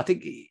as well. I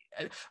think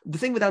the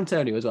thing with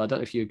Antonio as well, I don't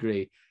know if you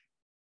agree,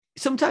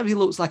 sometimes he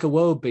looks like a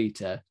world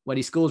beater when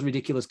he scores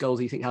ridiculous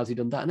goals. You think, how's he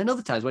done that? And then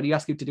other times when you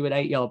ask him to do an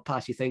 8-yard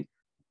pass, you think,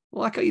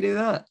 well, why can't you do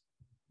that?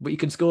 But you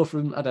can score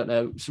from, I don't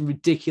know, some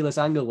ridiculous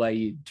angle where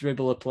you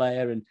dribble a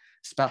player and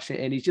smash it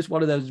in. He's just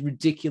one of those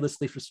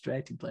ridiculously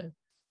frustrating players.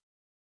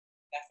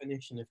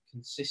 Definition of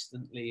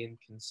consistently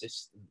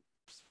inconsistent.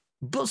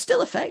 But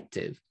still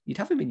effective. You'd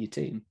have him in your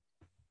team.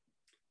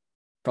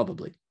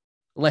 Probably.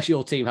 Unless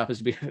your team happens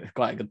to be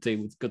quite a good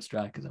team with good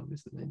strikers,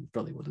 obviously. Then you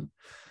probably wouldn't.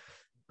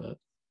 But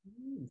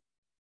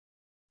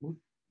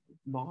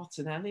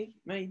Martinelli,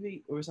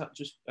 maybe? Or is that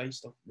just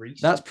based off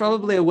recent? That's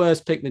probably a worse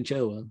pick than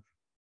Chilwell.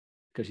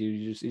 Because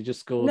you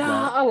just scored.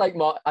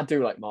 I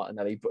do like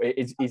Martinelli, but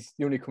he's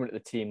only coming to the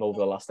team over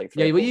the last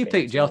 3 well, you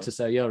picked Jota,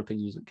 so your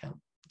opinion doesn't count.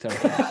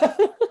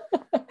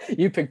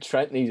 You picked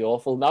Trent and he's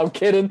awful. No, I'm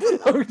kidding. Do you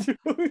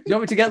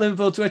want me to get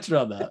Liverpool Twitter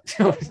on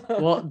that?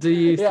 What do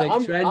you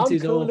think? Trent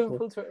is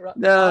awful.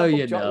 No,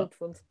 you're not.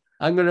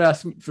 I'm going to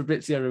ask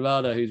Fabrizio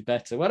Romano who's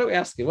better. Why don't we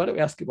ask him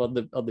on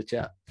the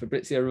chat?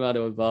 Fabrizio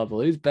Romano and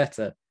VAVEL, who's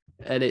better?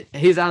 And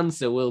his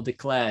answer will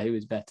declare who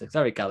is better.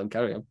 Sorry, Callum,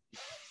 carry on.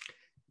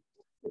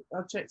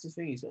 I checked his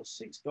thing. He's got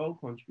 6 goal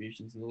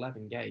contributions in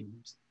 11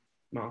 games.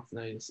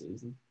 Martinelli this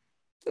season.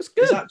 That's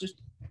good. Is that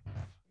just?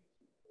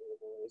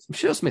 I'm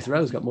sure Smith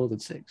Rowe's got more than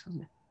 6,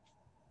 hasn't he?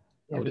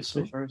 Yeah, but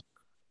Smith Rowe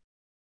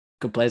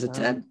could play as a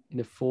 10 in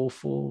a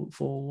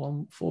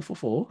 4-4-4-1,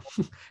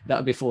 4-4-4. That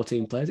would be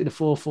 14 players in a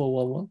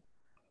 4-4-1-1. I'm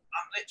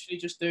literally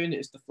just doing it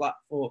as the flat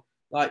 4,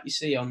 like you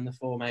see on the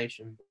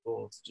formation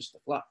boards, just a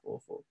flat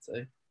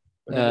 4-4-2.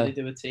 Whenever they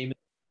do a team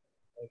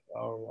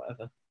or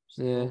whatever.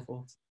 Yeah.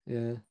 4-4-2.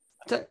 Yeah.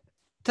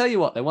 Tell you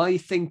what, then, while you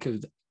think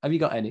of, have you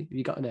got any? Have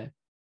you got a name?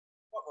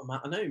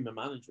 I know who my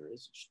manager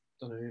is. Just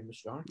don't know who my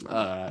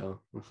striker.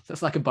 Well,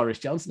 that's like a Boris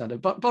Johnson. I know.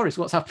 But Boris,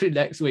 what's happening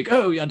next week?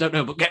 Oh, I don't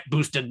know, but get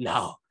boosted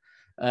now.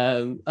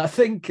 I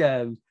think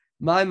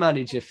my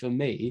manager for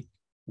me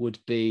would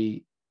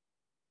be.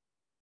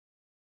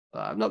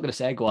 I'm not going to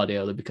say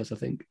Guardiola because I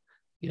think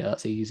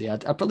that's easy.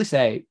 I'd probably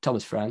say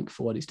Thomas Frank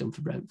for what he's done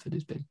for Brentford.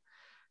 It's been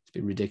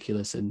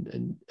ridiculous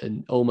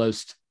and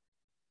almost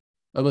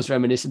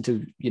reminiscent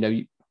of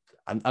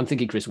I'm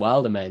thinking Chris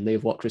Wilder mainly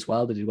of what Chris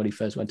Wilder did when he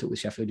first went up with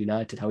Sheffield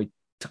United, how he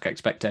took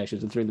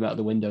expectations and threw them out of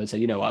the window and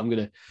said, you know what, I'm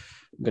going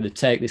to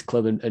take this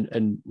club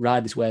and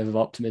ride this wave of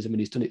optimism.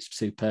 And he's done it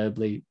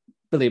superbly.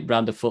 Brilliant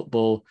brand of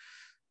football,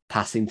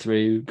 passing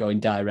through, going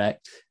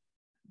direct,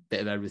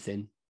 bit of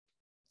everything.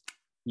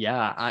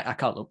 Yeah, I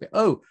can't look.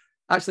 Oh,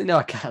 actually, no,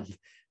 I can. I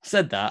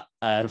said that.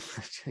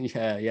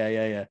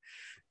 Yeah.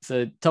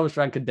 So Thomas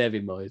Frank and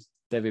David Moyes.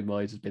 David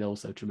Moyes has been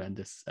also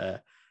tremendous.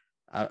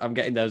 I'm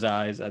getting those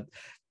eyes.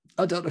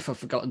 I don't know if I've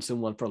forgotten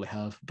someone, probably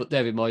have, but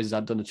David Moyes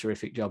has done a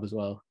terrific job as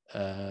well.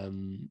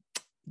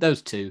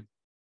 Those two,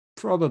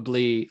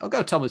 probably. I'll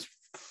go Thomas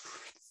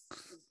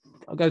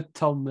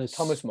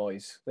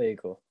Moyes. There you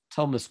go.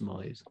 Thomas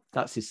Moyes.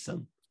 That's his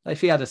son.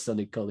 If he had a son,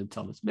 he'd call him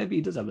Thomas. Maybe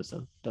he does have a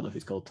son. Don't know if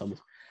he's called Thomas.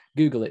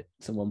 Google it,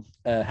 someone.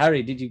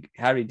 Harry, did you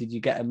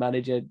get a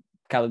manager?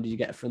 Callum, did you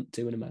get a front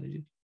two and a manager?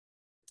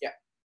 Yeah.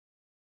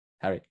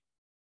 Harry.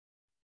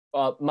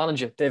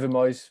 Manager David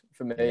Moyes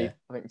for me. Yeah.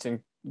 I think he's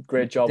doing a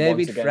great job David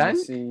once again Frank?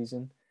 this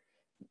season.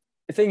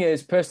 The thing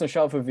is, personal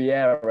shout for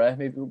Vieira.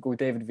 Maybe we'll go with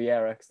David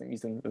Vieira because I think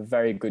he's done a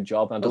very good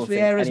job. What's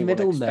Vieira's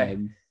middle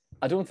name?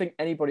 I don't think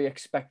anybody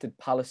expected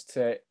Palace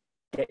to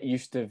get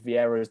used to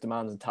Vieira's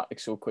demands and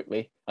tactics so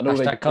quickly. I know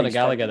Conor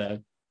Gallagher though.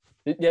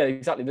 Yeah,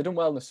 exactly. They've done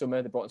well in the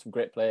summer. They brought in some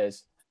great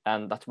players,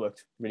 and that's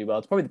worked really well.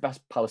 It's probably the best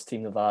Palace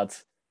team they've had,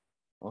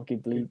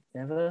 arguably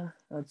ever.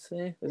 I'd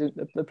say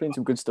they're playing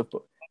some good stuff,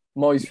 but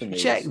Moyes for me.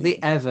 Check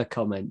the ever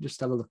comment. Just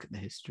have a look at the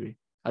history.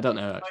 I don't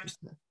know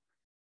actually.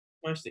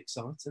 Most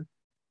exciting.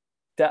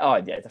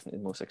 Definitely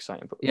the most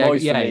exciting. But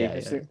Moyes for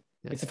me,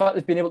 it's the fact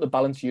they've been able to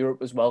balance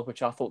Europe as well,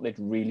 which I thought they'd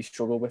really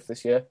struggle with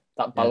this year.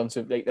 That balance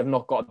of they've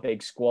not got a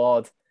big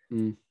squad,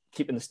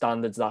 keeping the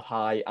standards that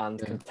high and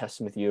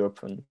contesting with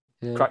Europe and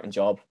cracking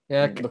job.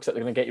 Yeah, looks like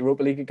they're going to get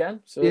Europa League again.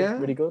 So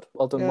really good.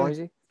 Well done,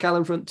 Moisey.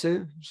 Callum front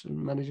two,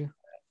 manager.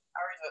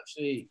 Harry's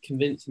actually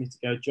convinced me to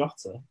go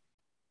Jota.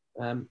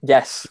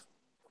 Yes.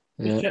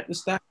 Just check the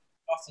stats.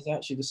 Jota's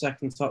actually the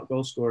second top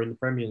goal scorer in the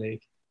Premier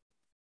League.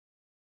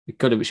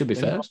 It should be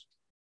first.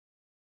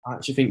 I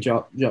actually think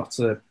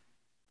Jota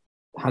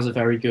has a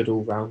very good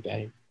all-round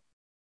game.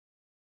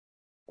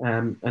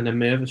 And then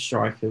my other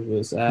striker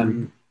was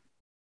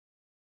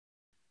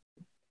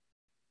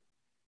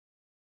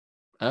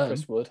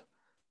Chris Wood.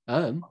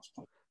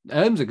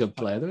 Erm's a good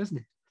player, though, isn't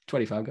he?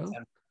 25 goals.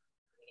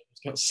 He's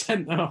got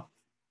sent off.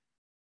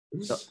 I'm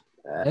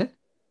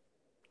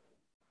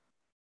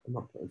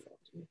not putting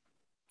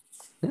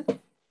that.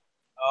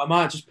 I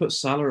might just put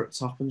Salah at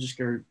top and just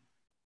go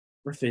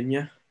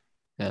Rafinha.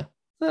 Yeah,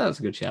 that's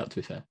a good shout, to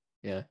be fair.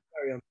 Yeah.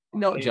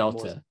 Not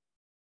Jota.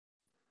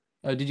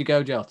 Oh, did you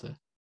go Jota?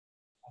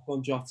 I've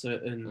gone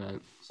Jota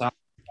and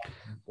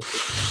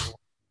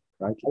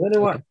Right. I don't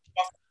know what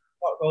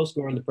goal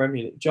scorer in the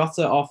Premier League.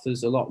 Jota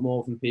offers a lot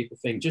more than people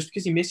think. Just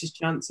because he misses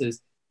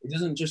chances, he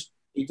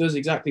does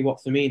exactly what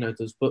Firmino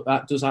does, but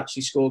that does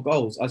actually score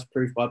goals, as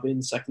proved by being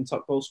the second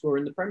top goal scorer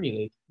in the Premier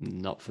League.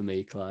 Not for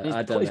me, Clyde.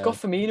 He's got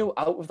Firmino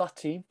out of that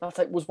team.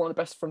 That was one of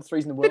the best front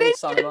threes in the world.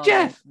 He's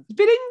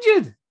been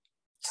injured.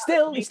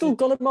 He's still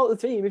got him out of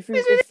the team. If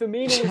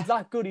Firmino was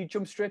that good, he'd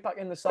jump straight back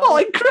in the side. Oh,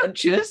 in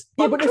crutches?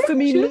 But if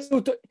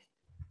Firmino...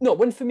 No,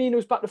 when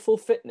Firmino's back to full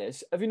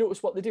fitness, have you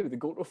noticed what they do? They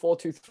go to a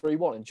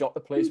 4-2-3-1 and Jota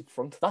plays up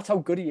front. That's how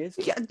good he is.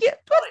 Yeah.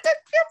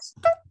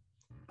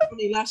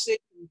 Last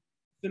season,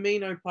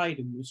 Firmino played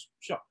and was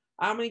shot.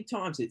 How many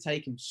times did it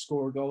take him to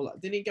score a goal?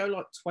 Didn't he go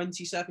like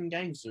 27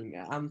 games doing it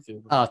at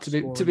Anfield?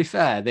 To be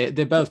fair,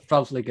 they both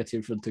probably get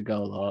in front of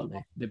goal, aren't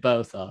they? They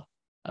both are.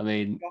 I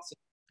mean,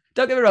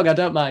 don't get me wrong, I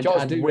don't mind.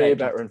 Jota's I do way rate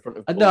better Jota. in front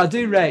of goal. No, I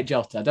do rate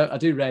Jota. I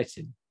do rate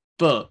him.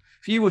 But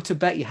if you were to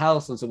bet your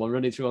house on someone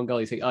running through on goal,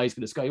 you think, he's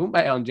going to score. You wouldn't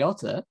bet it on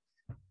Jota.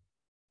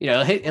 You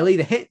know, he'll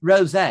either hit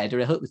Rose head or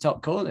he'll hit the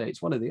top corner.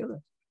 It's one or the other.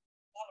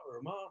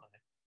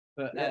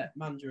 But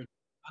manager of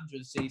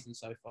the season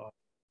so far.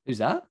 Who's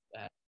that?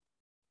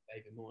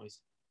 David Moyes.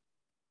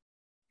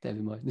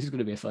 This is going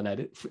to be a fun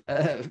edit.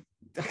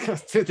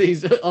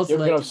 These You're going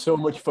to have so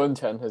much fun,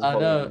 Ten. I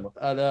know.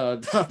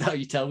 Now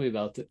you tell me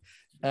about it.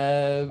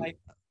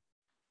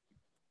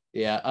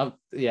 To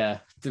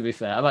be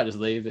fair, I might just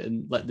leave it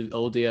and let the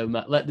audio,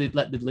 let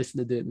the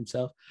listener do it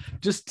themselves.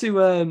 Just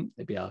to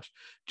it'd be harsh.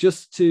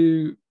 Just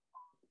to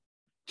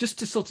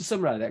sort of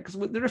summarize that, because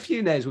there are a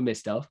few names we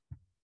missed off.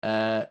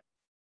 Like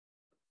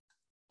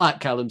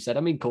Callum said,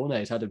 I mean,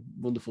 Cornet's had a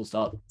wonderful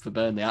start for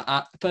Burnley.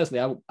 I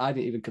personally, I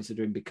didn't even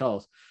consider him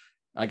because,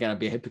 again, I'd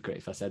be a hypocrite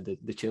if I said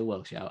the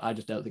Chilwell shout. I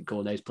just don't think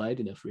Cornet's played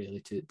enough really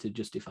to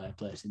justify a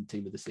place in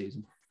team of the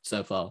season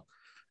so far.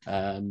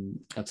 I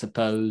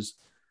suppose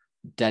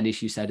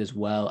Dennis, you said as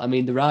well. I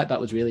mean, the right back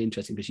was really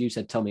interesting because you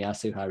said Tommy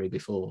Asu, Harry,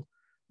 before.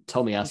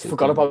 Tommy Asu. I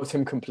forgot about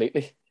him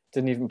completely.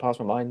 Didn't even pass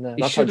my mind there.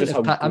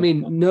 I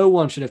mean, no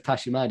one should have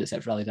passed your mind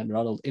except for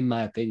Alexander-Arnold, in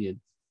my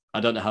opinion. I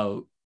don't know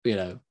how,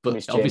 but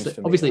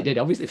obviously it did.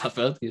 Obviously, that's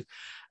both of you.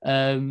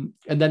 And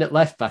then at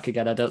left back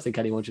again, I don't think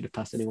anyone should have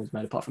passed anyone's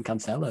mind apart from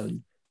Cancelo.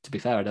 And to be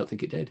fair, I don't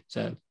think it did.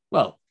 So,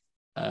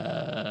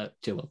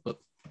 Chilwell, but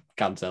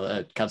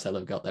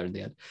Cancelo got there in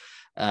the end.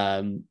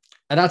 And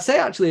I'd say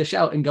actually a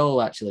shout in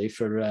goal actually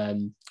for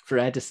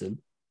Ederson,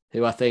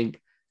 who I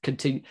think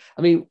continue.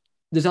 I mean,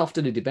 there's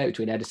often a debate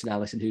between Ederson and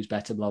Alisson who's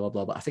better, blah blah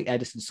blah. But I think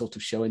Ederson's sort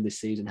of showing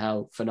this season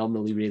how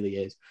phenomenal he really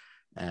is.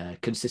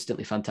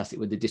 Consistently fantastic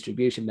with the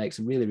distribution, makes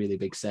some really really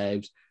big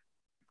saves.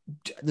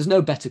 There's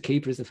no better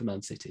keeper, is there, for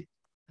Man City,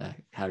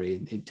 Harry,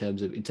 in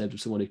terms of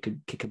someone who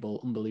can kick a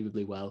ball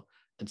unbelievably well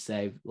and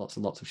save lots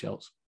and lots of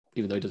shots,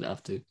 even though he doesn't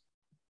have to.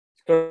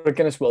 Got a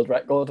Guinness World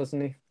Record,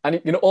 doesn't he? And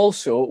he can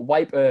also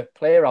wipe a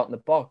player out in the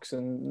box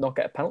and not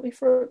get a penalty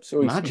for it.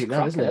 So magic,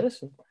 that isn't it?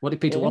 Ederson. What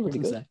did Peter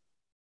Watson say?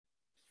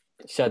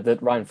 He said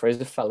that Ryan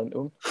Fraser fell into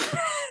him.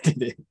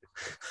 Did he?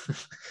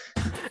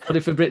 What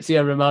did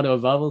Fabrizio Romano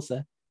and VAVEL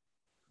say?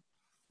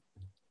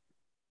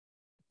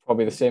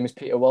 Probably the same as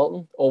Peter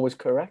Walton. Always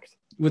correct.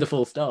 With a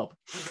full stop.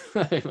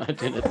 I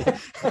imagine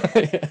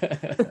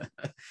it.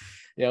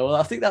 Yeah, well,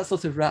 I think that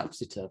sort of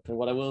wraps it up. And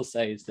what I will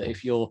say is that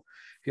if you're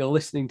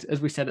listening to,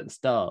 as we said at the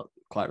start,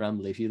 quite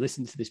rambly, if you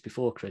listen to this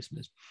before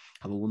Christmas,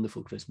 have a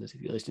wonderful Christmas. If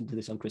you're listening to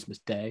this on Christmas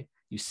Day,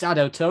 you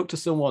saddo, talk to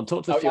someone,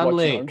 talk to the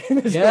family.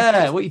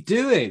 Yeah, what are you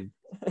doing?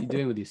 What are you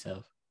doing with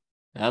yourself?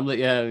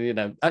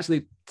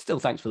 Actually, still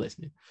thanks for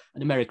listening.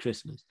 And a Merry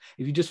Christmas.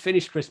 If you just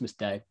finished Christmas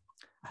Day,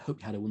 I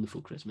hope you had a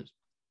wonderful Christmas.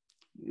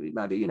 It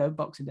might be,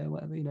 Boxing Day,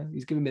 whatever,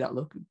 He's giving me that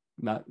look.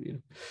 What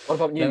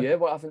about New Year?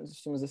 What happens if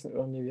someone's listening to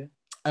it on New Year?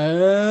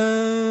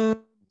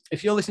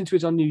 If you're listening to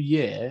it on New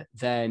Year,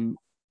 then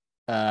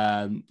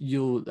I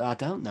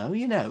don't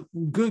know,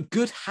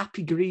 good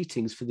happy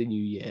greetings for the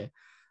new year.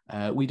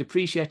 We'd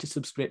appreciate a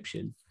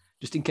subscription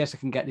just in case I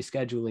can get the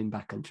scheduling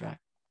back on track.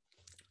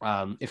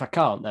 If I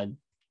can't, then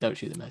don't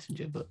shoot the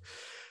messenger. But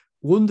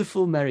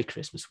wonderful Merry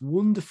Christmas,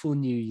 wonderful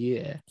New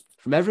Year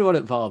from everyone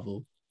at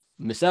VAVEL,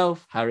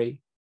 myself, Harry,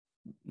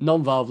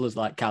 non-VAVELers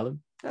like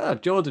Callum.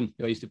 Jordan,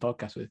 who I used to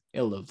podcast with,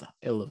 he'll love that.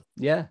 He'll love.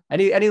 Yeah.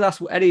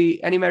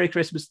 Any Merry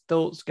Christmas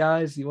thoughts,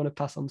 guys? You want to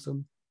pass on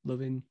some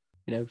loving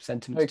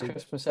sentiments. Merry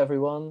Christmas,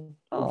 everyone.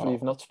 Hopefully, Oh.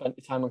 you've not spent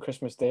your time on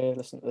Christmas Day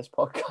listening to this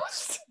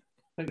podcast.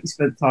 Hope you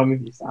spent time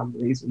with your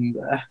families and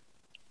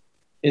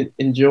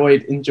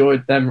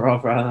enjoyed them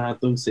rather than our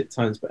dulcet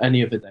tones. But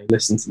any other day,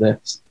 listen to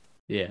this.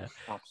 Yeah,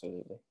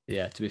 absolutely.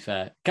 Yeah, to be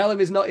fair, Callum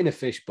is not in a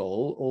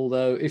fishbowl.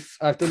 Although if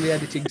I've done the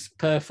editing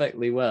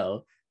perfectly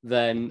well,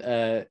 then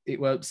it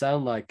won't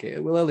sound like it.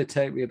 It will only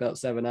take me about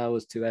 7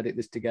 hours to edit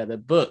this together,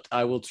 but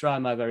I will try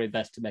my very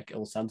best to make it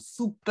all sound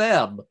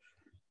superb,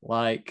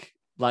 like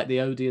the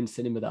Odeon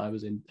cinema that I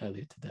was in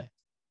earlier today.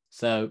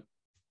 So,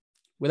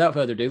 without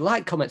further ado,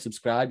 like, comment,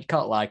 subscribe. You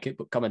can't like it,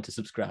 but comment to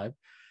subscribe.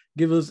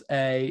 Give us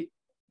a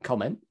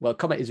comment. Well,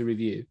 comment is a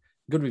review.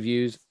 Good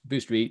reviews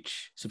boost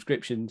reach.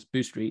 Subscriptions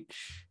boost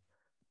reach.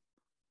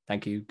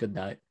 Thank you. Good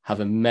night.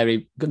 Have a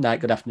good night,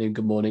 good afternoon,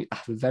 good morning.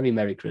 Have a very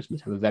Merry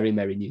Christmas. Have a very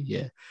Merry New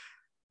Year.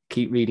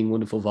 Keep reading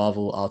wonderful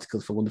VAVEL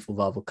articles for wonderful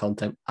VAVEL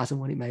content as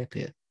and when it may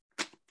appear.